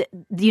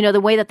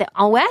 the way that the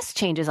OS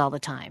changes all the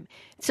time.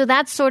 So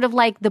that's sort of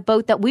like the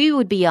boat that we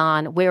would be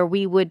on where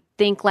we would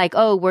think like,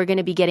 oh, we're going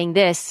to be getting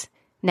this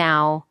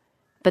now,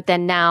 but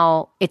then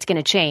now it's going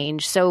to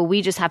change. So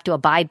we just have to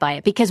abide by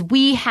it because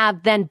we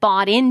have then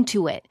bought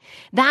into it.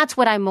 That's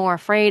what I'm more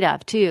afraid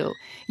of too.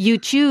 You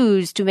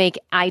choose to make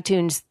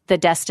iTunes the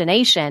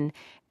destination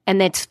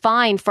and it's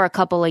fine for a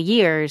couple of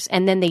years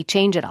and then they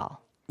change it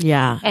all.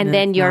 Yeah. And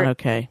then you're not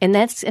okay. And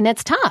that's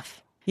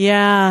tough.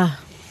 Yeah.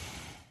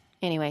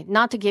 Anyway,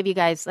 not to give you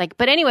guys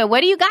but anyway,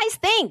 what do you guys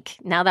think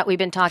now that we've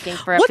been talking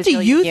for a What do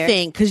you years?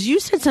 think? Because you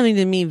said something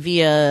to me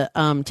via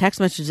text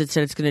message that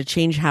said it's going to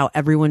change how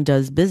everyone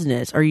does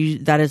business.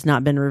 That has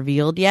not been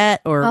revealed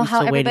yet, or are we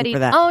still waiting for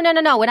that? Oh,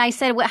 no. When I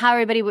said how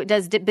everybody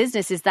does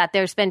business is that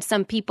there's been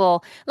some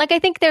people, like I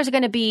think there's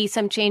going to be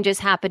some changes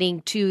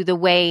happening to the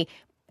way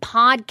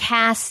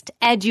podcast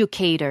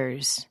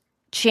educators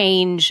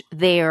change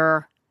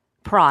their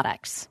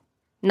products.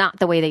 Not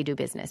the way they do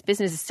business.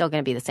 Business is still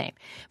going to be the same.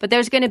 But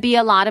there's going to be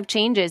a lot of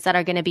changes that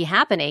are going to be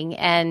happening.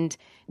 And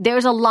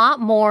there's a lot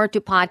more to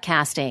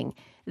podcasting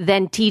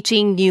than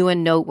teaching new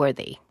and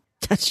noteworthy.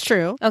 That's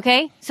true.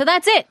 Okay? So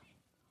that's it.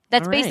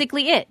 That's All right.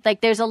 basically it.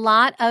 Like there's a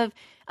lot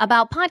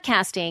about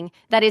podcasting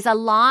that is a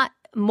lot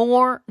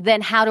more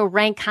than how to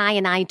rank high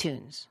in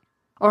iTunes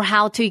or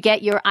how to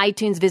get your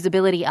iTunes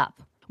visibility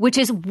up, which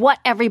is what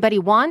everybody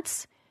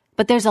wants.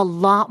 But there's a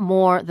lot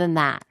more than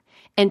that.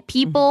 And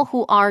people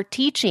who are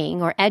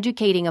teaching or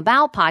educating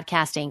about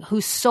podcasting,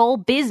 whose sole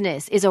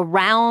business is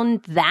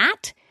around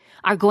that,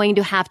 are going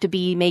to have to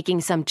be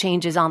making some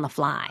changes on the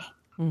fly.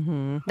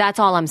 Mm-hmm. That's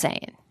all I'm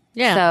saying.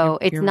 Yeah. So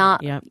it's You're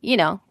not,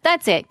 right.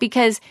 that's it.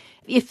 Because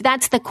if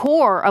that's the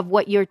core of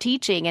what you're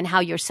teaching and how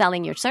you're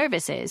selling your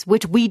services,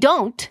 which we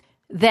don't,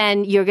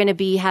 then you're going to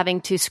be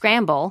having to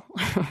scramble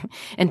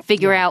and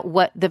figure out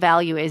what the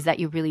value is that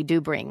you really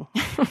do bring.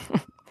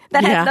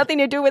 That has nothing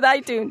to do with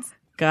iTunes.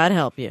 God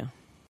help you.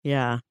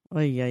 Yeah.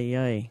 Oy, oy,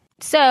 oy.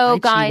 So,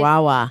 guys.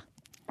 Chihuahua.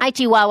 Hi,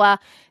 Chihuahua.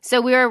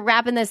 So we're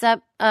wrapping this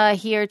up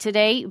here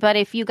today. But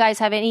if you guys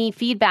have any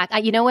feedback,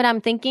 you know what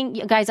I'm thinking?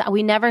 You guys,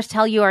 we never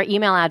tell you our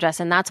email address,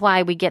 and that's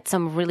why we get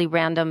some really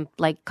random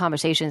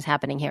conversations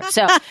happening here.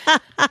 So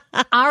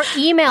our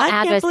email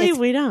address is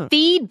we don't.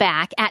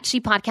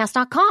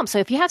 feedback@shepodcast.com. So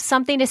if you have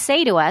something to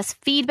say to us,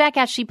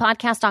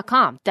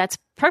 feedback@shepodcast.com. That's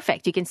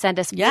perfect. You can send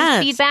us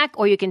feedback,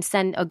 or you can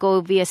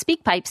go via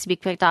SpeakPipe,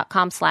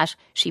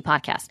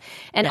 speakpipe.com/shepodcast.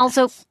 And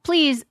also,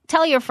 please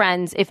tell your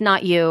friends, if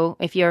not you,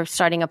 if you're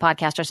starting a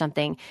podcast or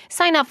something,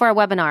 sign up for our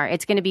webinar.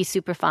 It's going to be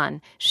super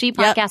fun.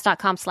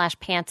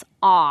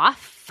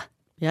 shepodcast.com/pantsoff.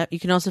 Yep. You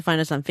can also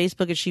find us on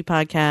Facebook at She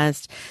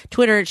Podcast,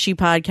 Twitter at She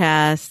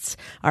Podcasts.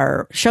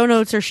 Our show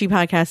notes are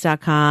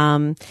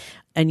shepodcast.com.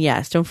 And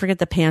yes, don't forget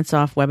the Pants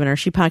Off webinar.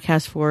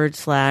 ShePodcast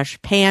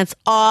 /Pants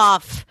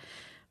Off.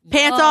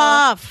 Pants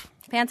off.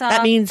 Pants off.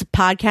 That means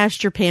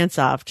podcast your pants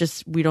off.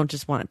 We don't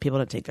just want people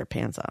to take their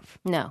pants off.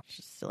 No. It's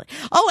just silly.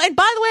 Oh, and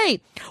by the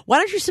way, why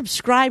don't you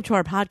subscribe to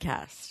our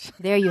podcast?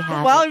 There you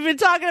have Well, it. we've been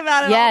talking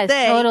about it all Yes,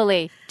 day.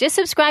 totally. Just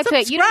subscribe to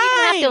it. You don't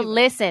even have to Subscribe.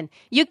 listen.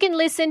 You can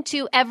listen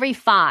to every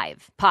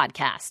 5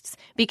 podcasts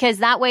because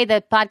that way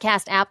the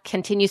podcast app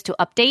continues to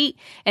update.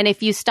 And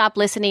if you stop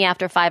listening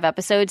after 5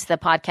 episodes, the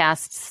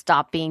podcasts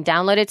stop being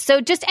downloaded.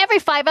 So just every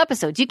 5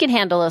 episodes. You can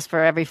handle us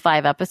for every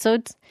 5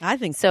 episodes. I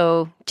think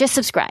so. So just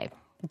subscribe.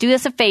 Do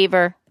us a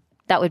favor.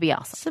 That would be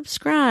awesome.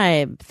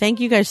 Subscribe. Thank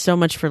you guys so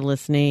much for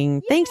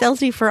listening. Thanks,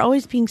 Elsie, for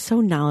always being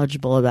so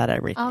knowledgeable about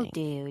everything. Oh,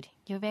 dude.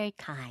 You're very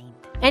kind.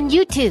 And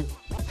you too.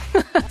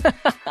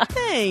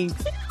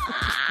 Thanks.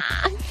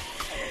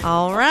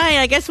 All right.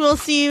 I guess we'll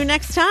see you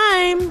next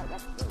time.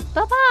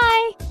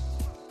 Bye-bye.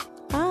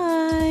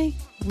 Bye.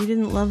 We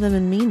didn't love them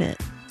and mean it.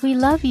 We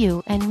love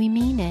you and we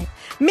mean it.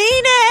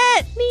 Mean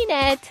it! Mean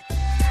it.